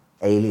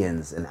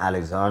 aliens in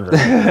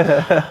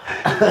Alexandria.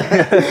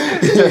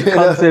 The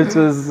concept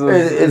was... You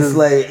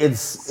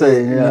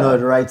know,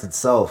 it writes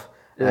itself.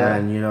 Yeah.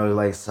 And, you know,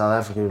 like, South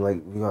Africa,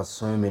 like, we got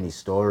so many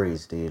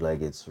stories, dude.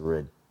 Like, it's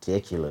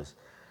ridiculous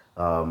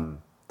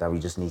that we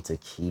just need to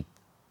keep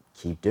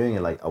doing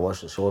it. Like, I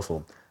watched a short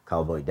film,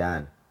 Cowboy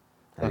Dan.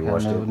 Have you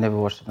watched it? Never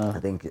watched it, no. I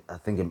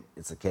think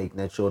it's a Cake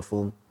Net short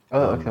film.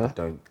 Oh, okay.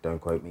 Don't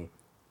quote me.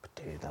 But,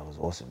 dude, that was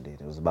awesome,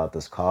 dude. It was about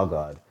this car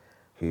guard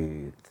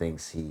who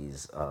thinks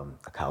he's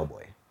a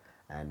cowboy.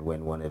 And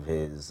when one of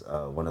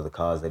the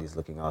cars that he's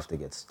looking after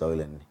gets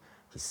stolen,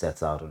 he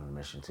sets out on a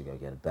mission to go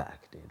get it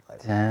back, dude.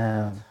 Like,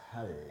 Damn. it's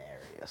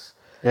hilarious.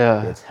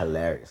 Yeah. It's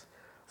hilarious.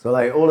 So,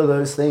 like, all of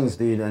those things,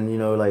 dude, and, you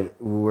know, like,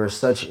 we're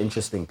such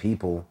interesting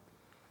people,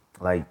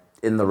 like,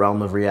 in the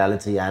realm of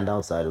reality and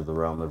outside of the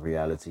realm of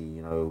reality.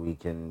 You know, we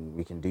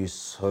can do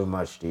so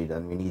much, dude,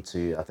 and we need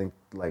to, I think,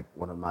 like,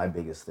 one of my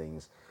biggest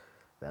things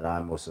that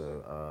I'm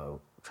also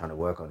trying to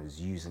work on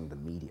is using the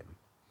medium.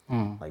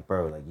 Like,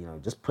 bro, like, you know,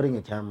 just putting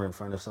a camera in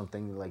front of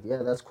something, like,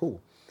 yeah, that's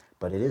cool.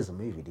 But it is a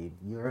movie, dude.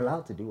 You're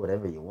allowed to do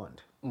whatever you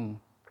want. You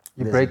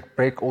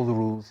break all the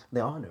rules.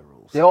 There are no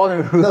rules. There are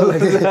no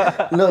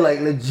rules. No, like,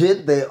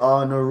 legit, there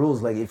are no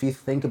rules. Like, if you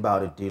think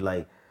about it, dude,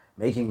 like,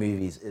 making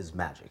movies is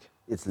magic.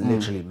 It's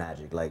literally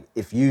magic. Like,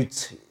 if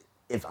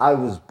I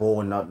was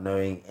born not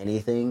knowing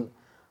anything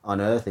on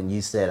Earth and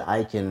you said,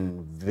 I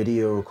can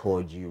video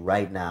record you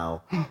right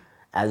now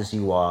as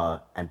you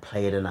are and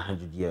play it in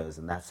 100 years,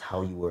 and that's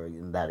how you were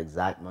in that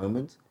exact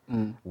moment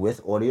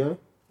with audio,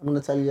 I'm going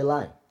to tell you a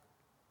lie.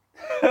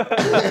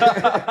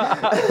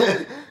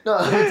 No,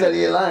 I'm going to tell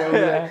you a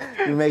lie.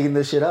 You're making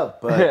this shit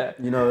up. But,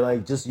 you know,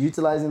 like, just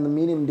utilizing the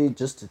medium, dude,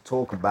 just to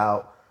talk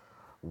about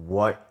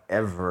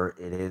whatever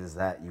it is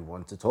that you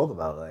want to talk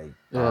about. Like,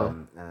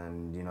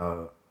 and, you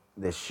know,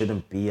 there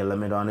shouldn't be a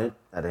limit on it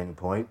at any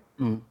point.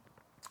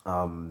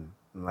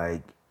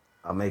 Like,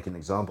 I'll make an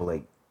example.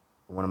 Like,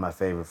 one of my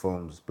favorite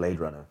films, Blade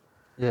Runner.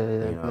 Yeah.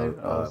 You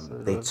know,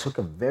 they took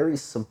a very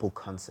simple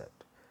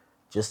concept,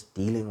 just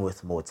dealing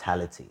with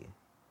mortality,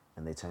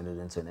 and they turned it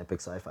into an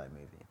epic sci-fi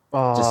movie.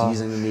 Just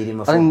using the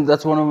medium of I film. think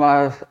that's one of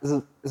my...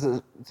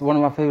 It's one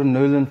of my favorite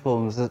Nolan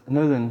films.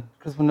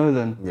 Christopher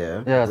Nolan.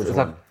 Yeah? Yeah, Which it's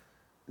one? like...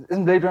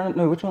 Isn't Blade Runner?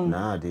 No, which one?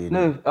 Nah, dude.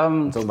 No,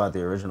 I'm talking about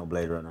the original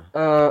Blade Runner.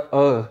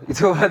 you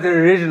talking about the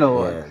original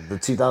one? Yeah, the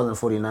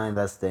 2049,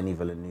 that's Denis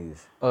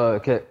Villeneuve. Oh,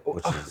 okay.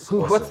 Which is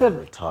What's that?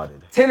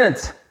 retarded.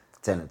 Tenet.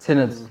 Tenet.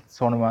 It's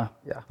one of my...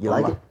 Yeah. You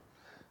one like of it?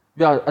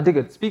 Yeah, I dig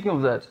it. Speaking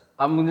of that,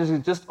 I'm going to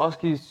just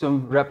ask you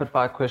some rapid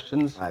fire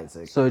questions. Alright,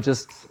 sick. So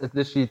just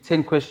literally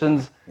 10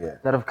 questions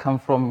that have come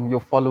from your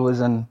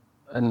followers and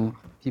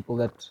people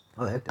that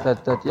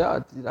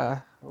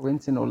I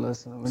went in all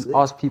this and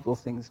asked people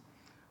things.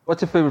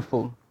 What's your favorite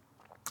film?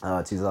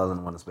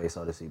 2001: A Space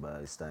Odyssey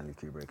by Stanley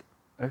Kubrick.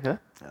 Okay.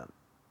 Yeah.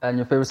 And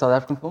your favorite South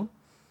African film?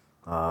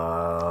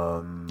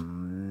 I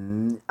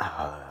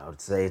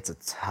would say it's a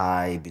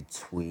tie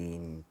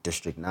between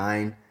District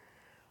 9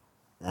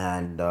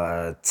 and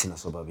Tina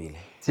Sobabili.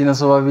 Tina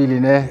Sobabili,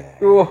 ne?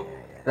 Yeah.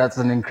 That's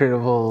an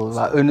incredible,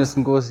 like, Ernest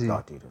Ngozi.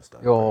 God, dude, it was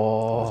dope. Yo. It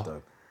was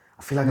dope.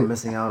 I feel like I'm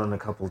missing out on a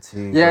couple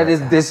too. Yeah,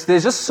 there's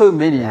just so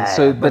many.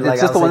 But like,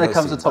 it's just I'll the one say that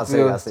comes to those top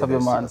two. of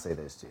your mind. I'll say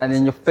those two. And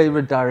then your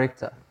favorite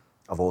director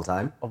Of all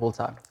time? of all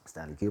time.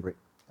 Stanley Kubrick.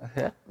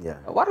 Okay. Yeah.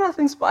 Why do I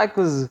think Spike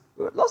was...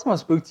 Last time I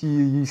spoke to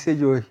you, you said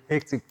you were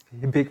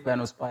a big fan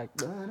of Spike.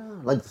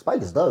 No. Like,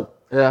 Spike is dope.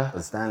 Yeah.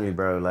 But Stanley,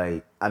 bro,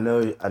 like, I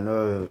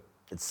know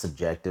it's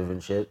subjective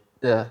and shit.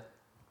 Yeah.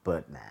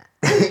 But nah,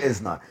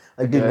 it's not.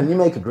 Like, dude, when you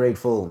make a great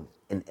film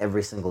in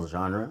every single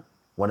genre,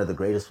 one of the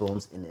greatest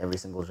films in every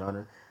single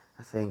genre,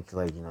 I think,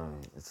 like, you know,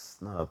 it's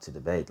not up to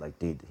debate. Like,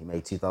 dude, he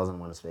made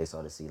 2001: A Space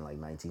Odyssey in, like,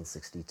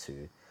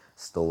 1962.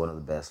 Still one of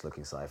the best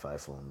looking sci-fi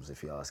films,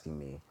 if you're asking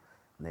me.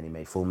 And then he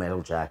made Full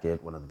Metal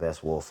Jacket, one of the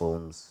best war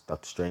films.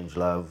 Doctor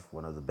Strangelove,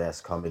 one of the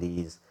best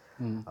comedies.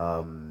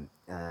 And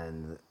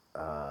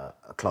A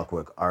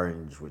Clockwork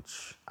Orange,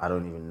 which I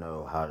don't even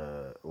know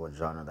what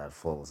genre that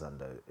falls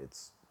under.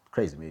 It's a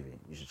crazy movie.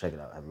 You should check it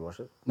out. Have you watched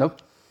it?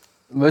 Nope.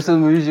 Most of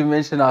the movies you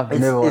mentioned, I've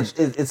never watched.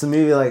 It's a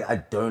movie like I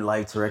don't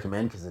like to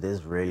recommend because it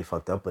is really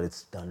fucked up, but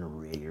it's done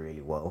really,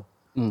 really well.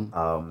 You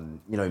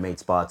know, he made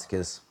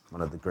Spartacus,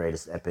 one of the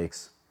greatest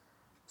epics.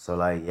 So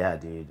like, yeah,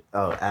 dude.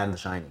 Oh, and The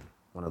Shining,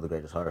 one of the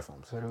greatest horror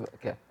films.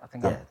 Okay, I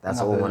think. Yeah,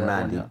 that's all one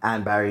man, dude.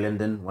 And Barry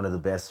Lyndon, one of the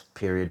best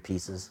period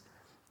pieces.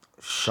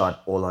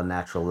 Shot all on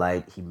natural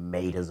light. He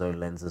made his own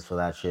lenses for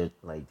that shit.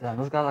 Like, damn,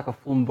 this guy's like a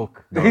film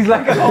book. He's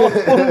like a whole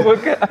film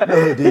book.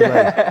 no, dude,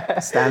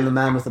 like Stan the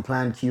Man with the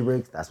Plan,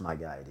 Kubrick. That's my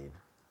guy, dude.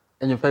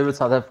 And your favorite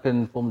South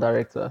African film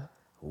director?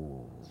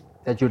 Ooh.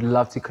 That you'd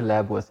love to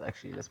collab with,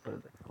 actually. Let's put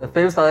it there. The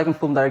favorite South African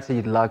film director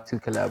you'd like to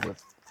collab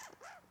with?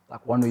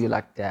 Like one where you're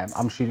like, damn,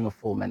 I'm shooting a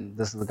film and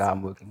this is the guy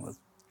I'm working with.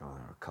 Oh,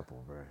 there are a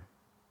couple, bro.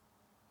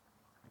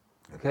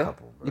 Okay.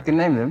 You can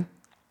name them.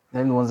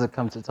 Name the ones that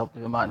come to the top of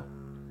your mind.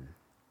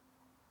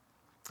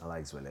 I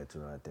like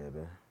Lootere right there,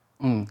 bro.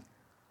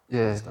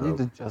 Yeah, he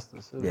did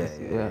justice.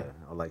 Yeah.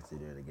 I'd like to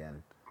do it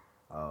again.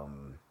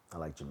 I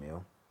like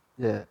Jamil.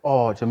 Yeah.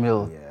 Oh,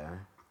 Jamil. Yeah.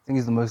 I think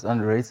he's the most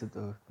underrated,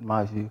 though, in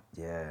my view.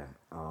 Yeah.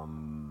 I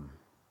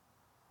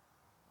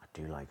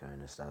do like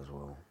Ernest as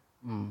well.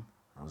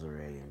 That was a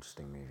really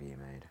interesting movie he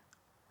made.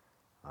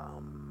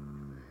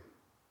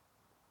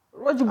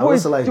 What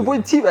your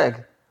boy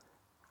T-Bag?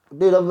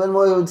 Dude, I've been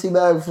working with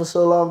T-Bag for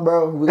so long,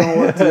 bro. We're going to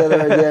work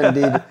together again,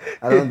 dude.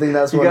 I don't think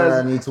that's one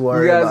that I need to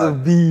worry about. You guys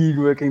have been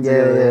working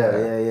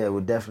together. Yeah. We're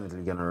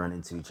definitely going to run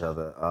into each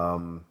other.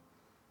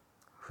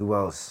 Who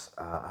else?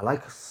 I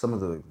like some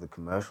of the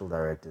commercial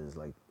directors,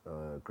 like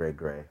Greg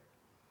Gray.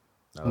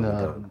 Don't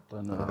know.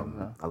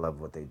 I love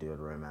what they do at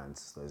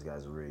Romance. Those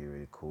guys are really,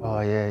 really cool.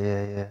 Oh,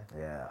 yeah.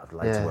 Yeah, I'd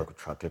like to work with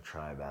Trucker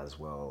Tribe as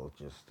well,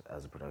 just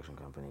as a production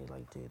company.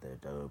 Like, dude, they're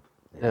dope.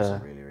 They do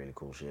some really, really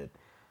cool shit.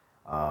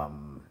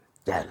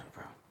 Yeah, no,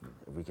 bro.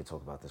 We could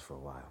talk about this for a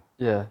while.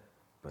 Yeah.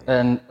 But,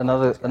 and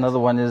another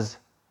one is,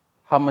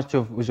 how much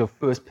was your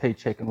first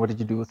paycheck and what did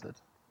you do with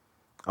it?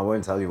 I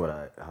won't tell you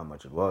how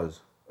much it was.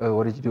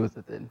 What did you do with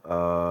it then?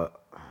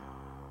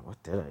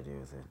 What did I do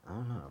with it? I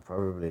don't know.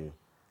 Probably.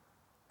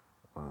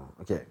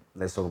 Okay,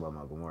 let's talk about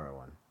my Gomora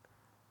one.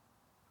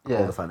 I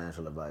called a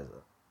financial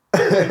advisor.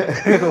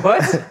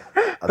 What?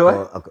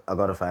 I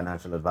got a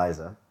financial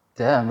advisor.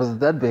 Damn, was it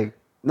that big?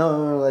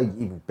 No,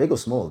 like big or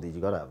small, dude, you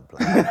gotta have a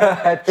plan.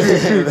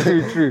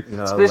 True. You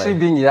know, especially like,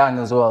 being young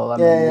as well. I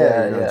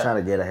mean, trying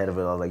to get ahead of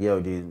it. I was like, yo,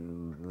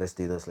 dude, let's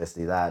do this, let's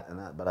do that, and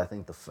that. But I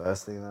think the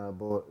first thing that I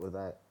bought with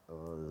that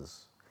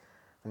was,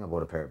 I think I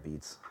bought a pair of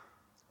Beats.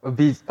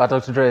 Beats by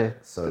Dr. Dre.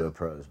 Soda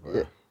Pros,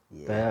 bro.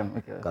 Yeah. Damn.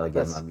 Okay. Gotta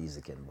get my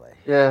music in, boy.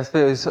 Yeah.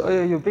 So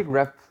you're a big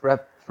rap fan.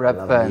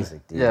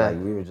 Music, dude. Yeah.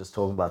 Like, we were just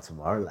talking about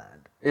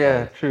Tomorrowland. Yeah.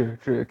 Like, true.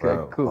 Okay.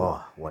 Bro, cool.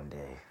 Oh, one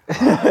day.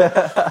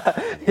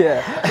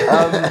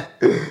 Yeah.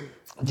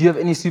 Do you have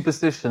any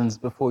superstitions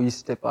before you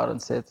step out on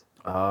set?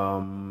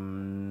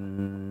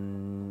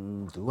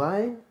 Do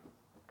I?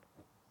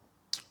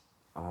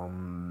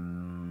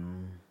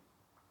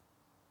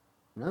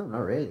 No,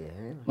 not really.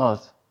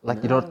 Not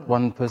like you're not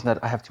one person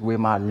that I have to wear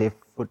my left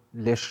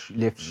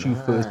shoe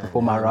first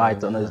before my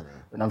right on it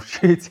when I'm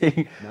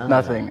shooting.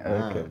 Nothing.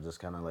 Okay. Just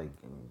kind of like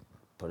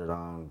put it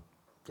on,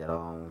 get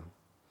on.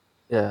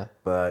 Yeah.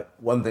 But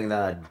one thing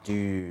that I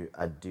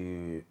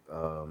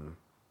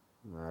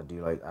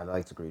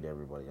like to greet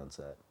everybody on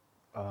set.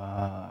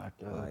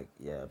 Like,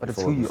 yeah. But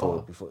it's who you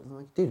are.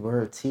 Like, dude,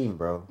 we're a team,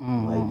 bro.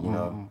 Like, you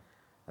know,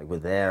 like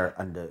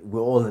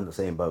we're all in the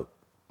same boat.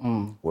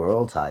 We're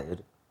all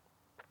tired.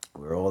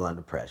 We're all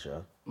under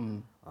pressure.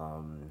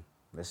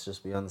 Let's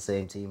just be on the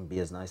same team, be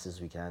as nice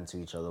as we can to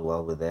each other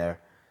while we're there.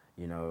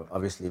 You know,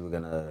 obviously we're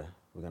gonna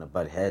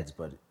butt heads,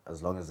 but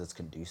as long as it's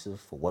conducive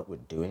for what we're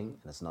doing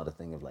and it's not a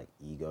thing of like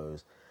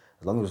egos,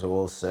 as long as we're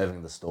all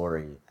serving the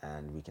story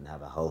and we can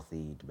have a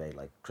healthy debate,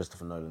 like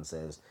Christopher Nolan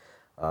says,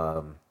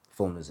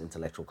 film is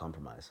intellectual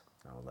compromise.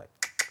 And I was like,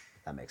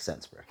 that makes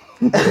sense, bro.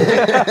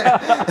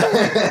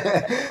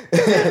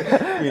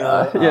 You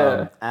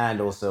know,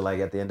 and also like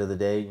at the end of the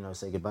day, you know,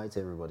 say goodbye to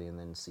everybody and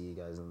then see you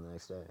guys on the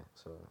next day.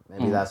 So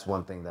maybe that's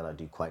one thing that I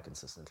do quite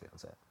consistently on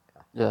set.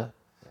 Yeah.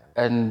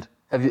 And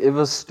have you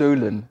ever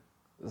stolen?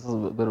 This is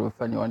a bit of a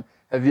funny one.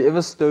 Have you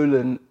ever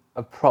stolen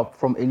a prop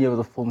from any of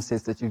the film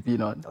sets that you've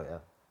been on? Oh yeah.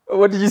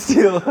 What did you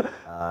steal?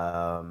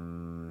 I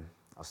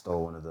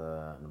stole one of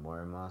the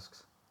Gomora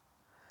masks,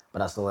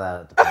 but I stole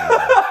that at the premiere.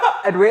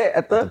 At where?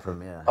 At the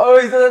premiere. Oh,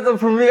 is that at the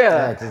premiere?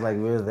 Yeah, because like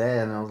we were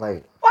there and I was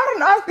like, why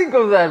didn't I think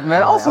of that,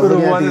 man? I also would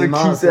have wanted to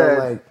keep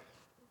that.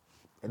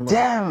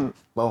 Damn.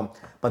 Well,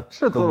 but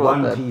Should've the thought about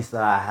one that. piece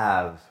that I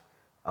have,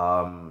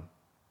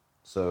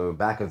 so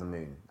Back of the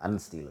Moon, I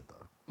didn't steal it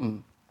though.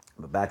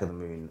 But Back of the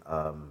Moon,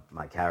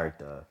 my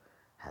character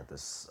had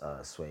this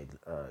suede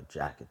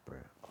jacket, bro.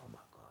 Oh my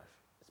gosh,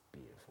 it's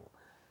beautiful.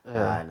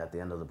 Yeah. And at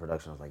the end of the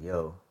production, I was like,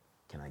 "Yo,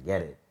 can I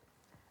get it?"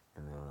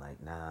 And they were like,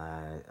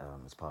 "Nah,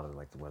 it's part of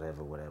like the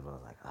whatever." I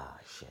was like, "Ah,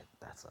 shit,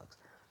 that sucks."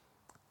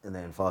 And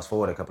then fast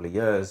forward a couple of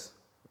years,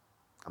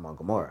 I'm on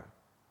Gomora.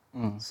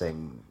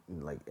 Same,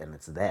 like, and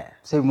it's there.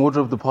 Same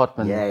wardrobe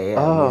department. Yeah, we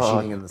Oh, were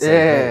shooting in the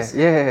same place.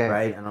 Yeah.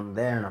 Right? And I'm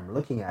there and I'm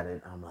looking at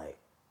it and I'm like,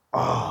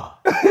 oh.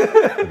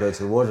 I go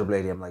to the wardrobe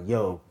lady, I'm like,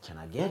 yo, can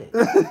I get it?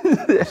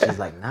 And she's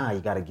like, nah,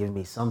 you gotta give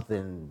me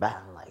something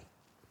back. I'm like,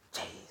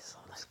 jeez.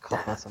 I'm like,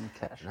 Cough out some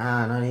cash.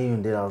 nah, not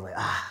even did. I was like,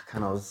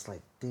 kind of was just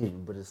like,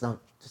 dude, but it's not,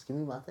 just give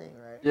me my thing,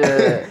 right?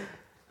 Yeah.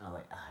 And I'm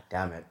like,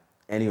 damn it.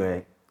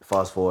 Anyway,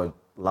 fast forward,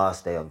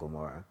 last day on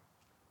Gomora.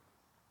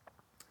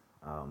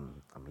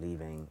 I'm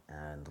leaving,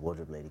 and the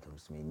wardrobe lady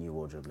comes to me, new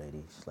wardrobe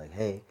lady. She's like,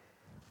 hey,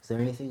 is there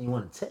anything you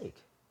want to take?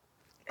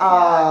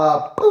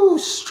 Boo,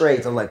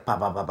 straight. I'm like,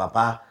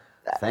 pa.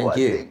 Thank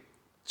you. thing.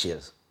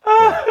 Cheers. I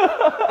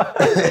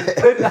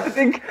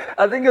think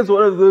it's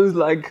one of those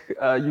like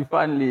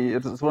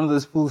it's one of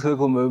those full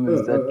circle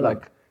moments that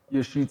like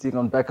you're shooting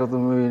on Back of the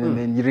Moon and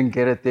then you didn't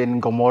get it, then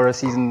Gomorrah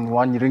season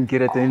 1 you didn't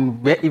get it, then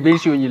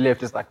eventually when you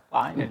left it's like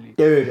finally.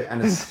 Dude,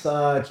 and it's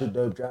such a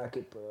dope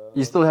jacket, bro.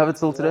 You still have it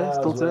till today? Yeah, I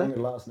Still was wearing today?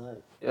 it last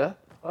night. Yeah?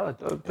 Oh,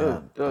 dope.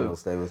 It'll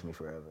stay with me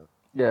forever.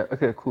 Yeah,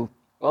 okay, cool.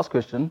 Last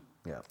question.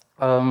 Yeah.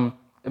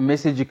 A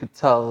message you could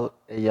tell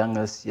a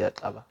younger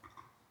XABA.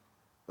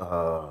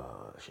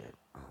 Oh, shit.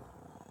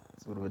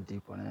 It's sort of a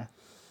deep one, eh?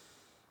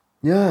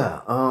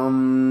 Yeah.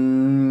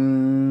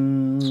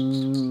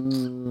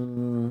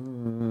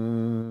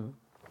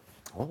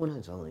 What would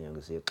I tell the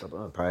younger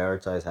XABA?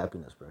 Prioritize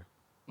happiness, bro.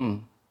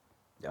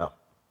 Yeah.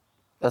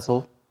 That's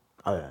all?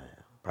 Oh, yeah.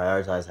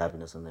 Prioritize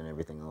happiness and then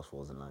everything else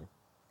falls in line,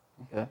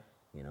 Okay.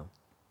 you know?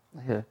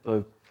 Yeah,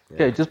 dope.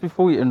 Okay, just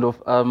before we end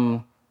off,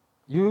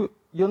 you're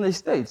on the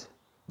estate.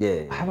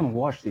 Yeah. I haven't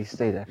watched the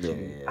estate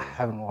actually. Yeah. I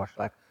haven't watched,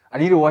 like, I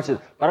need to watch it.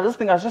 But I just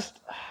think I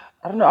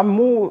don't know, I'm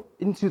more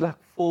into like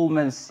full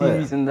man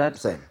series and that.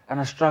 Same. And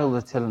I struggle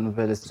with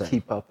telenovelas to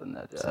keep up in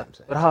that. Yeah. Same.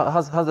 But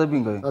how's that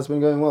been going? That's been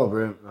going well,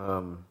 bro.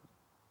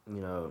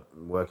 You know,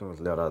 working with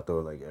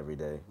Lootere like every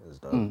day is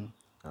dope.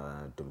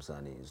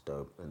 Dumsani is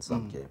dope and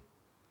Samke.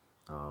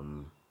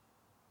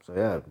 So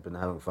yeah, been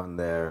having fun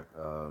there.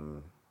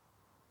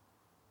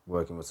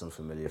 Working with some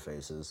familiar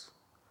faces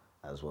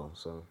as well.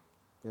 So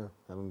yeah,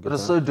 having a good But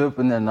it's time. so dope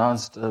when they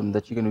announced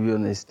that you're going to be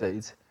on the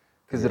estate.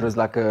 Because it was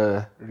like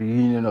a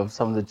reunion of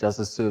some of the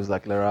justice serves,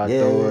 like Lerato.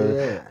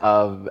 Yeah.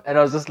 And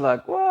I was just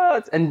like,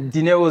 what? And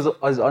Dino was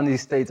on the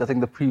estate, I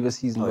think the previous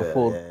season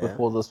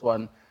before this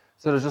one.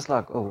 So it was just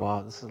like, oh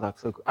wow, this is like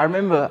so cool. I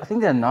remember, I think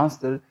they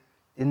announced it,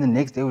 in the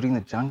next day we're doing the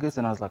junkets,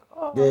 and I was like,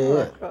 oh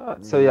my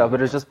God. So yeah, but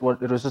it was just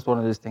one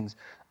of those things.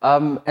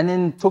 And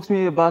then talk to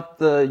me about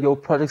your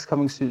projects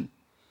coming soon.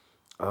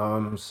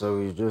 So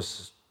we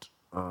just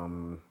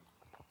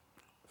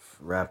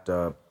wrapped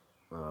up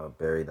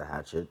Bury the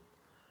Hatchet,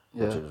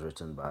 which is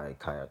written by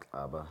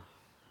XABA.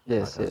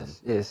 Yes.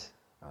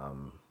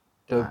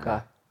 Dope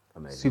guy.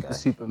 Amazing guy.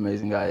 Super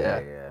amazing guy,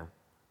 yeah.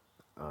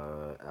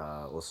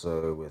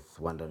 Also with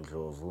Wanda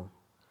Ndlovu.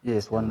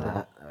 Yes,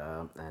 Wanda.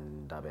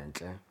 And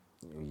Dabentle.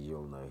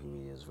 You'll know who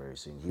he is very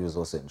soon. He was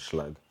also in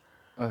Slug.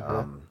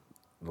 Okay.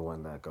 The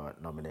one that got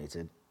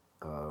nominated.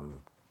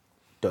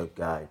 Dope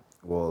guy.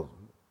 Well,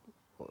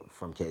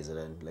 from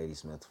KZN,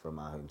 Ladysmith, from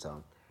my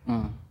hometown.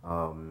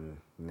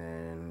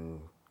 Then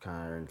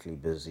currently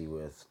busy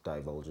with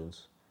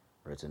Divulgence,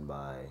 written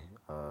by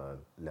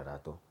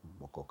Lerato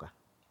Mokoka.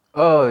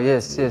 Oh,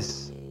 yes.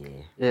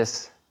 Yeah.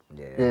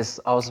 Yes,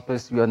 I was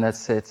supposed to be on that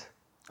set.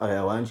 Oh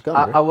yeah, why didn't you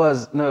come,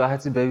 bro? I had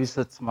to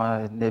babysit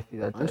my nephew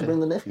that Why don't you day. bring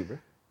the nephew, bro?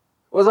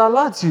 Was I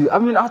allowed to? I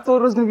mean, I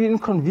thought it was going to be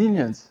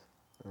inconvenient.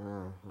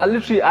 I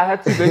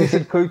had to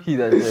babysit Koki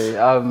that day.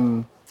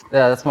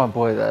 Yeah, that's my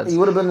boy. You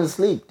would have been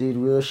asleep, dude.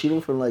 We were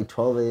shooting from like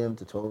 12 a.m.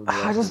 to 12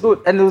 a.m. I just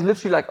thought, and it was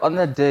literally like on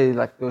that day,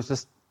 like it was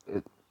just,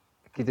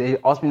 they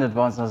asked me in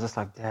advance, and I was just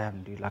like,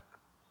 damn, dude, like,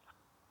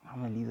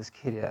 I'm gonna leave this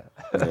kid here.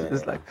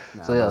 It's like,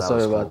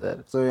 sorry about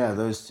that. So yeah,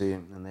 those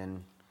two, and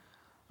then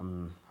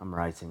I'm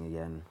writing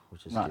again,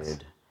 which is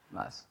good.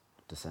 Nice.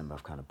 December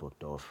I've kind of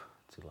booked off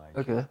to like.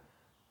 Okay.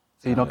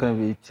 So you're not gonna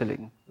be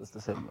chilling this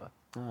December.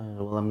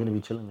 Well, I'm gonna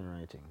be chilling and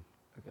writing.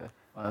 Okay.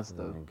 Oh, that's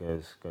dope. And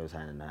it goes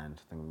hand in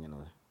hand. I think I'm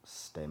gonna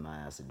stay my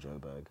ass in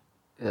Joburg.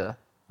 Yeah.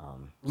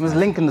 We must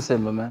link in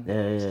December, man.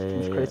 Yeah.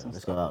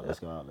 Let's go out,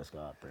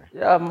 bro.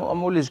 Yeah, I'm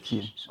always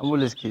keen.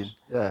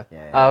 Yeah.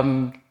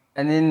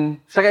 And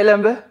then Shaka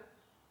Ilembe?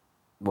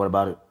 What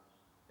about it?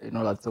 You're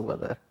not allowed to talk about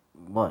that.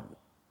 What?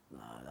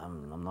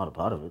 I'm not a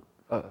part of it.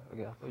 Oh,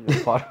 okay. I thought you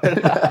were part of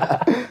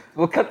it.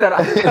 We'll cut that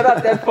out. Cut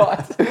out that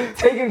part.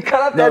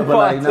 Cut out that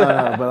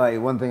part. But like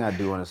one thing I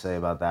do want to say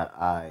about that,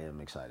 I am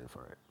excited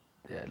for it.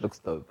 Yeah, it looks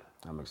dope.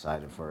 I'm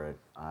excited for it.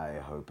 I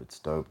hope it's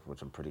dope,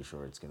 which I'm pretty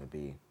sure it's gonna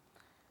be.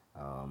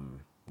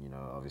 You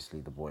know,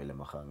 obviously the boy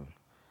Lemachang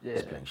Yeah.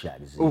 is playing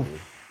Shaggy Z.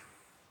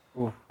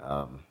 Oof.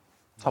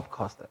 Top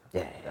caster.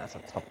 Yeah. That's a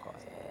top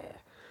caster.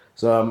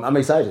 So I'm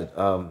excited.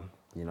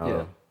 You know,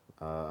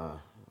 Yeah.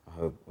 I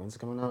hope when's it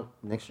coming out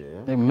next year?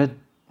 Yeah. Maybe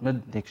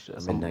mid next year.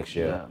 Mid next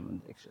year. Yeah,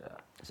 mid next year.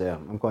 So yeah,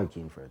 I'm quite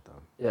keen for it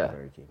though. Yeah. I'm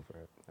very keen for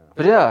it. Yeah.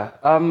 But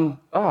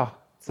yeah,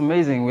 it's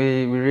amazing.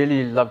 We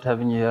really loved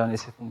having you here on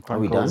SFM Are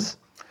we Chronicles.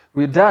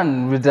 We're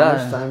done. We're How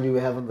much done. time do we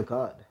have on the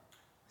card?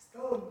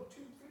 Still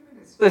 2-3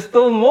 minutes. There's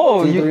still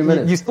more. 2-3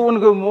 minutes. You still want to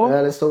go more?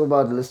 Yeah, let's talk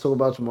about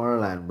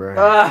Tomorrowland, bro.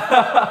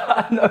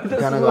 No, this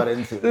Kind of got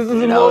into it. This is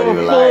You more know, film.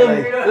 even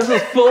like- This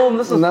is film.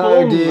 This is No,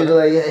 film. dude,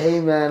 like, hey,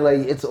 man, like,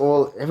 it's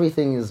all,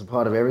 everything is a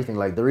part of everything.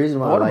 Like, the reason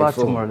why What I like about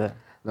film, Tomorrowland?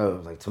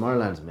 No, like,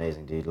 Tomorrowland's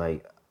amazing, dude.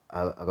 Like,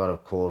 I got a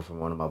call from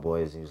one of my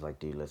boys. He was like,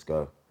 dude, let's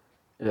go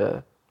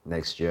Yeah.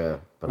 next year.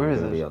 But Where I'm is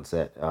going to it? be on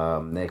set.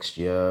 Next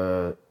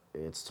year,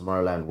 it's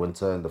Tomorrowland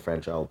Winter in the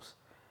French Alps.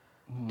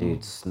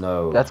 Dude,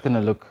 snow. That's gonna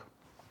look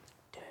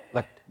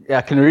like, yeah,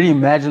 I can really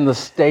imagine the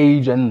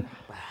stage and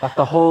like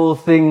the whole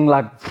thing.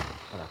 Like,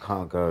 But I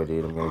can't go,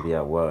 dude. I'm going to be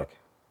at work.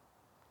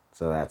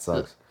 So that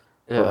sucks.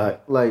 Yeah.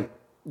 But, like,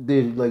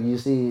 dude, like, you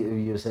see,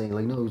 you're saying,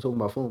 like, no, we're talking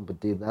about film. But,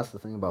 dude, that's the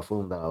thing about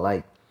film that I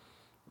like.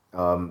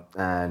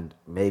 And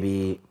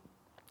maybe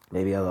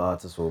other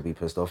artists will be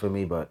pissed off at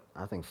me, but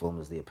I think film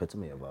is the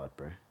epitome of art,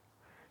 bro.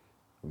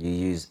 You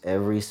use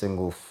every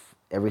single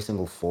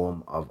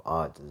form of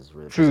art is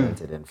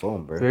represented in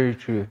film, bro. very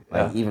true.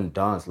 Like Yeah. even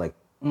dance, like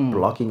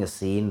blocking a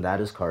scene,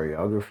 that is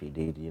choreography,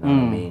 dude. You know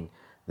what I mean?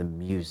 The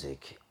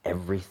music,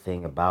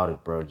 everything about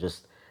it, bro.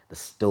 Just the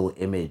still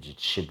image. It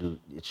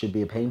should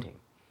be a painting.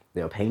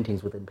 There are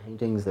paintings within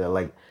paintings. They're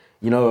like,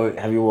 you know,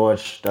 have you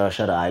watched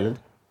Shutter Island?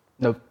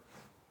 Nope.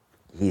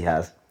 He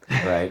has,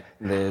 right?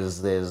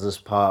 There's this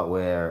part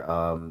where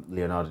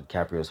Leonardo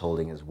DiCaprio is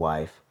holding his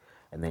wife,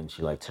 and then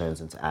she like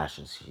turns into ash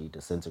and she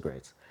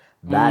disintegrates.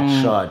 That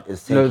shot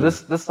is taken. No,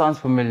 this sounds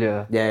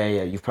familiar.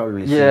 Yeah. You've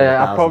probably seen it. Yeah,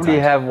 I 1,000 probably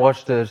times. have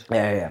watched it.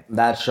 Yeah.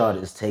 That shot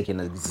is taken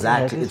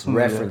exactly. it is It's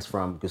familiar. referenced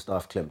from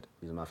Gustav Klimt.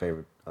 He's my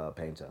favorite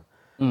painter.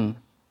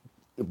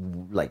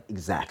 Like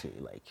exactly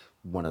like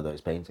one of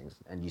those paintings,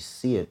 and you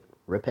see it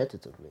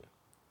repetitively.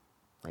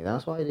 Like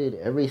that's why I did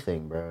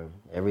everything, bro.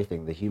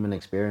 Everything, the human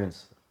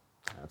experience.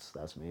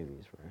 That's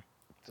movies, bro.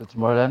 So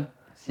Tomorrowland.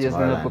 See us in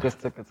the Tomorrowland. book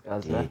of tickets,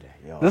 guys. Dude,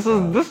 Yeah? yo, This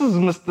bro. is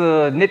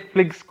Mr.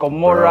 Netflix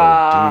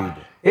Gomora.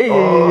 Dude. Hey, I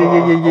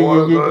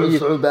want to go yeah.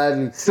 so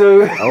badly.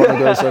 So I want to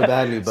go so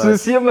badly, but so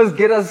Sia must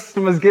get us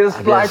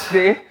flights guess.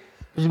 there.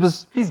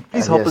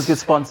 Please help us guess. get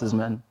sponsors,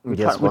 man. We're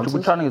Get trying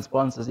sponsors? to get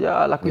sponsors.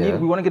 Yeah, like we Yeah.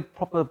 want to get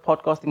proper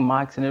podcasting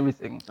mics and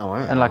everything. Oh,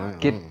 yeah, and like oh, yeah,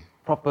 get oh, yeah.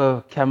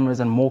 proper cameras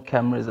and more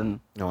cameras and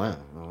no, yeah.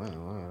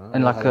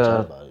 And like I haven't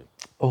chatted about it.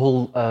 a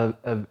whole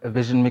a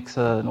vision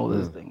mixer and all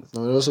those things.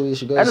 No, also we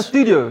should go. And a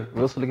studio.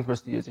 We're also looking for a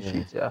studio to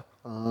shoot. Yeah.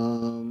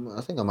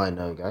 I think I might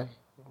know a guy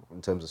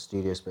in terms of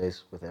studio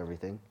space with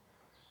everything.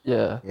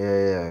 Yeah.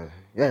 Yeah.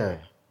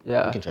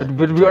 Yeah. We can chat,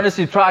 But we're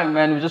honestly trying,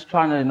 man. We're just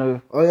trying to, you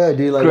know, Oh yeah,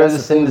 dude. Like grow that's the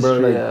this thing, bro.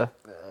 industry. Like,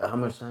 Yeah. how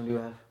much time do you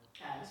have?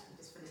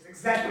 Just finished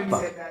exactly when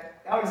you said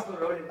that. That was still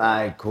rolling.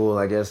 Alright, cool.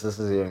 I guess this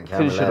is even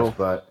camera Finish it left, off.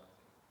 but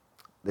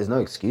there's no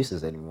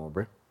excuses anymore,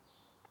 bro.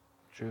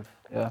 True.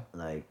 Yeah.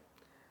 Like,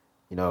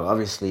 you know,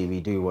 obviously we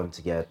do want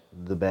to get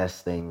the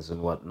best things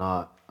and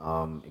whatnot,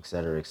 et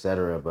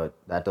cetera, but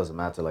that doesn't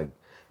matter. Like,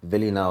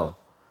 Villanelle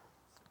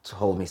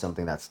told me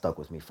something that stuck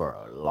with me for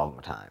a long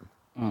time,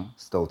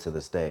 still to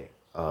this day.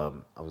 I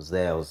was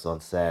there, I was on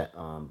set,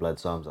 Blood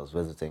Psalms, I was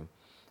visiting.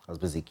 I was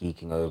busy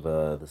geeking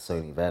over the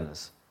Sony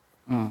Venice.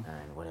 And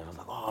whatever, I was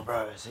like, oh,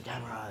 bro, it's a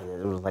camera.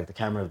 It was like the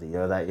camera of the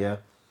year that year.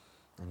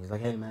 And he's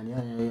like, hey, man,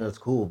 yeah, it's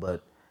cool, but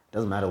it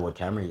doesn't matter what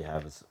camera you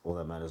have. It's all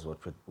that matters is what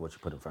you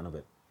put in front of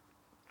it.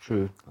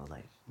 True. I was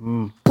like,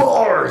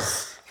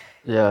 bars,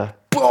 Yeah.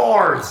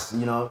 bars,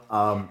 you know.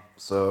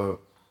 So,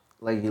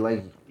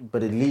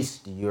 but at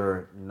least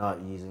you're not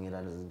using it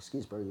as an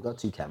excuse, bro. You got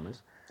 2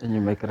 cameras, And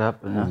you make it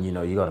happen. Yeah. and you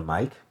know you got a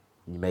mic.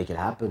 You make it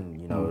happen.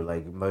 You know,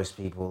 like most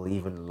people,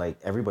 even like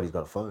everybody's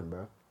got a phone,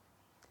 bro.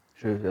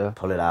 True. Yeah.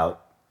 Pull it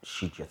out,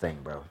 shoot your thing,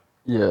 bro.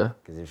 Yeah.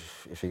 Because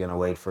if you're gonna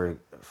wait for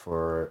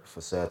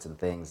certain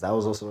things, that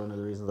was also one of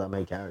the reasons I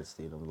made Carrots,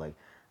 dude. I'm like,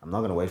 I'm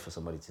not gonna wait for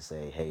somebody to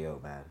say, hey, yo,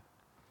 man,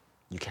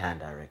 you can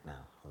direct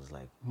now. I was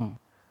like,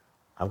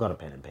 I've got a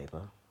pen and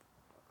paper.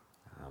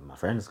 My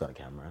friend's got a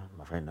camera.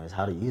 My friend knows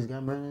how to use a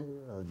camera.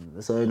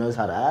 So he knows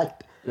how to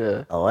act.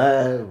 Yeah. Oh,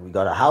 well, we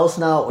got a house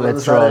now. All of a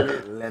Let's sudden,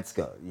 rock. let's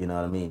go. You know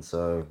what I mean?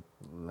 So,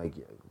 like,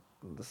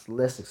 there's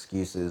less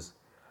excuses.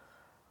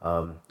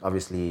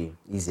 Obviously,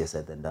 easier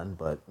said than done.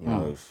 But, you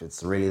know, if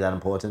it's really that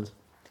important,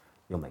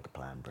 you'll make a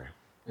plan, bro.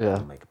 Yeah.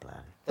 You'll make a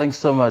plan. Thanks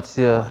so much.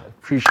 Yeah.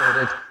 Appreciate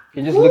it.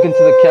 Can you just look into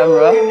the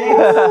camera?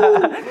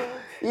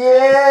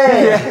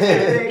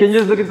 Yeah! Can you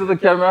just look into the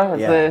camera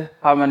and Yeah. say,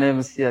 hi, my name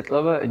is Sia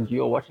Glover and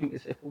you are watching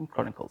SA Film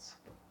Chronicles.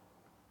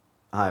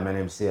 Hi, my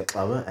name is Sia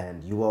Baba,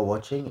 and you are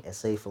watching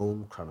SA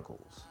Film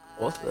Chronicles.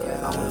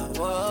 Awesome.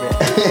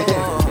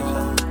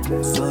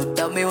 So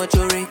tell me what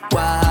you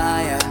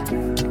require.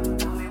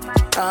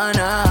 Oh,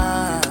 no.